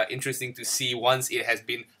 very interesting to see once it has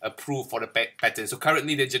been approved for the patent. So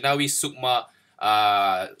currently the Jenawi Sukma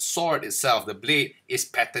sword itself, the blade, is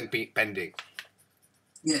patent pending.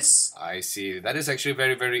 Yes. I see. That is actually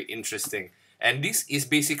very, very interesting. And this is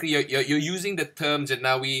basically, you're using the term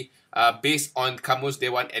Jenawi based on Kamus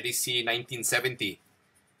Dewan edisi 1970.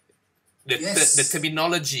 The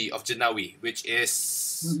terminology of Jenawi, which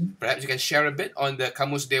is, perhaps you can share a bit on the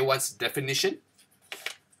Kamus Dewan's definition?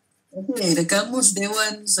 Okay, the Kamus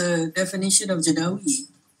Dewan's definition of Jenawi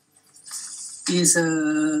is a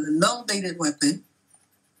long-bladed weapon,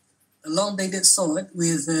 a long-bladed sword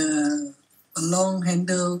with a long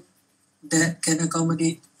handle that can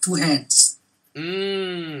accommodate two hands.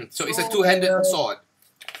 So it's a two-handed sword.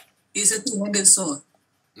 It's a two-handed sword.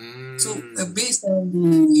 So based on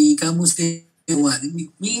the Kamus Dewan,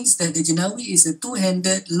 it means that the Jenawi is a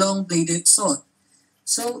two-handed, long-bladed sword.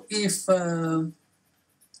 So if for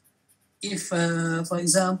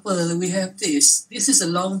example, we have this is a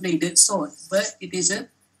long-bladed sword, but it is a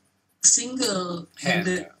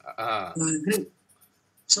single-handed grip.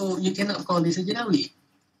 So you cannot call this a Jenawi.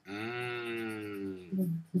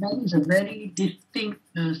 Jenawi is a very distinct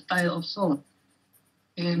style of sword.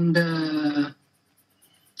 And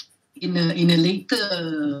in a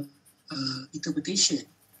later interpretation,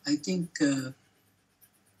 I think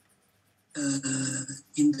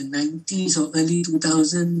in the 90s or early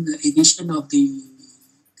 2000 edition of the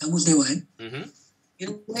Kamus Dewan,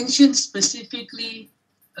 it mentions specifically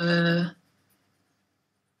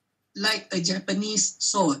like a Japanese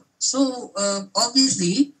sword. So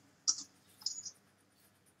obviously,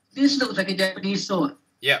 this looks like a Japanese sword.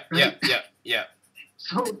 Yeah.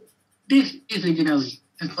 So this is a Jenawi,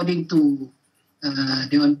 according to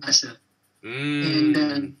Dewan Bahasa.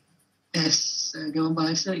 And as Dewan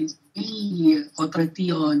Bahasa is the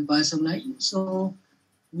authority on Bahasa Melayu, so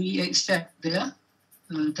we accept their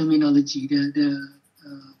terminology, the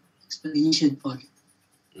explanation for it,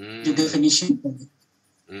 the definition for it.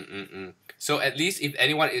 So at least if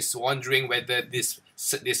anyone is wondering whether this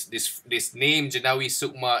name Jenawi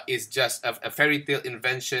Sukma is just a fairy tale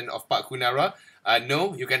invention of Tengku Nara,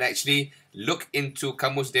 no, you can actually look into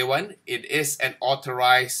Kamus Dewan. It is an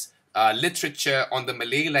authorized literature on the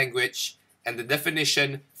Malay language, and the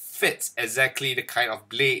definition fits exactly the kind of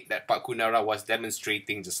blade that Tengku Nara was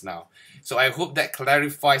demonstrating just now. So I hope that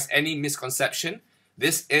clarifies any misconception.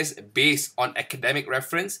 This is based on academic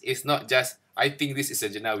reference. It's not just, I think this is a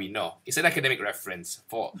Jenawi. No, it's an academic reference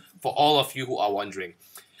for all of you who are wondering.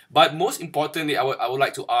 But most importantly, I would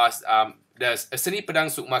like to ask, there's a Seni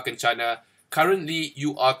Pedang Sukma Kencana. Currently,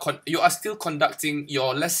 you are still conducting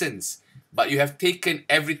your lessons, but you have taken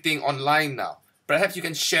everything online now. Perhaps you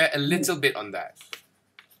can share a little bit on that.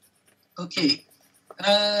 Okay.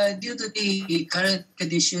 Due to the current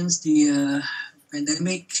conditions, the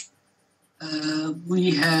pandemic,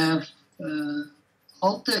 we have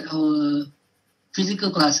halted our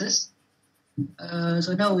physical classes.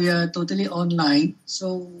 So now we are totally online.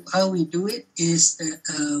 So how we do it is that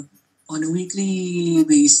on a weekly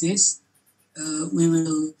basis, we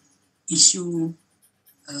will issue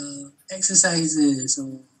exercises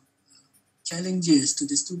or challenges to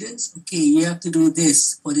the students. Okay, you have to do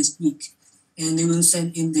this for this week. And they will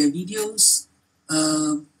send in their videos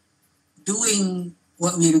doing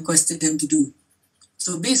what we requested them to do.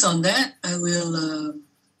 So based on that, I will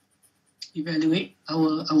evaluate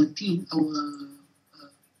our team,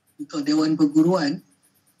 we call Dewan Perguruan.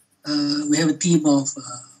 We have a team of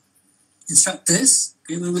instructors.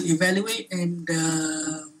 Okay, we will evaluate and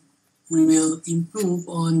we will improve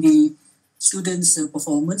on the students'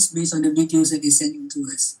 performance based on the videos that they send in to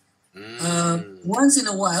us. Once in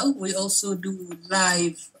a while, we also do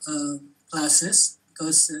live classes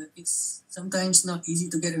because it's sometimes not easy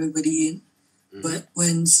to get everybody in. But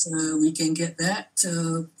once we can get that,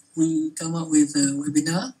 we come up with a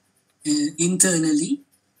webinar internally.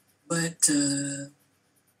 But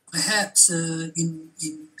perhaps in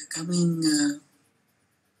the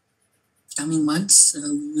coming months,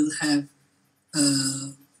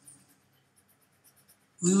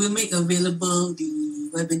 we will make available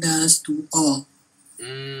the webinars to all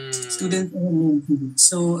students and students.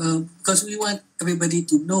 So because we want everybody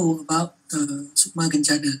to know about Sukma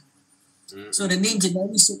Kencana. So the name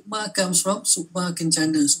Jenawi Sukma comes from Sukma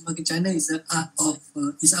Kencana. Sukma Kencana is the art of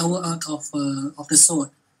our art of the sword.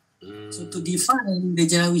 So to define the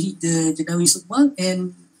Jenawi Sukma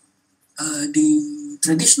and the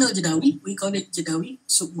traditional Jenawi, we call it Jenawi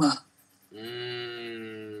Sukma.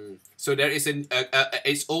 So there is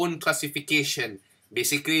its own classification.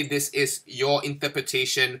 Basically, this is your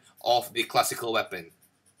interpretation of the classical weapon.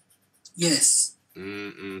 Yes.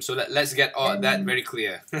 So let's get all that very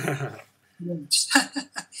clear. Yes.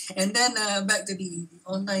 And then back to the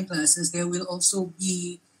online classes, there will also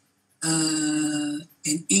be an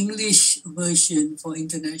English version for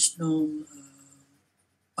international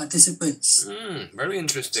participants. Very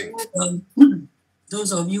interesting. So,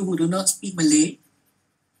 those of you who do not speak Malay,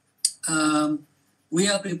 we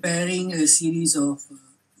are preparing a series of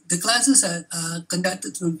the classes are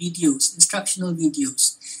conducted through videos, instructional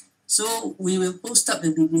videos. So we will post up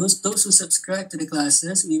the videos. Those who subscribe to the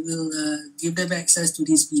classes, we will give them access to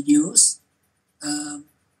these videos.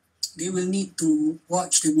 They will need to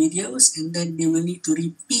watch the videos and then they will need to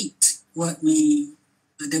repeat what we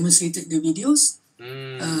demonstrated the videos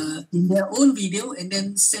in their own video and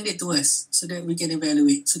then send it to us so that we can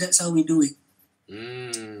evaluate. So that's how we do it.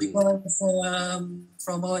 Because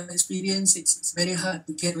from our experience, it's very hard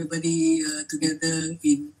to get everybody together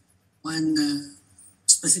in one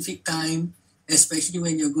specific time, especially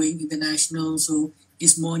when you're going international. So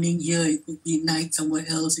it's morning here, it could be night somewhere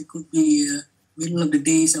else, it could be middle of the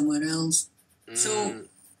day somewhere else. So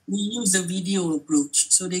we use the video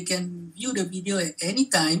approach. So they can view the video at any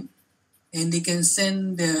time and they can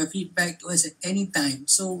send their feedback to us at any time.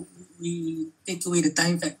 So we take away the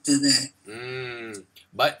time factor there.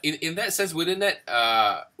 But in that sense, wouldn't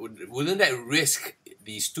that risk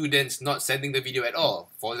the students not sending the video at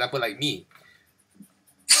all? For example, like me.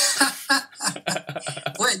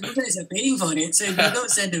 Well, you guys are paying for it, so if you don't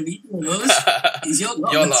send the videos, it's your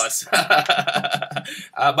loss. Your loss.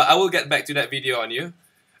 But I will get back to that video on you.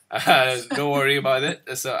 Don't worry about it.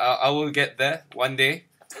 So I will get there one day.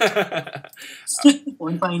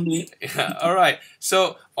 One fine day. Yeah, all right.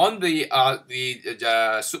 So on the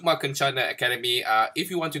Sukma Kencana Academy,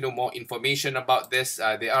 if you want to know more information about this,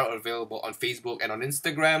 they are available on Facebook and on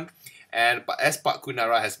Instagram. And as Pak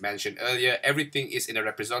Kunara has mentioned earlier, everything is in a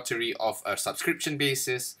repository of a subscription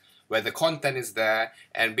basis where the content is there,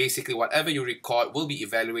 and basically whatever you record will be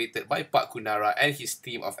evaluated by Pak Kunara and his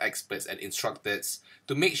team of experts and instructors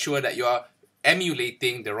to make sure that you are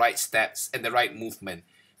emulating the right steps and the right movement.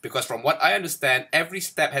 Because from what I understand, every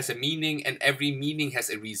step has a meaning and every meaning has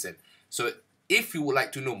a reason. So if you would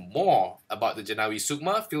like to know more about the Jenawi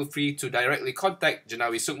Sukma, feel free to directly contact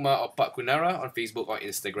Jenawi Sukma or Pak Kunara on Facebook or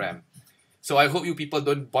Instagram. So I hope you people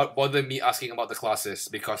don't bother me asking about the classes,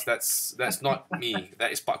 because that's not me.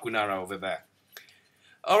 That is Pak Kunara over there.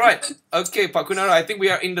 All right. Okay, Pak Kunara, I think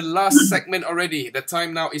we are in the last segment already. The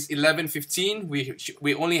time now is 11:15.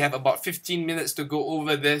 We only have about 15 minutes to go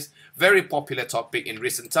over this very popular topic in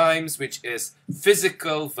recent times, which is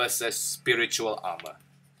physical versus spiritual armor.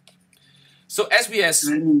 So as we have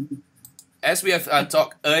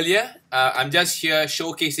talked earlier, I'm just here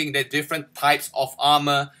showcasing the different types of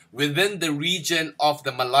armor within the region of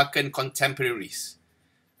the Malaccan contemporaries.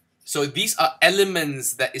 So these are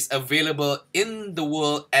elements that is available in the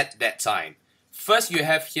world at that time. First you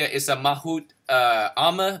have here is a Mahut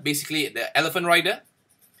armor, basically the elephant rider.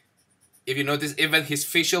 If you notice, even his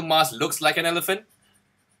facial mask looks like an elephant.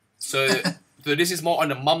 So, so this is more on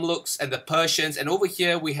the Mamluks and the Persians. And over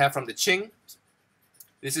here we have from the Qing.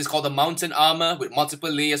 This is called the mountain armor with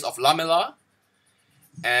multiple layers of lamella.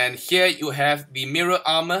 And here you have the mirror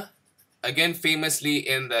armor, again famously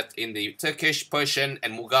in the Turkish, Persian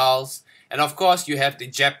and Mughals. And of course you have the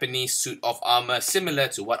Japanese suit of armor similar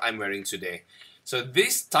to what I'm wearing today. So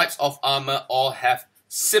these types of armor all have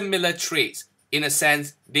similar traits. In a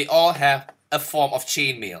sense, they all have a form of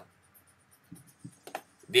chainmail.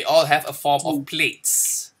 They all have a form of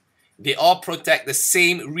plates. They all protect the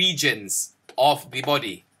same regions of the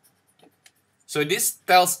body. So this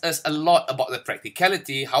tells us a lot about the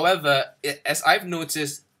practicality. However, as I've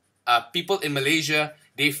noticed, people in Malaysia,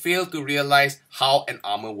 they fail to realize how an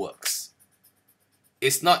armor works.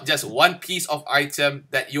 It's not just one piece of item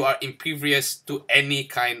that you are impervious to any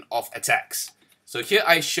kind of attacks. So here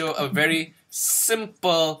I show a very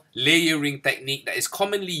simple layering technique that is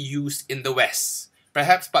commonly used in the West.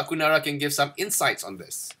 Perhaps Pak Kunara can give some insights on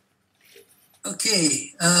this.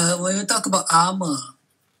 Okay, when we talk about armor,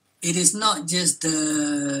 it is not just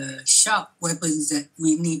the sharp weapons that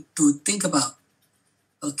we need to think about.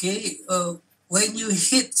 Okay, when you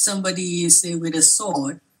hit somebody, say, with a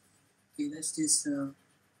sword, okay, let's just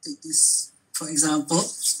take this for example,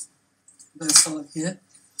 the sword here.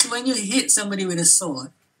 So when you hit somebody with a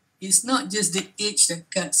sword, it's not just the edge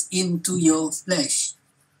that cuts into your flesh.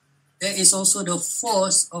 There is also the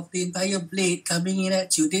force of the entire blade coming in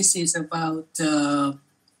at you. This is about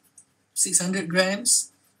 600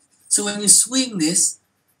 grams. So when you swing this,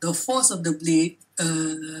 the force of the blade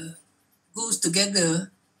goes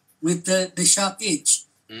together with the sharp edge.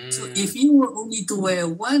 So if you were only to wear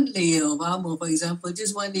one layer of armor, for example,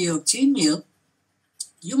 just one layer of chainmail,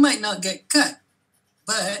 you might not get cut,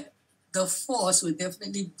 but the force will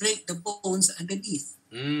definitely break the bones underneath.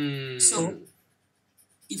 So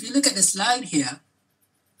if you look at the slide here,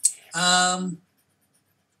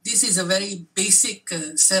 this is a very basic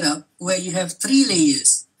setup where you have 3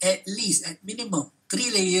 layers, at least, at minimum, 3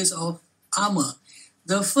 layers of armor.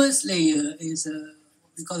 The first layer is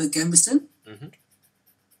what we call a gambeson.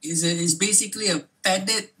 Is basically a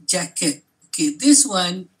padded jacket. Okay, this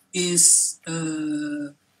one is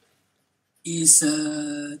to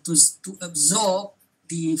absorb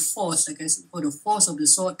the force, like I said, for the force of the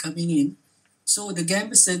sword coming in. So the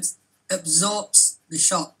gambeson absorbs the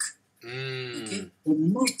shock. Okay. The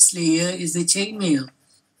next layer is the chainmail.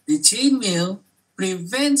 The chainmail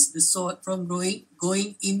prevents the sword from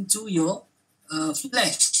going into your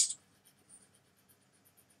flesh.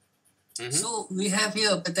 So we have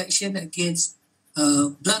here protection against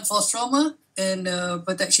blunt force trauma and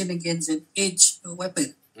protection against an edge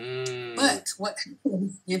weapon. But what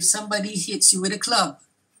happens if somebody hits you with a club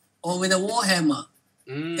or with a war hammer?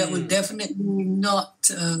 That will definitely not,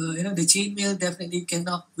 the chainmail definitely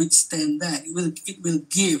cannot withstand that. It will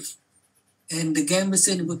give, and the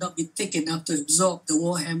gambeson would not be thick enough to absorb the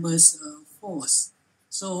war hammer's force.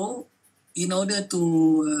 So, in order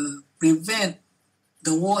to prevent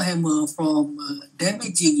the warhammer from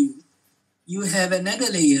damaging you, you have another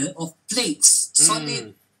layer of plates,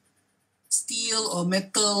 solid steel or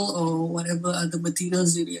metal or whatever other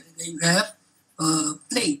materials that you have,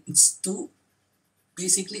 plates to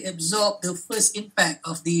basically absorb the first impact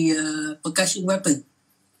of the percussion weapon.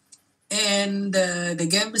 And the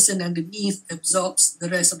gambeson underneath absorbs the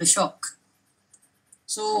rest of the shock.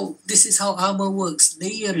 So this is how armor works,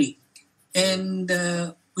 layering. And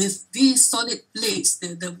with these solid plates,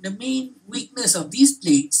 the main weakness of these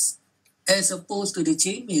plates, as opposed to the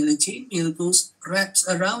chainmail wraps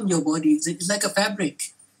around your body. It's like a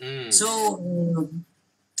fabric. So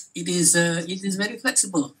it is very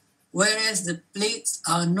flexible. Whereas the plates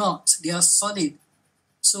are not, they are solid.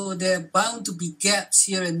 So there are bound to be gaps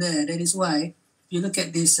here and there. That is why, if you look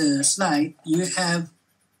at this slide, you have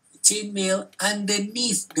chainmail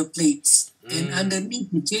underneath the plates. And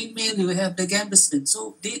underneath the chainmail, you have the gambeson.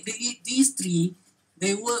 So these 3,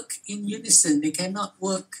 they work in unison. They cannot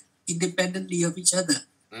work independently of each other.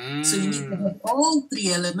 So you need to have all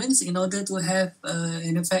three elements in order to have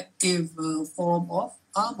an effective form of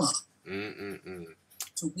armor.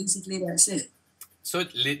 So basically that's it. So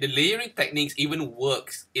the layering techniques even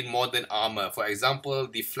works in modern armor. For example,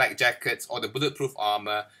 the flak jackets or the bulletproof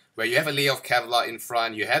armor, where you have a layer of Kevlar in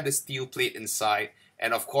front, you have the steel plate inside,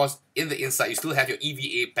 and of course, in the inside, you still have your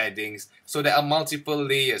EVA paddings. So there are multiple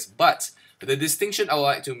layers. But the distinction I would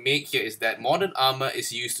like to make here is that modern armor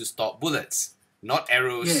is used to stop bullets, not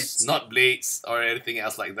arrows, not blades, or anything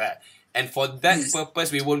else like that. And for that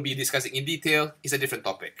purpose, we won't be discussing in detail. It's a different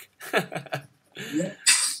topic.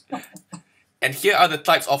 And here are the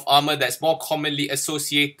types of armor that's more commonly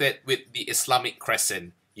associated with the Islamic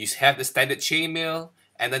crescent. You have the standard chainmail,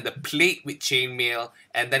 and then the plate with chainmail,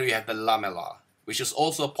 and then we have the lamella, which is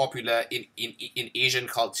also popular in Asian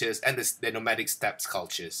cultures and the nomadic steppes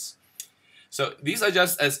cultures. So these are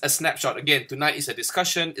just a snapshot. Again, tonight is a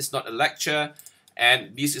discussion, it's not a lecture,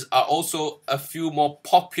 and these are also a few more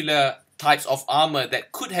popular types of armor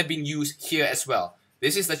that could have been used here as well.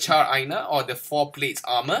 This is the char aina, or the 4 plates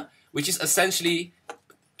armor, which is essentially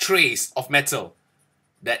trays of metal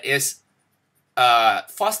that is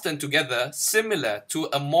fastened together, similar to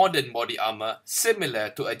a modern body armor, similar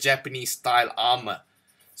to a Japanese style armor.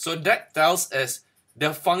 So that tells us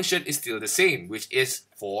the function is still the same, which is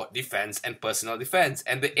for defense and personal defense,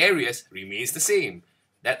 and the areas remains the same.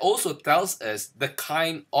 That also tells us the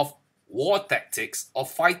kind of war tactics or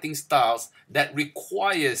fighting styles that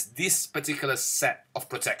requires this particular set of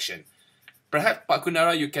protection. Perhaps, Pak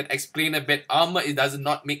Kunara, you can explain a bit. Armor, it does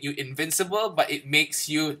not make you invincible, but it makes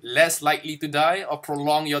you less likely to die or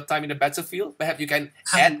prolong your time in the battlefield. Perhaps you can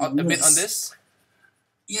add a bit on this?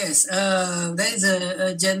 Yes, there is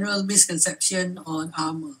a general misconception on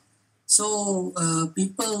armor. So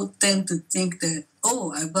people tend to think that,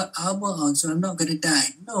 oh, I've got armor on, so I'm not going to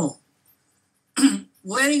die. No.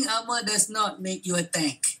 Wearing armor does not make you a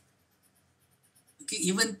tank.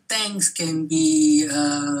 Even tanks can be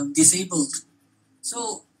disabled.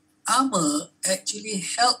 So armor actually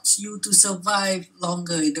helps you to survive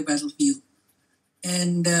longer in the battlefield.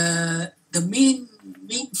 And the main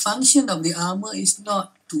function of the armor is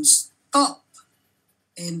not to stop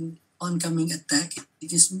an oncoming attack.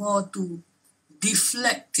 It is more to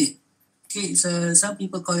deflect it. Okay, so some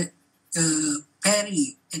people call it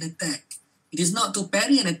parry an attack. It is not to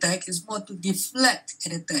parry an attack, it's more to deflect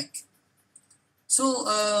an attack. So,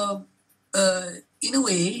 in a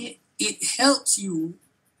way, it helps you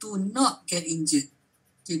to not get injured.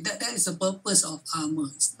 Okay, that is the purpose of armor.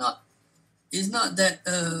 It's not that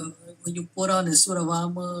when you put on a suit of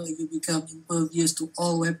armor, you become impervious to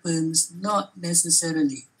all weapons. Not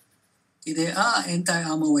necessarily. Okay, there are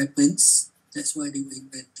anti-armor weapons. That's why they were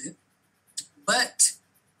invented. But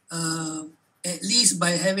at least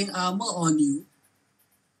by having armor on you,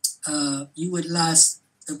 you would last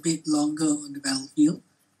a bit longer on the battlefield,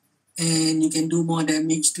 and you can do more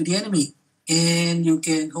damage to the enemy, and you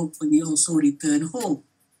can hopefully also return home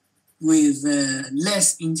with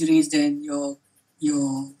less injuries than your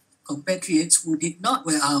compatriots who did not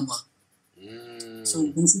wear armor. So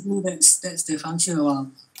basically, that's the function of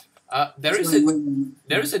armor. There is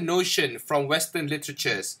a notion from Western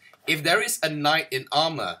literatures: if there is a knight in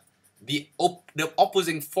armor, the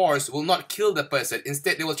opposing force will not kill the person.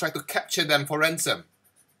 Instead, they will try to capture them for ransom.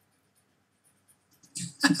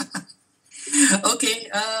 Okay,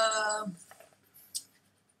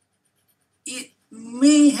 it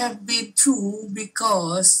may have been true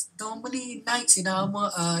because normally knights in armor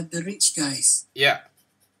are the rich guys. Yeah.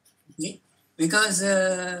 Okay, because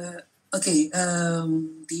the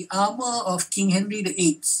armor of King Henry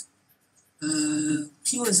VIII,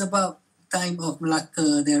 he was about time of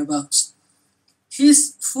Malacca thereabouts.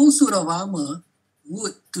 His full suit of armor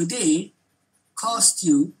would today cost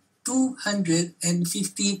you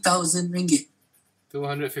 250,000 ringgit.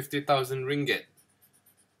 250,000 ringgit.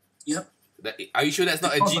 Yep. Are you sure that's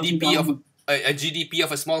not a GDP of a GDP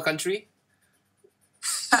of a small country?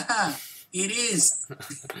 It is.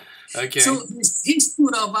 Okay. So his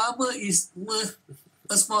suit of armor is worth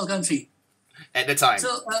a small country at the time.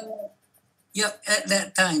 So at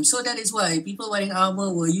that time. So that is why people wearing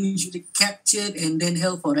armor were usually captured and then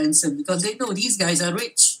held for ransom, because they know these guys are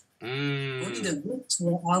rich. Only the rich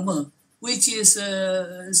wear armor, which is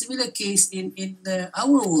a similar case in our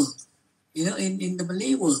world, in the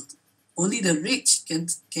Malay world. Only the rich can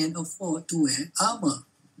afford to wear armor.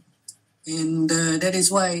 And that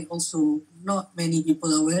is why also not many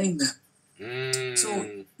people are wearing them. So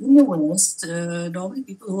in the West, normally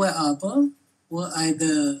people who wear armor were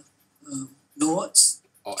either lords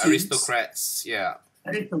or kings, aristocrats, yeah.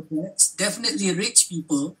 Aristocrats, definitely rich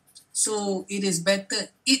people. So it is better.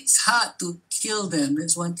 It's hard to kill them.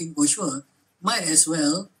 That's one thing for sure. Might as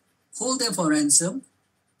well hold them for ransom,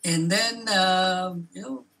 and then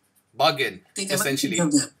Bargain, take advantage essentially. of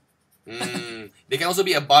them. They can also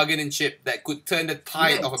be a bargaining chip that could turn the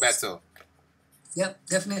tide of a battle. Yep,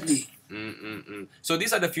 definitely. So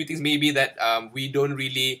these are the few things maybe that we don't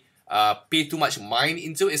really pay too much mind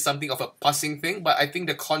into. It's something of a passing thing, but I think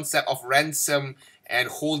the concept of ransom and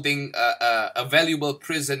holding a valuable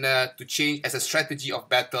prisoner to change as a strategy of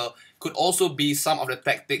battle could also be some of the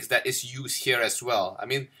tactics that is used here as well. I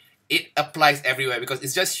mean, it applies everywhere because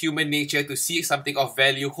it's just human nature to see something of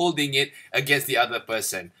value, holding it against the other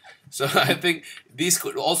person. So I think this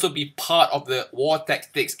could also be part of the war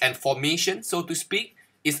tactics and formation, so to speak.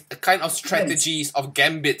 It's a kind of strategies of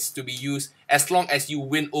gambits to be used as long as you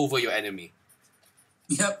win over your enemy.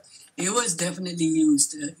 Yep, it was definitely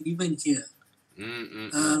used even here.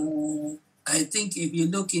 I think if you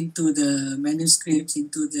look into the manuscripts,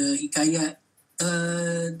 into the Hikayat,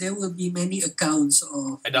 there will be many accounts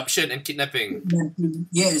of adoption and kidnapping.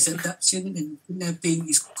 Yes, adoption and kidnapping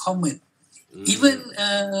is common. Even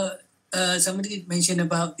somebody mentioned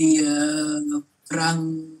about the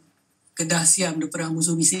perang Kedah Siam, the perang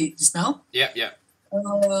musuh bisik just now. Yeah.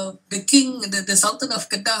 The king, the Sultan of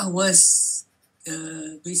Kedah was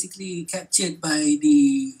basically captured by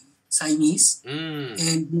the Siamese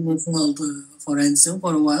and he was held for ransom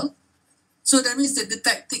for a while. So that means that the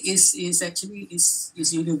tactic is actually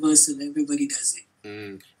universal. Everybody does it.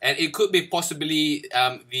 And it could be possibly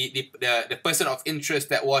the person of interest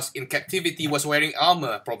that was in captivity was wearing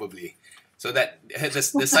armor, probably, so that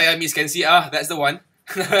the Siamese can see, that's the one.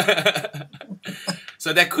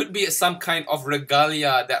 So there could be some kind of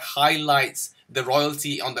regalia that highlights the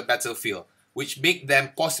royalty on the battlefield, which make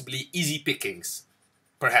them possibly easy pickings,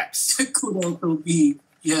 perhaps. It could also be,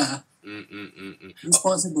 yeah. It's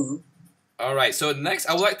possible. All right. So next,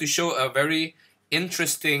 I would like to show a very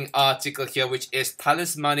interesting article here, which is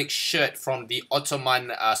talismanic shirt from the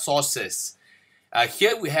Ottoman sources.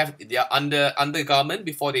 Here we have their undergarment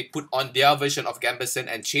before they put on their version of gambeson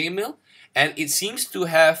and chainmail, and it seems to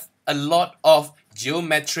have a lot of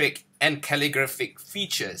geometric and calligraphic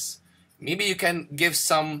features. Maybe you can give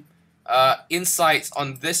some insights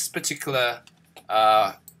on this particular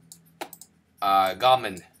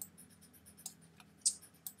garment.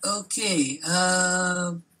 Okay,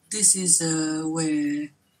 this is where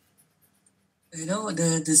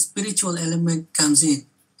the spiritual element comes in.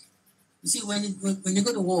 You see, when you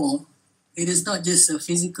go to war, it is not just a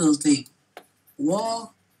physical thing.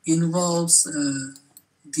 War involves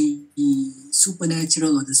the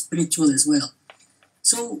supernatural or the spiritual as well.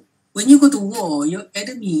 So when you go to war, your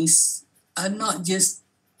enemies are not just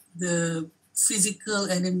the physical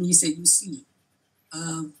enemies that you see.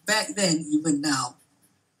 Back then, even now,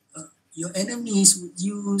 your enemies would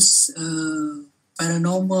use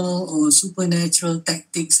paranormal or supernatural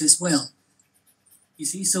tactics as well. You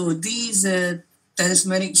see, so these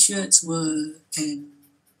talismanic shirts were an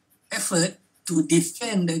effort to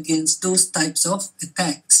defend against those types of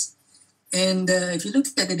attacks. And if you look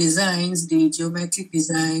at the designs, the geometric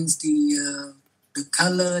designs, the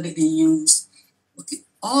color that they use, okay,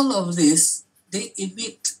 all of this, they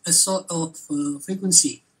emit a sort of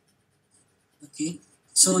frequency. Okay,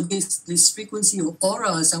 so this frequency or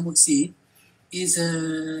aura, some would say, is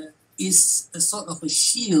a sort of a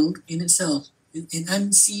shield in itself, an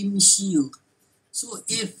unseen shield. So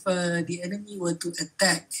if the enemy were to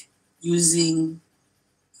attack using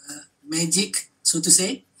magic, so to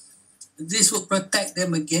say, this would protect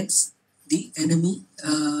them against the enemy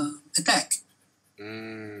attack.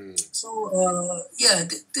 So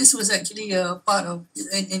this was actually a part of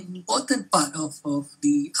an important part of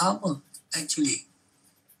the armor, actually.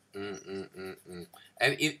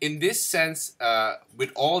 And in this sense,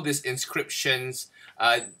 with all these inscriptions,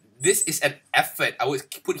 this is an effort. I would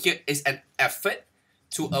put here is an effort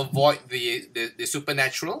to avoid the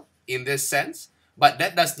supernatural in this sense. But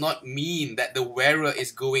that does not mean that the wearer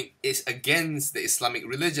is against the Islamic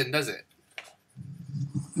religion, does it?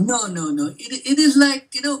 No. It is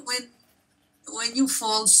like, when you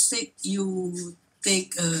fall sick, you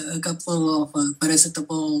take a couple of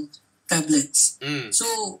paracetamol tablets.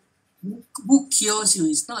 So who cures you?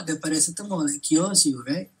 It's not the paracetamol that cures you,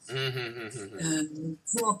 right?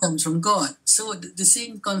 Cure comes from God. So the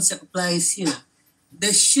same concept applies here.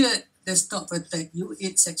 The shirt does not protect you.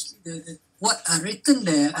 It's actually what are written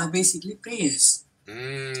there are basically prayers.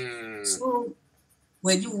 So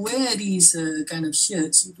when you wear these kind of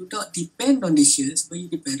shirts, you do not depend on the shirts, but you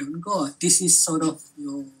depend on God. This is sort of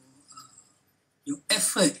your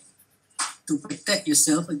effort to protect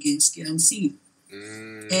yourself against the unseen.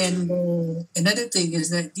 And another thing is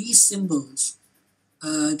that these symbols,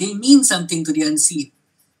 they mean something to the unseen.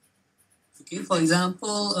 Okay, for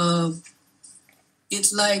example,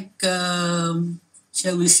 it's like,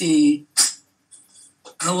 shall we say,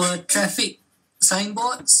 our traffic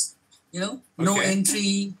signboards, no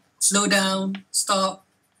entry, slow down, stop.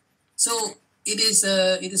 So it is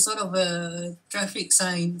sort of a traffic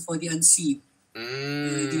sign for the unseen.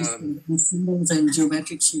 These symbols and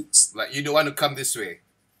geometric shapes. Like you don't want to come this way.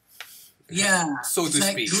 Yeah, so it's to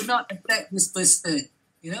like, speak. do not attack this person.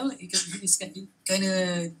 It kind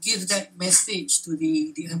of gives that message to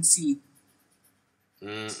the unseen.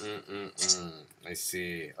 I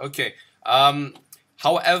see. Okay.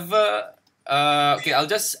 However, okay, I'll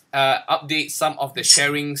just update some of the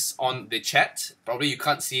sharings on the chat. Probably you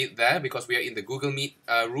can't see it there because we are in the Google Meet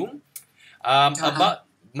room. About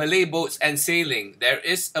Malay boats and sailing, there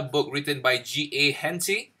is a book written by G.A.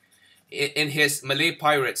 Henty in his Malay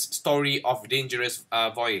Pirates Story of Dangerous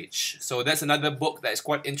Voyage. So that's another book that is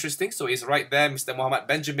quite interesting. So it's right there. Mr. Muhammad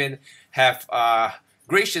Benjamin have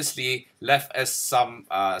graciously left us some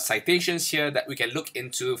citations here that we can look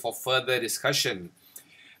into for further discussion.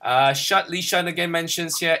 Shad Li Shan again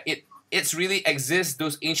mentions here, it's really exists,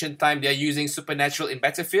 those ancient times they're using supernatural in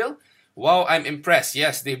battlefield. Wow, I'm impressed.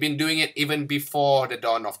 Yes, they've been doing it even before the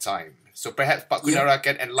dawn of time. So perhaps Pak Kunara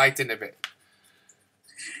can enlighten a bit.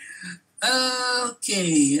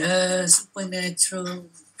 Okay, supernatural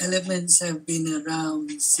elements have been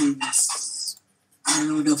around since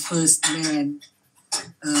the first man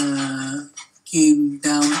came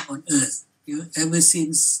down on earth. Ever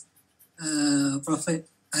since Prophet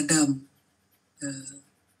Adam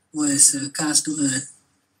was cast to earth,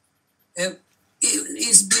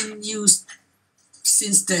 it's been used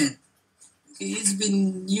since then. Okay, it's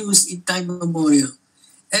been used in time immemorial.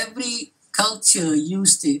 Every culture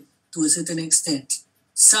used it to a certain extent.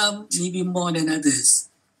 Some maybe more than others.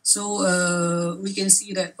 So we can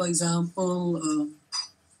see that, for example,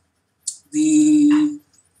 the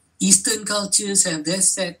Eastern cultures have their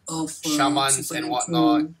set of shamans and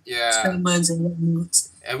whatnot. Yeah. Shamans and whatnot.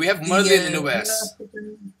 And we have Merlin in the West.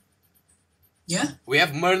 Yeah? We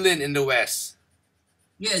have Merlin in the West.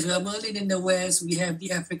 Yes, we have Merlin in the West. We have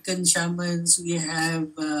the African shamans. We have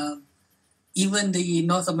even the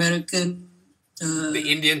North American. The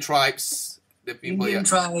Indian tribes. The people. Indian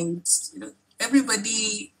tribes.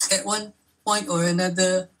 Everybody at one point or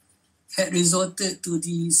another had resorted to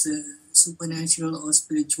these supernatural or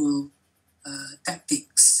spiritual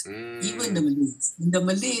tactics. Even the Malays. And the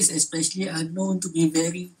Malays especially are known to be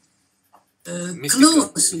very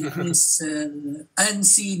close with this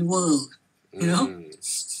unseen world.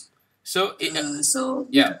 So,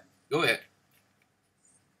 go ahead.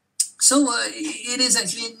 So it is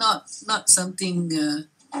actually not something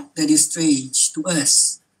that is strange to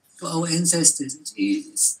us, to our ancestors.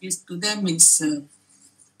 It's to them it's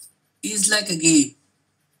like a game.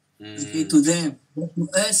 Okay, to them, but to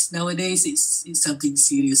us nowadays it's something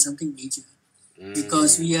serious, something major,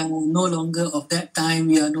 because we are no longer of that time.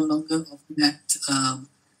 We are no longer of that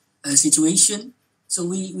situation. So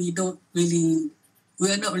we are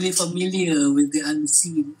not really familiar with the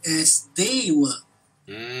unseen as they were.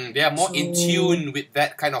 They are more in tune with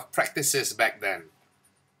that kind of practices back then.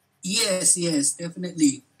 Yes,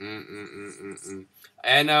 definitely.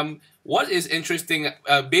 And what is interesting,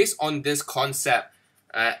 based on this concept,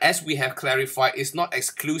 as we have clarified, it's not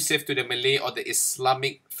exclusive to the Malay or the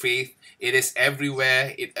Islamic faith. It is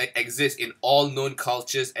everywhere. It exists in all known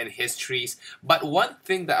cultures and histories. But one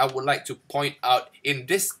thing that I would like to point out in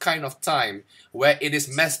this kind of time where it is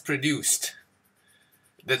mass-produced,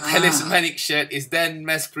 the talismanic shirt is then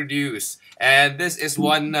mass-produced. And this is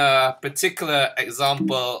one particular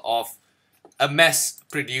example of a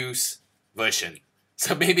mass-produced version.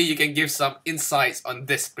 So maybe you can give some insights on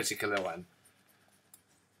this particular one.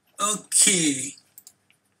 Okay.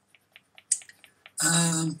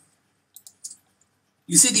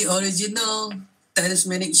 You see, the original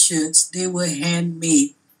talismanic shirts, they were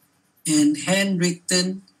handmade and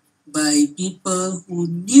handwritten by people who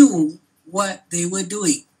knew what they were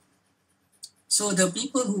doing. So the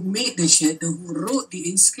people who made the shirt, who wrote the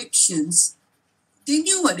inscriptions, they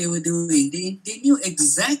knew what they were doing. They knew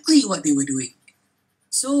exactly what they were doing.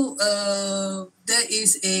 So there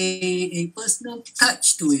is a personal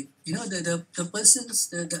touch to it. The persons,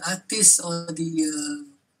 the artist or the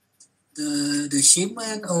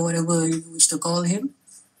shaman or whatever you wish to call him,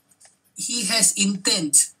 he has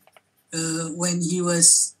intent when he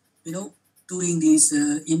was, doing these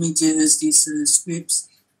images, these scripts.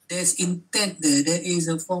 There's intent there. There is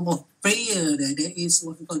a form of prayer there. There is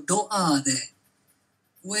what we call doa there.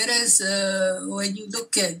 Whereas when you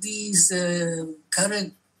look at these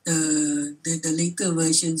current, the later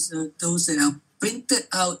versions, those that are printed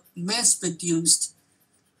out, mass produced,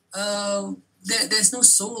 there's no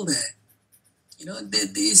soul there. You know,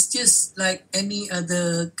 it's just like any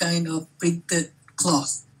other kind of printed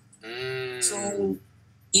cloth. So,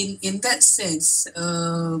 in that sense,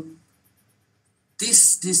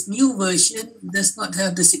 this new version does not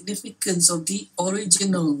have the significance of the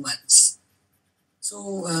original ones.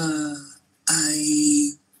 So,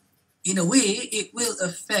 in a way, it will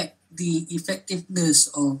affect the effectiveness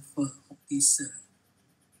of this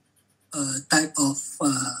type of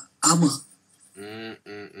armor.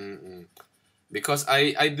 Because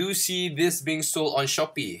I do see this being sold on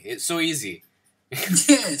Shopee. It's so easy.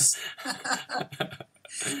 Yes.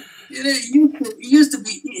 You know, it used to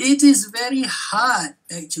be, it is very hard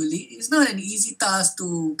actually. It's not an easy task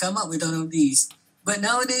to come up with all of these. But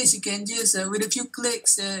nowadays you can just, with a few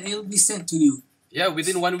clicks, it'll be sent to you. Yeah,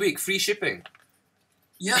 within 1 week, free shipping.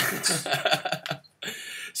 Yeah.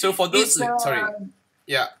 So for those, sorry.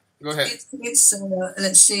 Yeah, go ahead. It's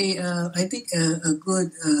let's say, I think a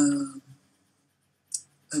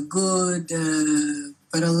good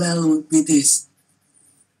parallel would be this.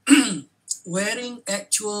 Wearing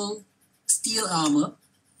actual steel armor,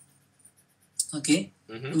 okay,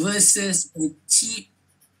 versus a cheap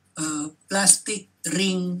plastic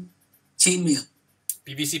ring chainmail.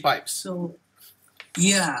 PVC pipes. So,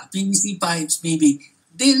 yeah, PVC pipes maybe.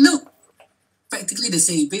 They look practically the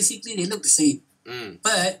same. Basically, they look the same.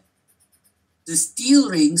 But the steel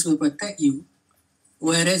rings will protect you,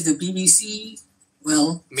 whereas the PVC,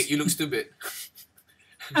 well... make you look stupid.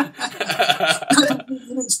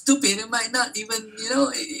 Stupid. It might not even,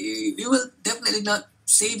 it will definitely not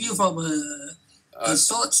save you from a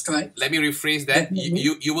sword strike. Let me rephrase that.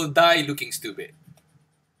 You will die looking stupid.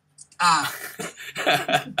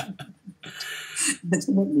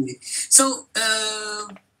 Definitely. So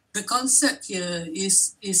the concept here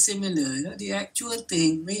is similar. The actual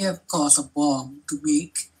thing may have cost a bomb to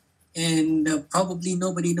make, and probably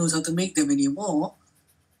nobody knows how to make them anymore.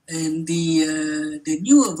 And the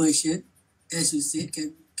newer version, as you said,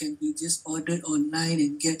 can be just ordered online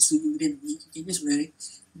and get to you within a week. You can just wear it.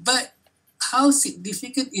 But how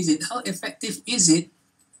significant is it? How effective is it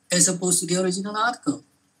as opposed to the original article?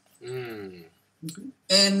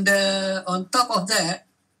 And on top of that,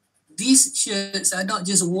 these shirts are not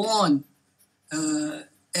just worn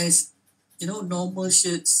as normal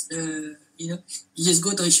shirts. You just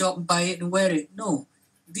go to a shop, buy it, and wear it. No,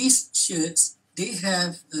 these shirts, they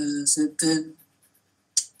have certain,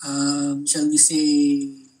 shall we say,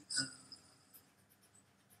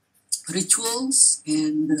 rituals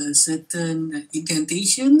and certain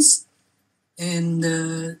incantations, and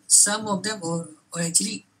some of them, or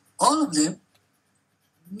actually all of them,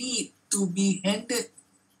 need to be handed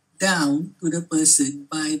down to the person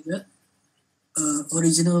by the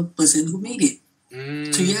original person who made it.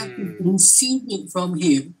 So you have to receive it from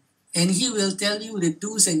him, and he will tell you the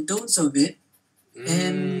do's and don'ts of it,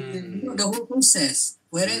 and the whole process.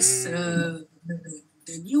 Whereas the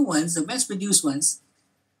new ones, the mass-produced ones,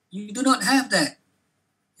 you do not have that.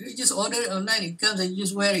 You just order it online, it comes and you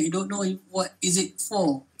just wear it. You don't know what is it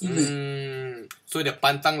for even. So the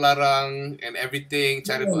pantang larang and everything,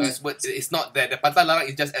 charitable but it's not that. The pantang larang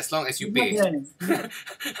is just as long as you pay.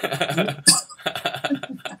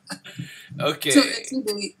 Okay. So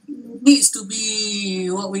actually, it needs to be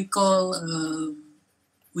what we call,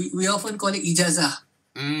 we often call it ijazah.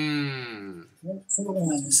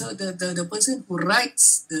 So the person who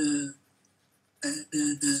writes the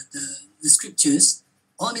scriptures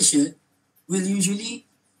on the shirt will usually,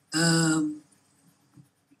 how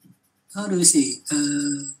do we say,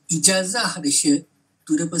 ijazah the shirt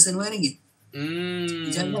to the person wearing it.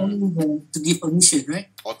 Ijazah means to give permission, right?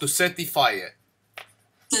 Or to certify it.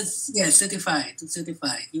 Certify.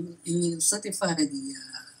 You will certify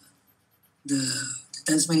the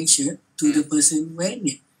Tasmanic shirt to the person wearing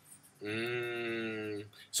it.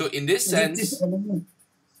 So in this sense, this element,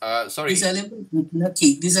 sorry. This element is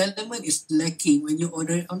lacking. This element is lacking when you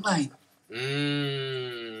order it online.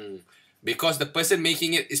 Because the person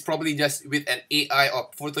making it is probably just with an AI or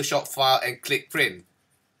Photoshop file and click print.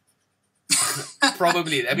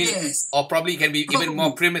 Probably. I mean, yes. Or probably can be even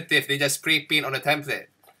more primitive. They just spray paint on a template.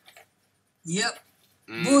 Yep.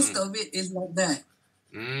 Most of it is like that.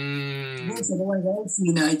 Most of the ones I've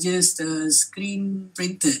seen are just screen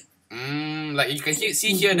printed. Like you can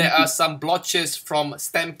see here, there are some blotches from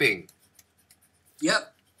stamping.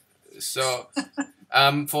 Yep. So,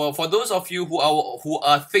 for those of you who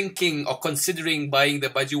are thinking or considering buying the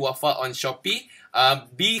baju wafa on Shopee,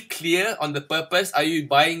 be clear on the purpose. Are you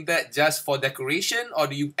buying that just for decoration, or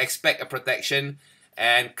do you expect a protection?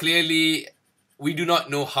 And clearly, we do not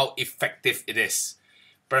know how effective it is.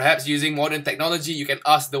 Perhaps using modern technology, you can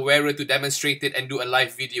ask the wearer to demonstrate it and do a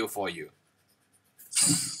live video for you.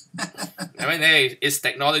 I mean, hey, it's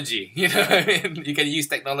technology. You know what I mean? You can use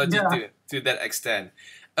technology to that extent.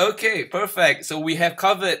 Okay, perfect. So we have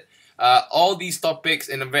covered all these topics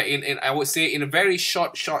in I would say in a very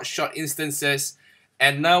short instances,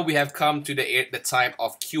 and now we have come to the time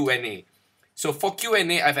of Q&A. So for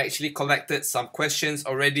Q&A, I've actually collected some questions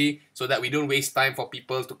already, so that we don't waste time for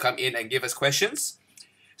people to come in and give us questions.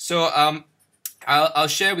 So I'll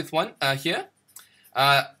share with one here.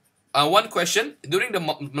 One question: during the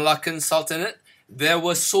Malaccan Sultanate, there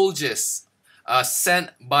were soldiers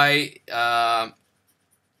sent by.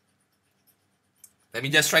 Let me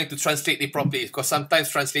just try to translate it properly, because sometimes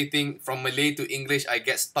translating from Malay to English, I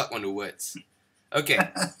get stuck on the words. Okay.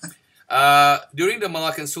 During the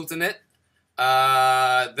Malaccan Sultanate,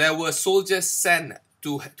 there were soldiers sent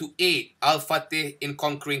to aid Al-Fatih in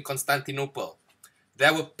conquering Constantinople.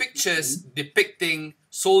 There were pictures depicting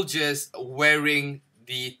soldiers wearing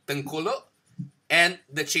the tengkolok and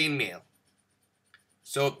the chainmail.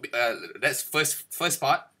 So that's first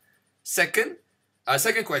part. Second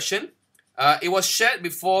question. It was shared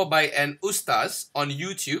before by an ustaz on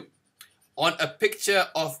YouTube on a picture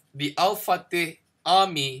of the Al-Fatih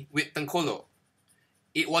army with tengkolok.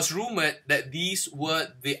 It was rumored that these were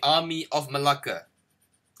the army of Malacca.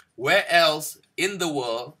 Where else in the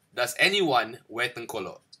world does anyone wear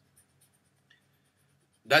tengkolok?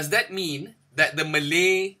 Does that mean that the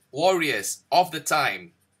Malay warriors of the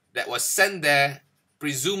time that was sent there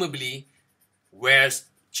presumably wears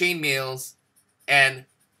chainmails and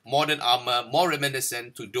modern armor more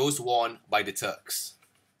reminiscent to those worn by the Turks?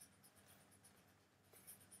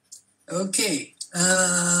 Okay.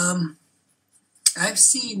 I've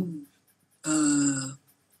seen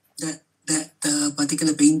that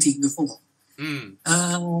particular painting before.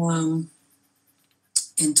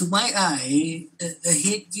 And to my eye, the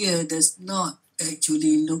headgear does not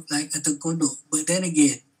actually look like a tengkolok. But then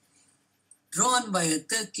again, drawn by a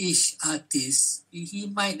Turkish artist, he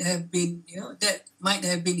might have been, that might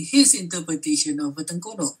have been his interpretation of a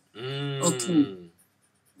tengkolok. Okay,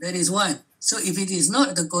 that is one. So if it is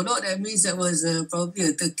not a tengkolok, that means that was probably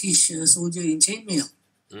a Turkish soldier in chainmail.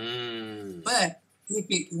 But if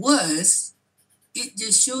it was, it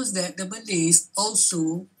just shows that the Malays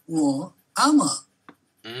also wore armor.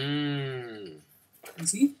 You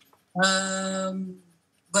see?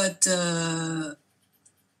 But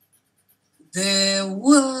there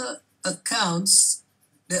were accounts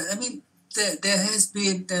that, there has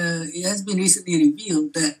been, it has been recently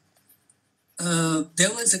revealed that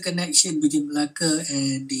there was a connection between Malacca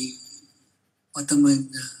and the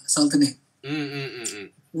Ottoman Sultanate.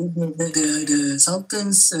 The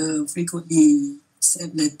sultans frequently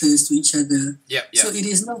sent letters to each other. So it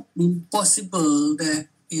is not impossible that,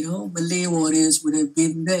 Malay warriors would have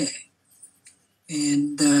been there.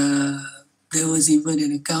 And there was even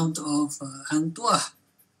an account of Hang Tuah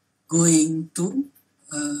going to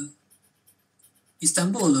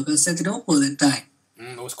Istanbul or Constantinople at the time.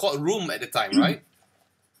 It was called Rome at the time, right?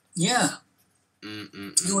 Yeah.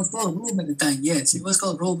 It was called Rome at the time, yes. It was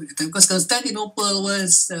called Rome at the time because Constantinople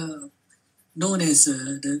was known as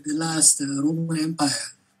the last Roman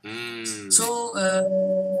Empire. So,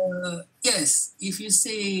 yes, if you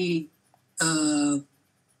say,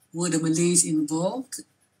 were the Malays involved,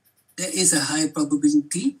 there is a high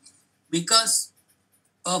probability because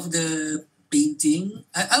of the painting.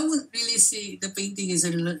 I would really say the painting is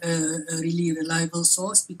a really reliable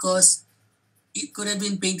source because it could have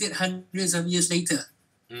been painted hundreds of years later.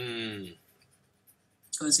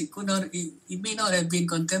 Because it may not have been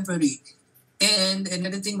contemporary. And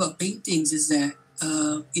another thing about paintings is that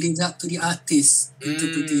it is up to the artist's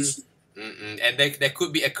interpretation. And there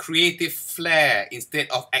could be a creative flair instead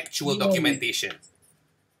of actual documentation.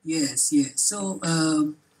 Yes. So,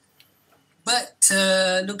 but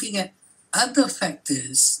looking at other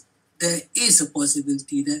factors, there is a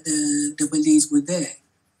possibility that the Malays were there.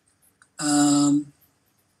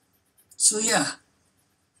 So yeah,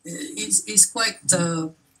 it's quite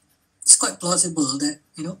plausible that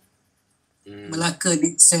Malacca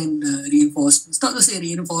did send reinforcements. Not to say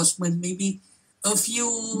reinforcement, maybe a few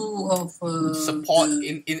of support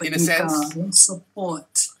in a sense.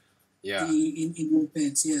 Support. Yeah. In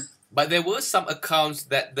defense, yeah. But there were some accounts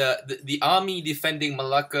that the army defending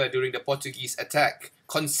Malacca during the Portuguese attack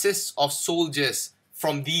consists of soldiers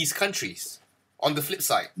from these countries. On the flip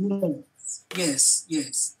side. Yes.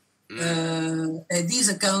 And these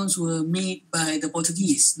accounts were made by the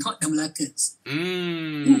Portuguese, not the Melaccans.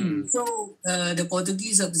 So the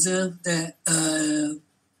Portuguese observed that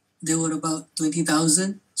there were about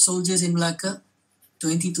 20,000 soldiers in Malacca,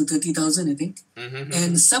 20 to 30,000, I think.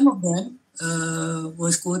 And some of them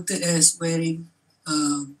was quoted as wearing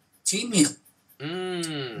chainmail.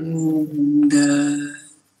 And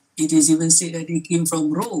it is even said that they came from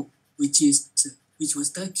Rome, which was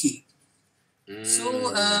Turkey. So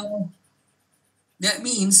that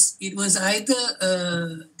means it was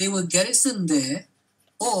either they were garrisoned there,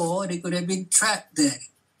 or they could have been trapped there.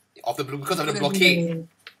 Because of the blockade.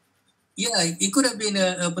 It could have been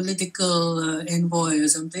a political envoy or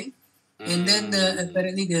something. And then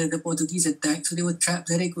apparently the Portuguese attacked, so they were trapped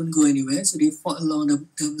there, they couldn't go anywhere, so they fought along the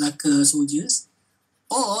Malacca soldiers.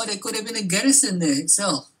 Or they could have been a garrison there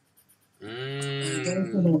itself. A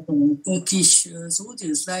garrison of Turkish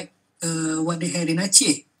soldiers, like what they had in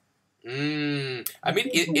Aceh. I mean,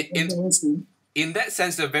 in that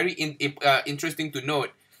sense, very interesting to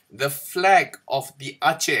note, the flag of the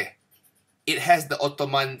Aceh, it has the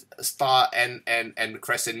Ottoman star and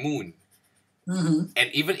crescent moon.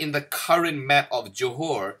 And even in the current map of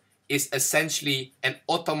Johor, is essentially an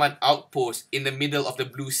Ottoman outpost in the middle of the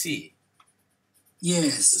Blue Sea.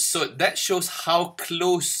 Yes. So that shows how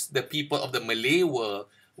close the people of the Malay were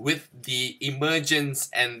with the emergence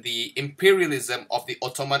and the imperialism of the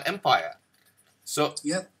Ottoman Empire. So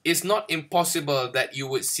it's not impossible that you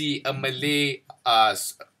would see a Malay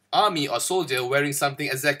army or soldier wearing something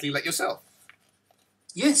exactly like yourself.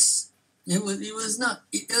 Yes, it was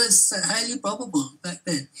highly probable back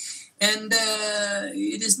then. And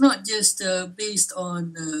it is not just based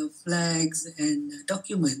on flags and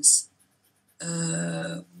documents.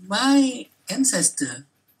 My ancestor,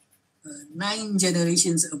 9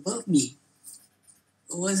 generations above me,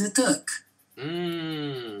 was a Turk.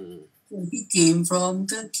 So he came from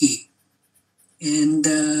Turkey, and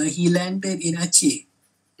he landed in Aceh.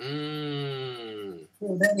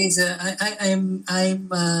 So that is I'm I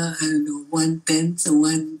don't know, 1/10 or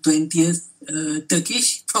 1/20th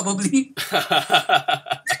Turkish probably.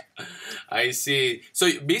 I see. So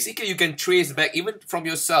basically, you can trace back even from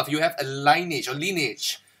yourself. You have a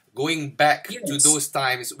lineage going back to those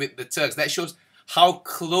times with the Turks. That shows how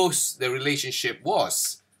close the relationship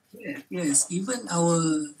was. Yes, even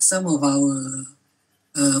some of our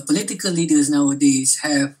political leaders nowadays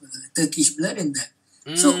have Turkish blood in them.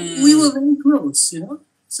 So we were very close,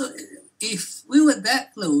 So if we were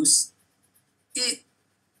that close, it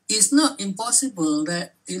is not impossible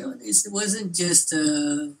that, it wasn't just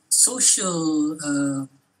social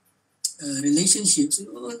relationships.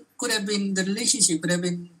 The relationship could have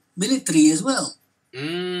been military as well.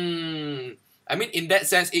 I mean, in that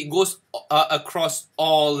sense, it goes across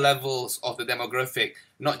all levels of the demographic,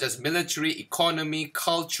 not just military, economy,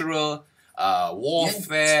 cultural,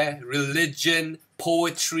 warfare, religion,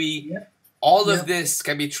 poetry. All of this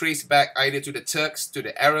can be traced back either to the Turks, to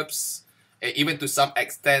the Arabs, even to some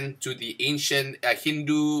extent to the ancient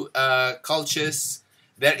Hindu cultures.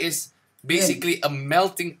 There is basically a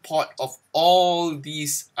melting pot of all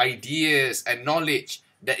these ideas and knowledge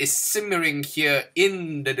that is simmering here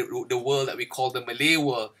in the world that we call the Malay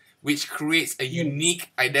world, which creates a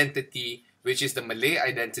unique identity, which is the Malay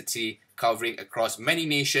identity, covering across many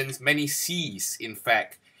nations, many seas, in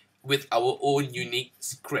fact, with our own unique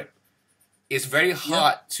script. It's very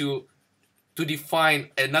hard to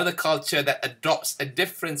define another culture that adopts a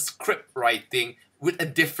different script writing with a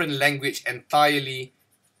different language entirely,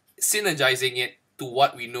 synergizing it to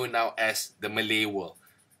what we know now as the Malay world.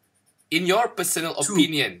 In your personal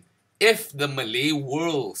opinion, if the Malay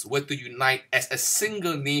worlds were to unite as a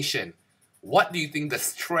single nation, what do you think the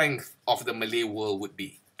strength of the Malay world would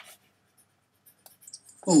be?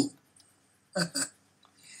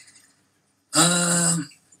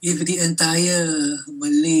 If the entire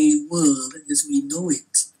Malay world as we know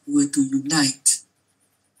it were to unite,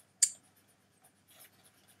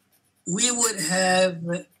 we would have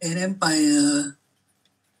an empire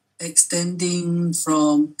extending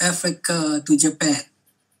from Africa to Japan,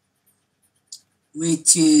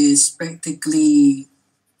 which is practically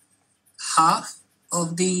half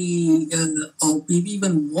of the, or maybe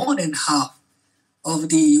even more than half of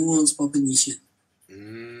the world's population.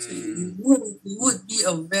 So it would be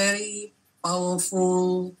a very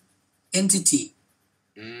powerful entity.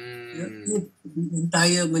 If the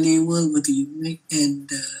entire Malay world were to unite and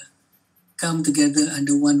come together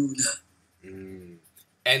under one ruler.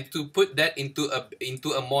 And to put that into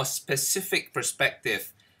a more specific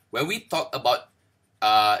perspective, when we talk about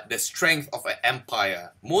the strength of an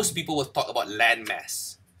empire, most people will talk about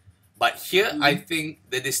landmass. But here, I think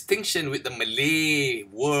the distinction with the Malay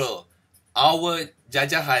world, our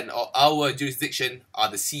jajahan or our jurisdiction are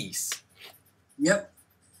the seas. Yep.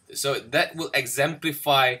 So that will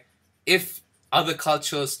exemplify if other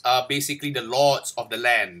cultures are basically the lords of the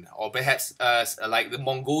land, or perhaps like the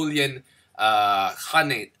Mongolian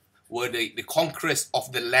Khanate were the conquerors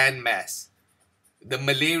of the landmass. The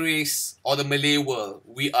Malay race or the Malay world,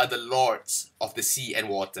 we are the lords of the sea and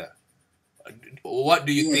water. What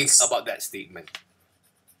do you think about that statement?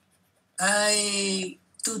 I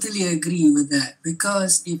totally agree with that,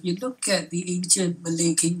 because if you look at the ancient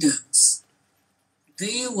Malay kingdoms,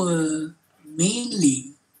 they were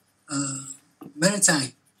mainly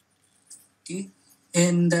maritime. Okay,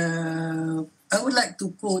 and I would like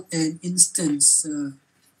to quote an instance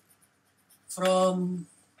from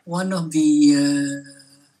one of the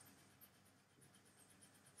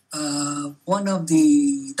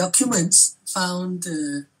documents found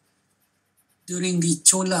during the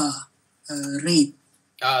Chola raid.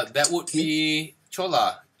 That would be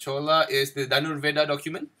Chola. Chola is the Danurveda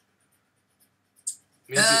document?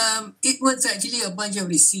 It was actually a bunch of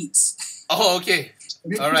receipts. Oh, okay.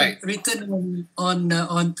 All right. Written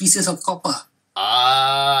on pieces of copper.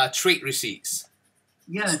 Trade receipts.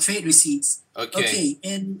 Yeah, trade receipts. Okay,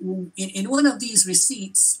 and in one of these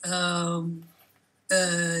receipts, there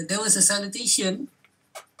was a salutation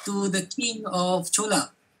to the king of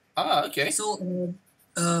Chola. Okay. So,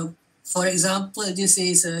 for example, this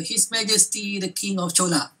says His Majesty the King of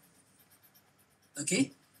Chola.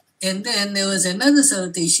 Okay, and then there was another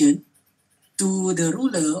salutation to the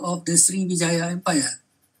ruler of the Srivijaya Empire.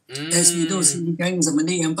 As we know, Srivijaya is a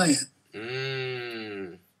Malay empire.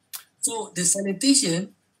 So the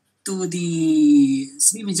salutation to the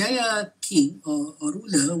Srivijaya king or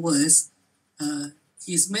ruler was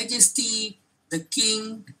His Majesty the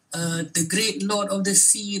King, the Great Lord of the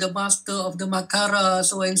Sea, the Master of the Makara,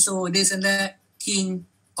 so and so, this and that, King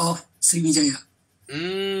of Srivijaya.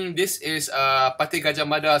 This is Patih Gajah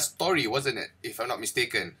Mada's story, wasn't it? If I'm not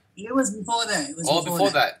mistaken. It was before that. Before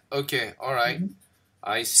that. Okay, all right.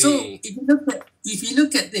 I see. So if you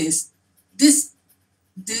look at this, the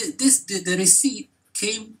receipt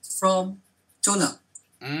came from Chola.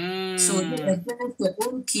 So they addressed their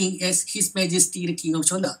own king as His Majesty the King of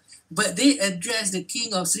Chola. But they addressed the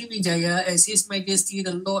king of Srivijaya as His Majesty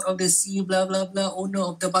the Lord of the Sea, blah, blah, blah, owner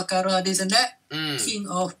of the Bakara, this and that, king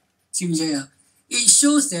of Srivijaya. It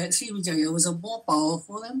shows that Srivijaya was a more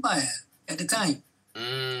powerful empire at the time.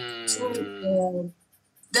 So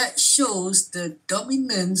that shows the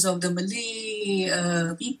dominance of the Malay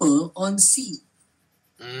people on sea.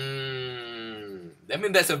 I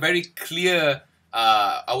mean, that's a very clear,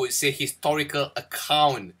 I would say, historical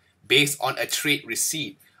account based on a trade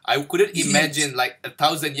receipt. I couldn't imagine, like,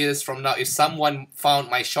 1,000 years from now, if someone found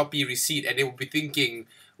my Shopee receipt and they would be thinking,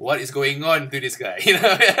 what is going on to this guy? You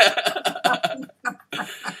know?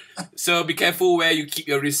 So be careful where you keep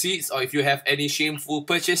your receipts, or if you have any shameful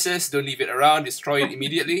purchases, don't leave it around, destroy it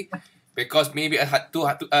immediately. Because maybe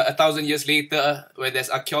 1,000 years later, when there's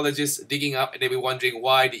archaeologists digging up, and they'll be wondering,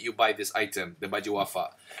 why did you buy this item, the baju wafa?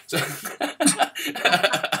 So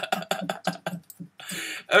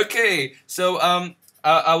okay, so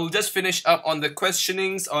I will just finish up on the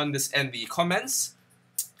questionings on this and the comments.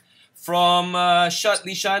 From Shad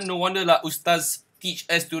Lishan, no wonder la Ustaz teach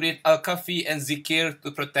us to read Al-Kafi and Zikir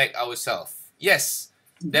to protect ourselves. Yes,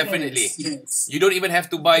 definitely. Yes. You don't even have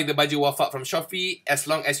to buy the baju wafa from Shopee. As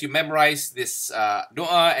long as you memorize this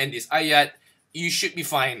dua and this ayat, you should be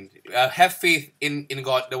fine. Have faith in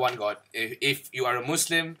God, the one God. If you are a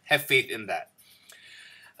Muslim, have faith in that.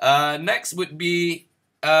 Next would be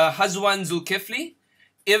Hazwan Zulkifli.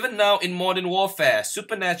 Even now in modern warfare,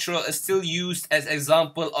 supernatural is still used as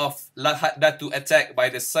example of Lahad Datu attack by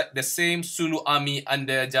the same Sulu army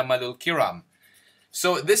under Jamalul Kiram.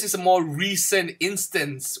 So this is a more recent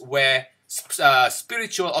instance where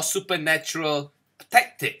spiritual or supernatural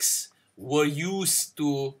tactics were used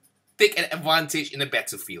to take an advantage in a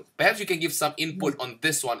battlefield. Perhaps you can give some input on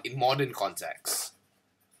this one in modern context.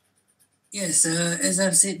 Yes, as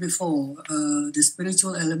I've said before, the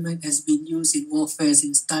spiritual element has been used in warfare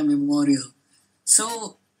since time immemorial.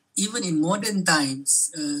 So even in modern times,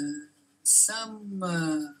 some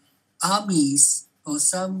armies or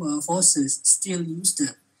some forces still use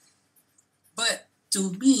them. But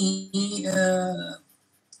to me,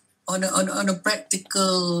 on a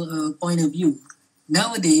practical point of view,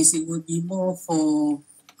 nowadays it would be more for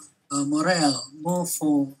morale, more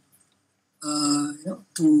for for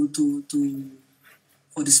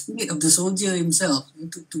the spirit of the soldier himself,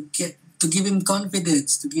 to get to give him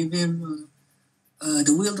confidence, to give him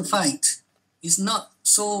the will to fight. It's not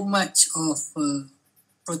so much of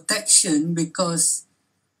protection because,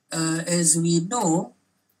 as we know,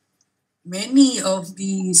 many of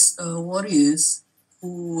these warriors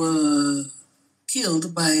who were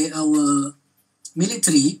killed by our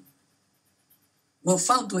military were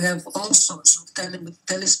found to have all sorts of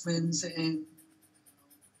talismans and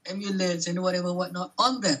amulets and whatnot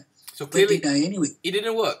on them. So But they clearly, die anyway. it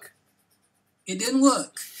didn't work. It didn't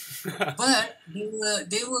work. But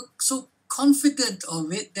they were so confident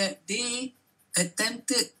of it that they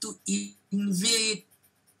attempted to invade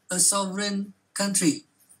a sovereign country.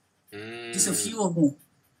 Just a few of them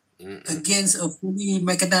against a fully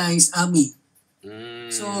mechanized army.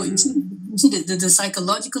 So you see the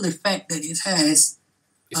psychological effect that it has.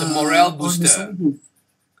 It's a morale on the booster. soldiers.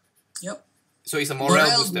 Yep. So it's a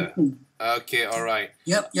morale booster. boosting. Okay, all right.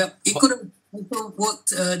 Yep. It could have also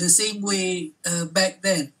worked the same way back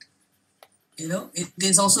then. You know, it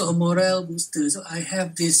is also a morale booster. So I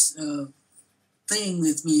have this thing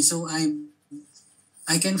with me, so I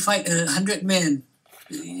can fight 100 men.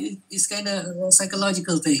 It's kind of a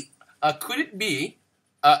psychological thing. Could it be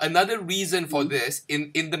another reason for this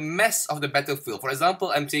in the mess of the battlefield? For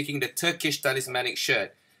example, I'm taking the Turkish talismanic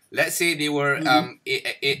shirt. Let's say they were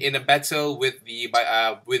in a battle with the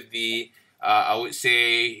I would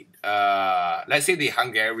say let's say the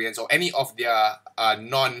Hungarians or any of their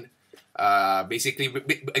basically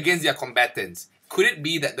against their combatants. Could it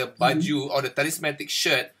be that the baju or the talismanic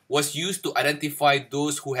shirt was used to identify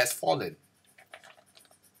those who has fallen?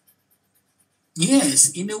 Yes,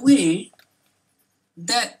 in a way,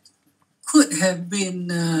 that could have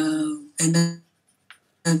been another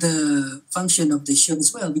function of the shirt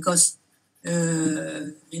as well, because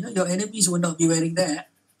your enemies will not be wearing that,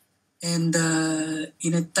 and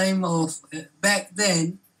in a time of back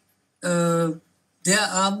then, their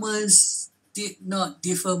armors did not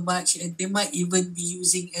differ much, and they might even be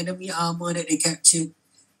using enemy armor that they captured.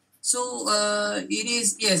 So it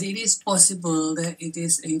is possible that it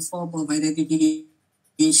is a form of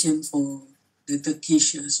identification for the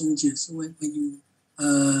Turkish soldiers. So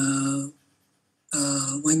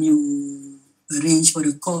when you arrange for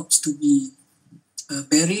the corpse to be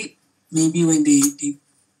buried, maybe when they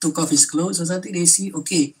took off his clothes or something, they see,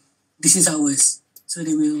 okay, this is ours. So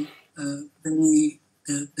they will bury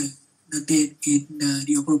the dead in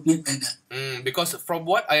the appropriate manner. Because from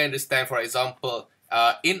what I understand, for example,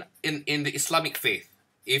 in the Islamic faith,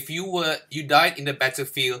 if you died in the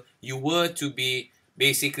battlefield, you were to be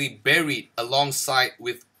basically buried alongside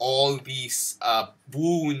with all these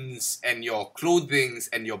wounds and your clothing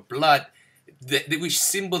and your blood, which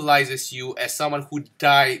symbolizes you as someone who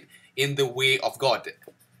died in the way of God.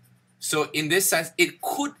 So in this sense, it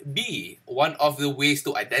could be one of the ways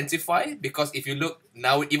to identify, because if you look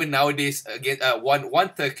now, even nowadays, again, one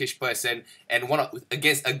Turkish person and one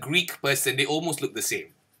against a Greek person, they almost look the same.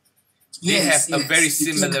 They have a very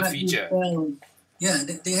similar feature.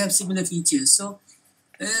 They have similar features. So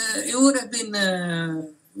it would have been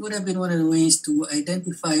one of the ways to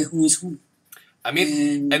identify who is who. I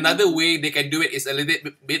mean, another way they can do it is a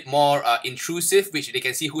little bit more intrusive, which they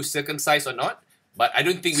can see who's circumcised or not. But I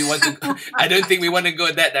don't think we want to. I don't think we want to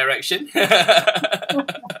go that direction.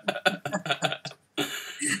 That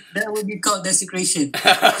would be called desecration.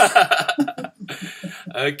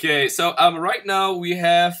 Okay, so right now we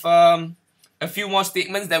have a few more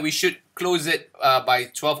statements that we should close it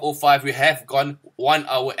by 12:05. We have gone 1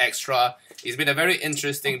 hour extra. It's been a very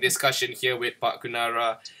interesting discussion here with Pak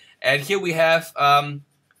Kunara, and here we have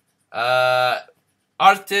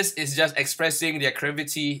artist is just expressing their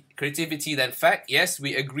creativity than fact. Yes,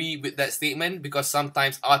 we agree with that statement, because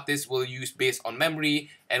sometimes artists will use based on memory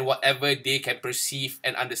and whatever they can perceive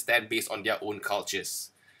and understand based on their own cultures.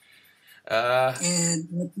 And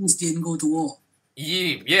artists didn't go to war.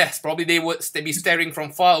 Yes, probably they would be staring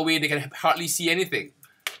from far away. They can hardly see anything.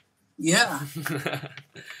 Yeah.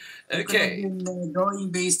 Okay. They could have been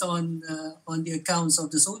drawing based on the accounts of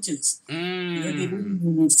the soldiers. They didn't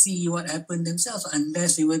really see what happened themselves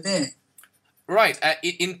unless they were there. Right.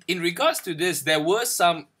 In regards to this, there were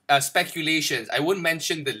some speculations. I won't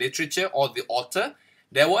mention the literature or the author.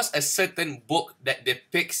 There was a certain book that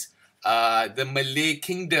depicts the Malay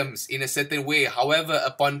kingdoms in a certain way. However,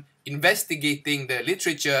 upon investigating the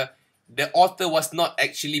literature, the author was not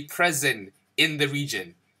actually present in the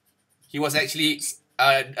region. He was actually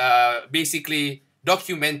basically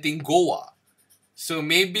documenting Goa. So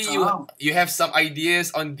maybe you have some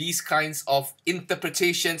ideas on these kinds of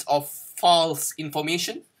interpretations of false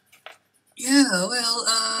information? Yeah, well,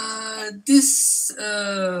 this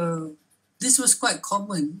this was quite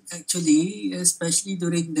common actually, especially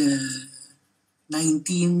during the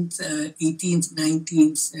 19th, 18th,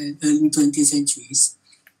 19th, and early 20th centuries.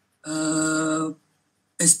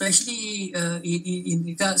 Especially in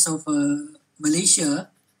regards of Malaysia,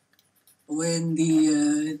 when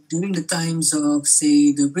during the times of,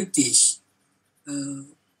 say, the British,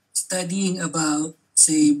 studying about,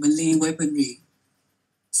 say, Malay weaponry,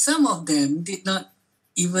 some of them did not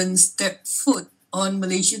even step foot on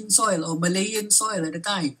Malaysian soil or Malayan soil at the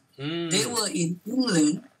time. They were in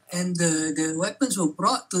England, and the weapons were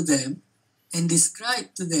brought to them and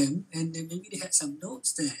described to them, and then maybe they had some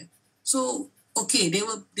notes there. So, okay,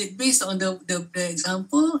 based on the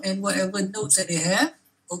example and whatever notes that they have,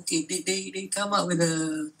 okay, they come up with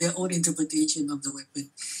their own interpretation of the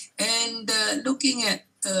weapon. And looking at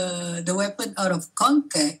the weapon out of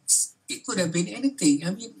context, it could have been anything.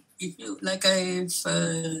 I mean, if you, like I've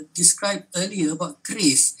described earlier about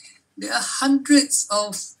Chris, there are hundreds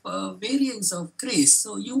of variants of Chris.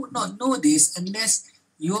 So you would not know this unless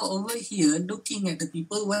you're over here looking at the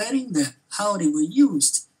people wearing them, how they were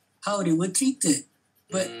used, how they were treated.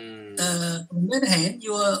 But on the other hand,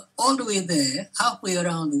 you are all the way there, halfway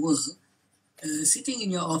around the world, sitting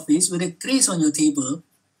in your office with a Chris on your table,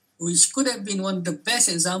 which could have been one of the best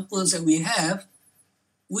examples that we have,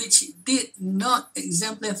 which did not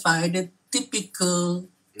exemplify the typical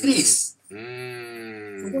Chris. So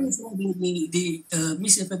that is where the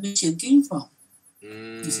misinformation came from.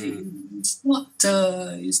 You see, it's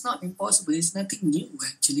not impossible. It's nothing new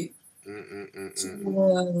actually. So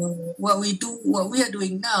what we are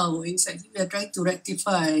doing now is actually we are trying to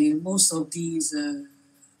rectify most of these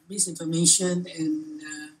misinformation, and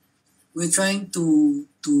we're trying to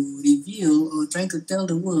reveal or trying to tell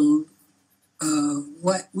the world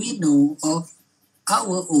what we know of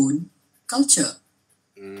our own culture.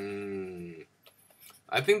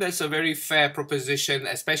 I think that's a very fair proposition,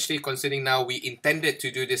 especially considering now we intended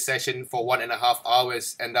to do this session for 1.5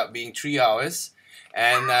 hours, end up being 3 hours.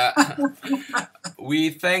 And we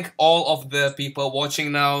thank all of the people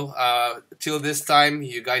watching now till this time.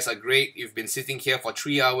 You guys are great. You've been sitting here for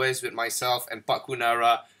 3 hours with myself and Tengku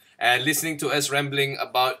Nara and listening to us rambling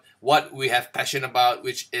about what we have passion about,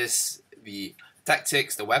 which is the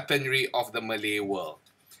tactics, the weaponry of the Malay world.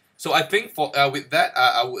 So I think with that,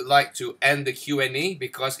 I would like to end the Q&A,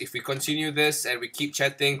 because if we continue this and we keep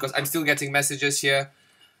chatting, because I'm still getting messages here,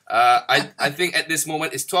 I think at this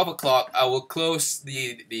moment it's 12 o'clock. I will close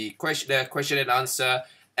the question and answer.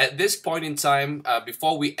 At this point in time,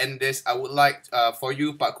 before we end this, I would like for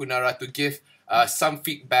you, Tengku Nara, to give some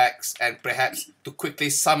feedbacks and perhaps to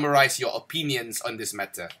quickly summarize your opinions on this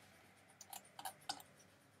matter.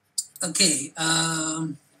 Okay.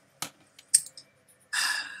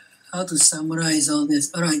 How to summarize all this?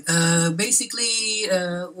 All right. Basically,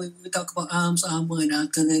 we talk about arms, armor, and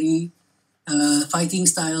artillery, fighting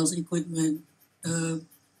styles, equipment. There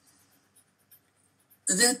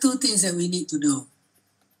are two things that we need to know.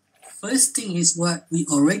 First thing is what we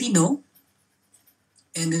already know,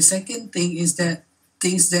 and the second thing is that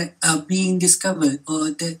things that are being discovered or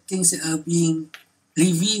that things that are being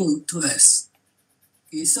revealed to us.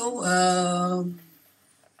 Okay, so I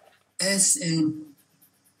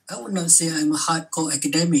would not say I'm a hardcore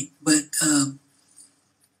academic, but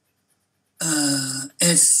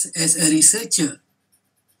as a researcher,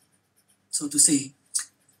 so to say,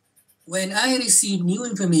 when I receive new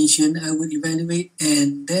information, I would evaluate,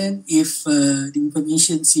 and then if the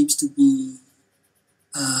information seems to be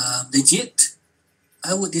legit,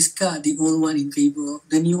 I would discard the old one in favor of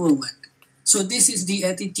the newer one. So this is the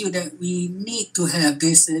attitude that we need to have,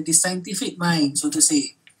 this scientific mind, so to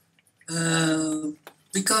say.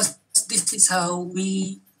 Because this is how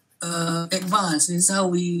we advance, this is how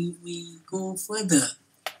we go further,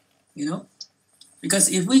 you know. Because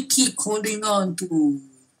if we keep holding on to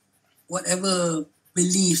whatever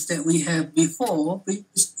beliefs that we have before,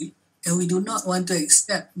 and we do not want to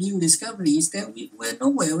accept new discoveries, then we're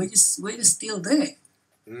nowhere. We're just still there.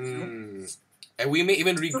 You know? And we may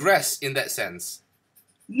even regress in that sense.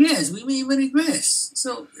 Yes, we may even regress.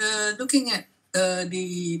 So looking at the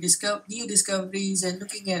new discoveries and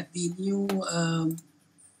looking at the new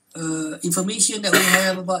information that we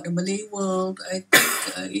have about the Malay world, I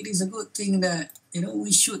think it is a good thing that, you know,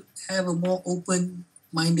 we should have a more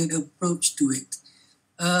open-minded approach to it.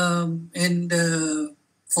 And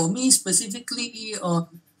for me specifically on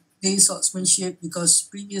Malay swordsmanship, because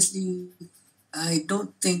previously I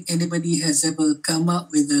don't think anybody has ever come up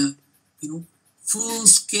with a, you know,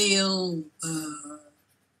 full-scale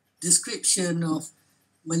description of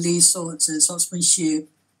Malay swords and swordsmanship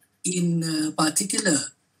in particular.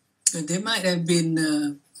 There might have been,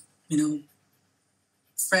 you know,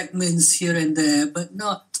 fragments here and there, but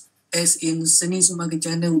not as in Seni Sukma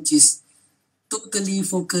Kencana, which is totally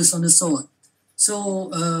focused on the sword. So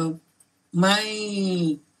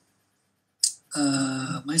my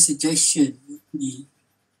suggestion would be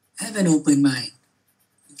have an open mind,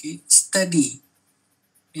 okay, study,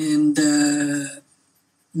 and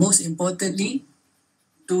most importantly,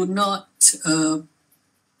 do not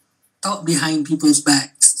talk behind people's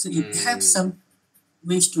backs. So if you have some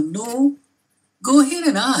wish to know, go ahead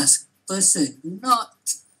and ask person. Do not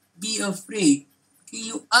be afraid. Okay,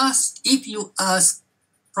 you ask. If you ask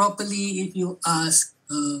properly, if you ask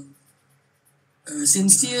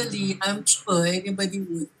sincerely, I'm sure anybody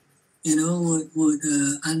would, would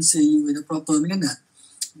answer you in a proper manner.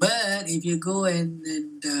 But if you go and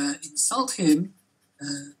insult him,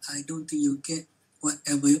 I don't think you'll get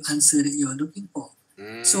whatever answer that you're looking for.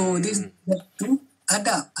 So this to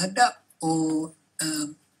adab or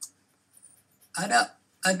adab.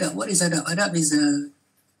 What is adab? Adab is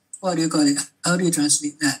what do you call it? How do you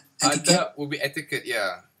translate that? Etiquette? Adab would be etiquette,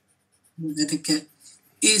 yeah. Etiquette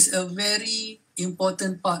is a very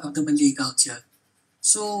important part of the Malay culture.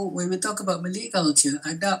 So when we talk about Malay culture,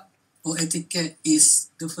 adab or etiquette is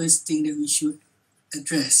the first thing that we should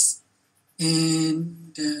address.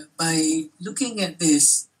 And by looking at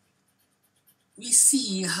this, we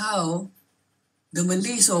see how the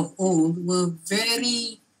Malays of old were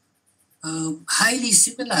very highly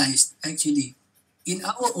civilized, actually, in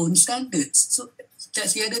our own standards. So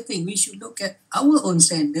that's the other thing. We should look at our own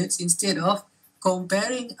standards instead of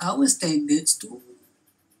comparing our standards to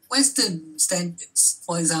Western standards,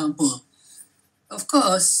 for example. Of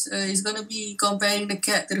course, it's going to be comparing the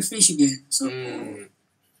cat to the fish again. So,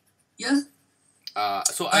 yeah.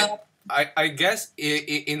 I guess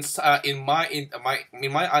in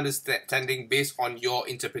my understanding, based on your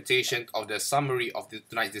interpretation of the summary of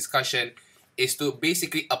tonight's discussion, is to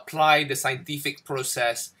basically apply the scientific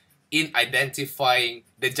process in identifying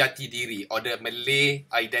the jati diri or the Malay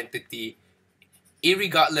identity,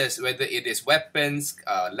 irregardless whether it is weapons,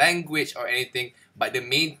 language, or anything. But the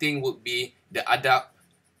main thing would be the adab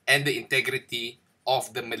and the integrity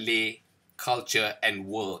of the Malay culture and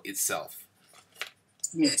world itself.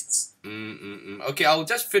 Yes. Okay, I'll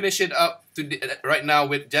just finish it up right now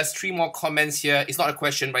with just 3 more comments here. It's not a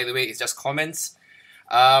question, by the way, it's just comments.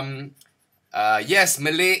 Yes,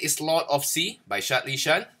 Malay is Lord of Sea by Shadli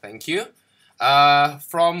Shan. Thank you.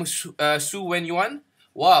 From Su Wen Yuan.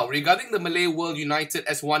 Wow, regarding the Malay world united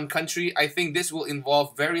as one country, I think this will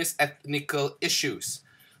involve various ethnical issues.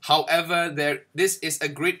 However, this is a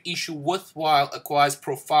great issue worthwhile, acquires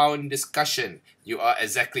profound discussion. You are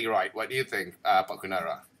exactly right. What do you think, Pak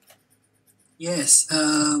Kunara? Yes.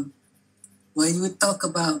 When we talk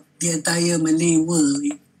about the entire Malay world,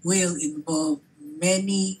 it will involve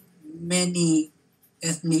many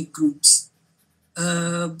ethnic groups.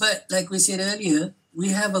 But like we said earlier, we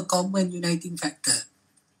have a common uniting factor.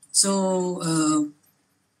 So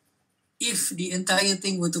if the entire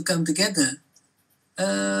thing were to come together,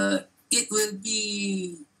 it will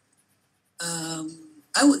be,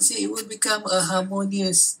 I would say it will become a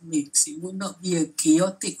harmonious mix. It would not be a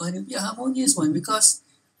chaotic one, it will be a harmonious one because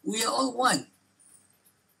we are all one.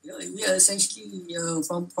 We are essentially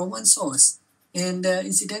from one source. And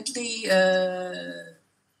incidentally,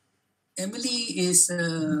 Emily is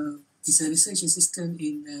a research assistant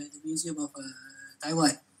in the Museum of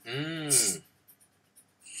Taiwan.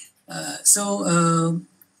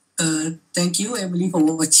 Thank you, Emily, for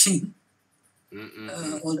watching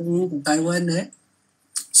all the way from Taiwan.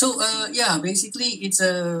 So basically it's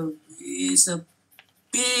a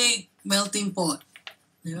big melting pot,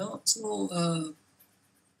 So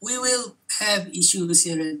we will have issues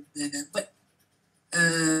here and there, but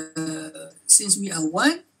since we are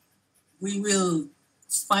one, we will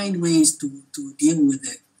find ways to deal with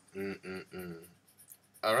it.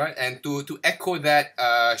 All right, and to echo that,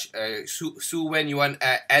 Su Wen Yuan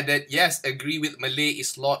added, yes, agree with Malay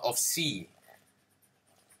is Lord of Sea.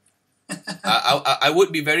 I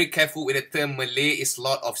would be very careful with the term Malay is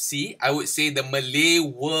Lord of Sea. I would say the Malay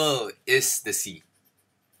world is the sea.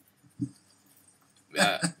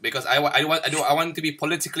 Because I want to be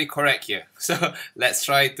politically correct here. So let's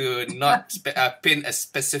try to not pin a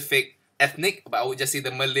specific ethnic, but I would just say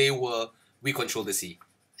the Malay world, we control the sea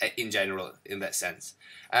in general, in that sense.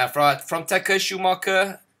 From Tucker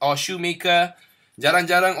Shoemaker,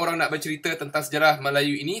 jarang-jarang orang nak bercerita tentang sejarah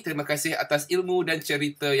Melayu ini. Terima kasih atas ilmu dan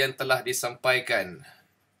cerita yang telah disampaikan.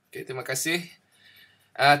 Okay, terima kasih.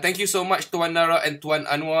 Thank you so much Tuan Nara and Tuan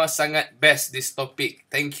Anuar. Sangat best this topic.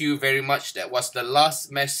 Thank you very much. That was the last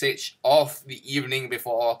message of the evening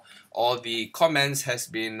before all the comments has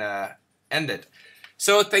been ended.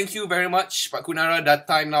 So thank you very much, Pak Kunara. That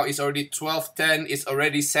time now is already 12:10. It's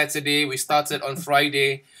already Saturday. We started on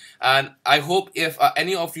Friday. And I hope if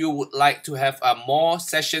any of you would like to have more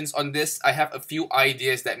sessions on this, I have a few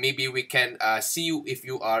ideas that maybe we can see you if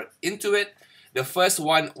you are into it. The first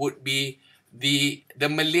one would be the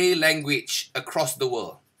Malay language across the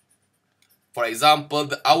world. For example,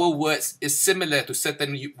 our words is similar to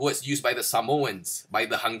certain words used by the Samoans, by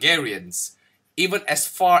the Hungarians. Even as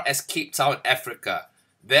far as Cape Town, Africa,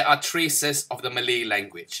 there are traces of the Malay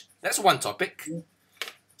language. That's one topic.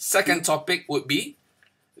 Second topic would be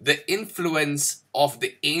the influence of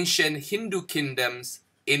the ancient Hindu kingdoms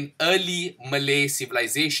in early Malay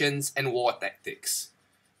civilizations and war tactics.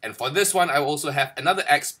 And for this one, I also have another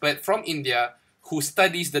expert from India who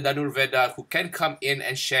studies the Danur Veda, who can come in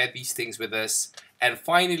and share these things with us. And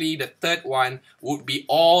finally, the third one would be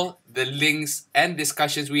all the links and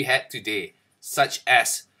discussions we had today, such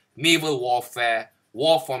as naval warfare,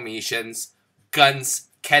 war formations, guns,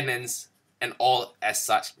 cannons, and all as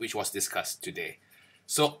such, which was discussed today.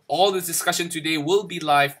 So all this discussion today will be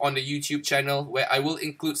live on the YouTube channel, where I will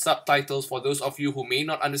include subtitles for those of you who may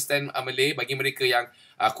not understand Malay. Bagi mereka yang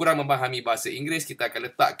kurang memahami bahasa Inggeris, kita akan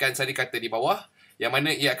letakkan sari kata di bawah, yang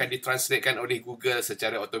mana ia akan ditranslatekan oleh Google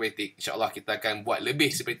secara automatik. InsyaAllah kita akan buat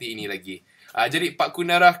lebih seperti ini lagi. Jadi Pak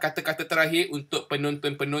Kunara, kata-kata terakhir untuk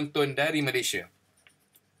penonton-penonton dari Malaysia.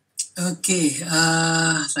 Okey,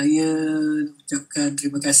 saya ucapkan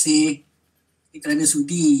terima kasih kerana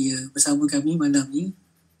sudi bersama kami malam ni,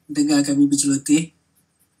 dengar kami berceloteh.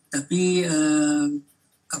 Tapi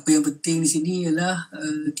apa yang penting di sini ialah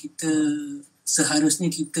kita seharusnya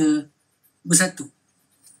kita bersatu.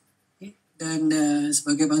 Okay? Dan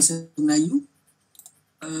sebagai bangsa Melayu,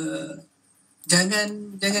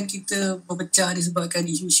 jangan kita berpecah disebabkan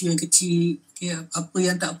isu-isu yang kecil. Okay? Apa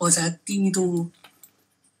yang tak puas hati tu,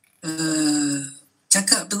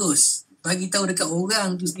 cakap terus, bagi tahu dekat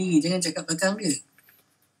orang tu sendiri, jangan cakap belakang dia.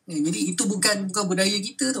 Jadi itu bukan budaya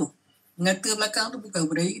kita tu. Mengata belakang tu bukan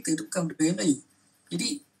budaya kita, tu bukan budaya Melayu.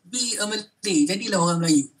 Jadi be a Malay, jadilah orang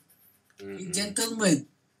Melayu. Gentleman,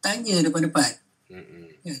 tanya depan-depan.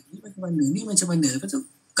 Ni macam mana? Lepas tu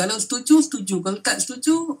kalau setuju, kalau tak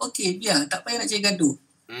setuju, okey, biar, tak payah nak cari gaduh.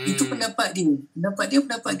 Itu pendapat dia. Pendapat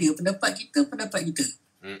kita.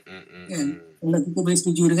 Kan? Kalau kita boleh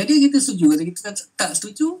setuju dengan dia, kita setuju. Kalau kita tak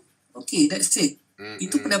setuju, okay, that's it.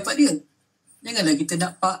 Itu pendapat dia. Janganlah kita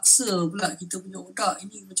nak paksa pula kita punya otak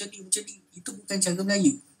ini macam ni. Itu bukan cara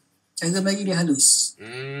Melayu. Cara Melayu dia halus.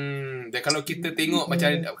 Dan kalau kita tengok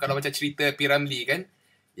kalau macam cerita P. Ramlee kan,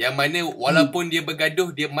 yang mana walaupun dia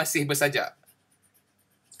bergaduh, dia masih bersajak.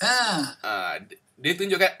 Dia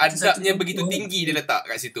tunjukkan adabnya begitu tinggi dia letak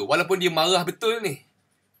kat situ. Walaupun dia marah betul ni,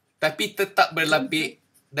 tapi tetap berlapik.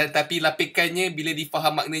 Dan tapi lapikannya bila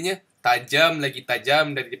difaham maknanya, tajam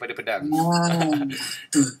daripada pedang.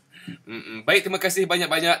 Baik, terima kasih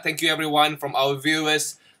banyak-banyak. Thank you everyone from our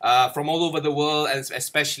viewers from all over the world, and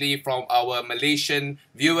especially from our Malaysian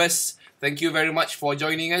viewers. Thank you very much for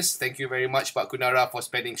joining us. Thank you very much, Pak Kunara, for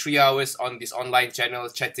spending 3 hours on this online channel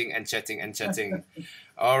chatting.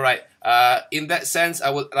 Alright, in that sense,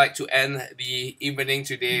 I would like to end the evening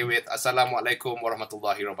today with Assalamualaikum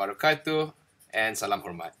warahmatullahi wabarakatuh and salam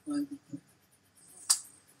hormat.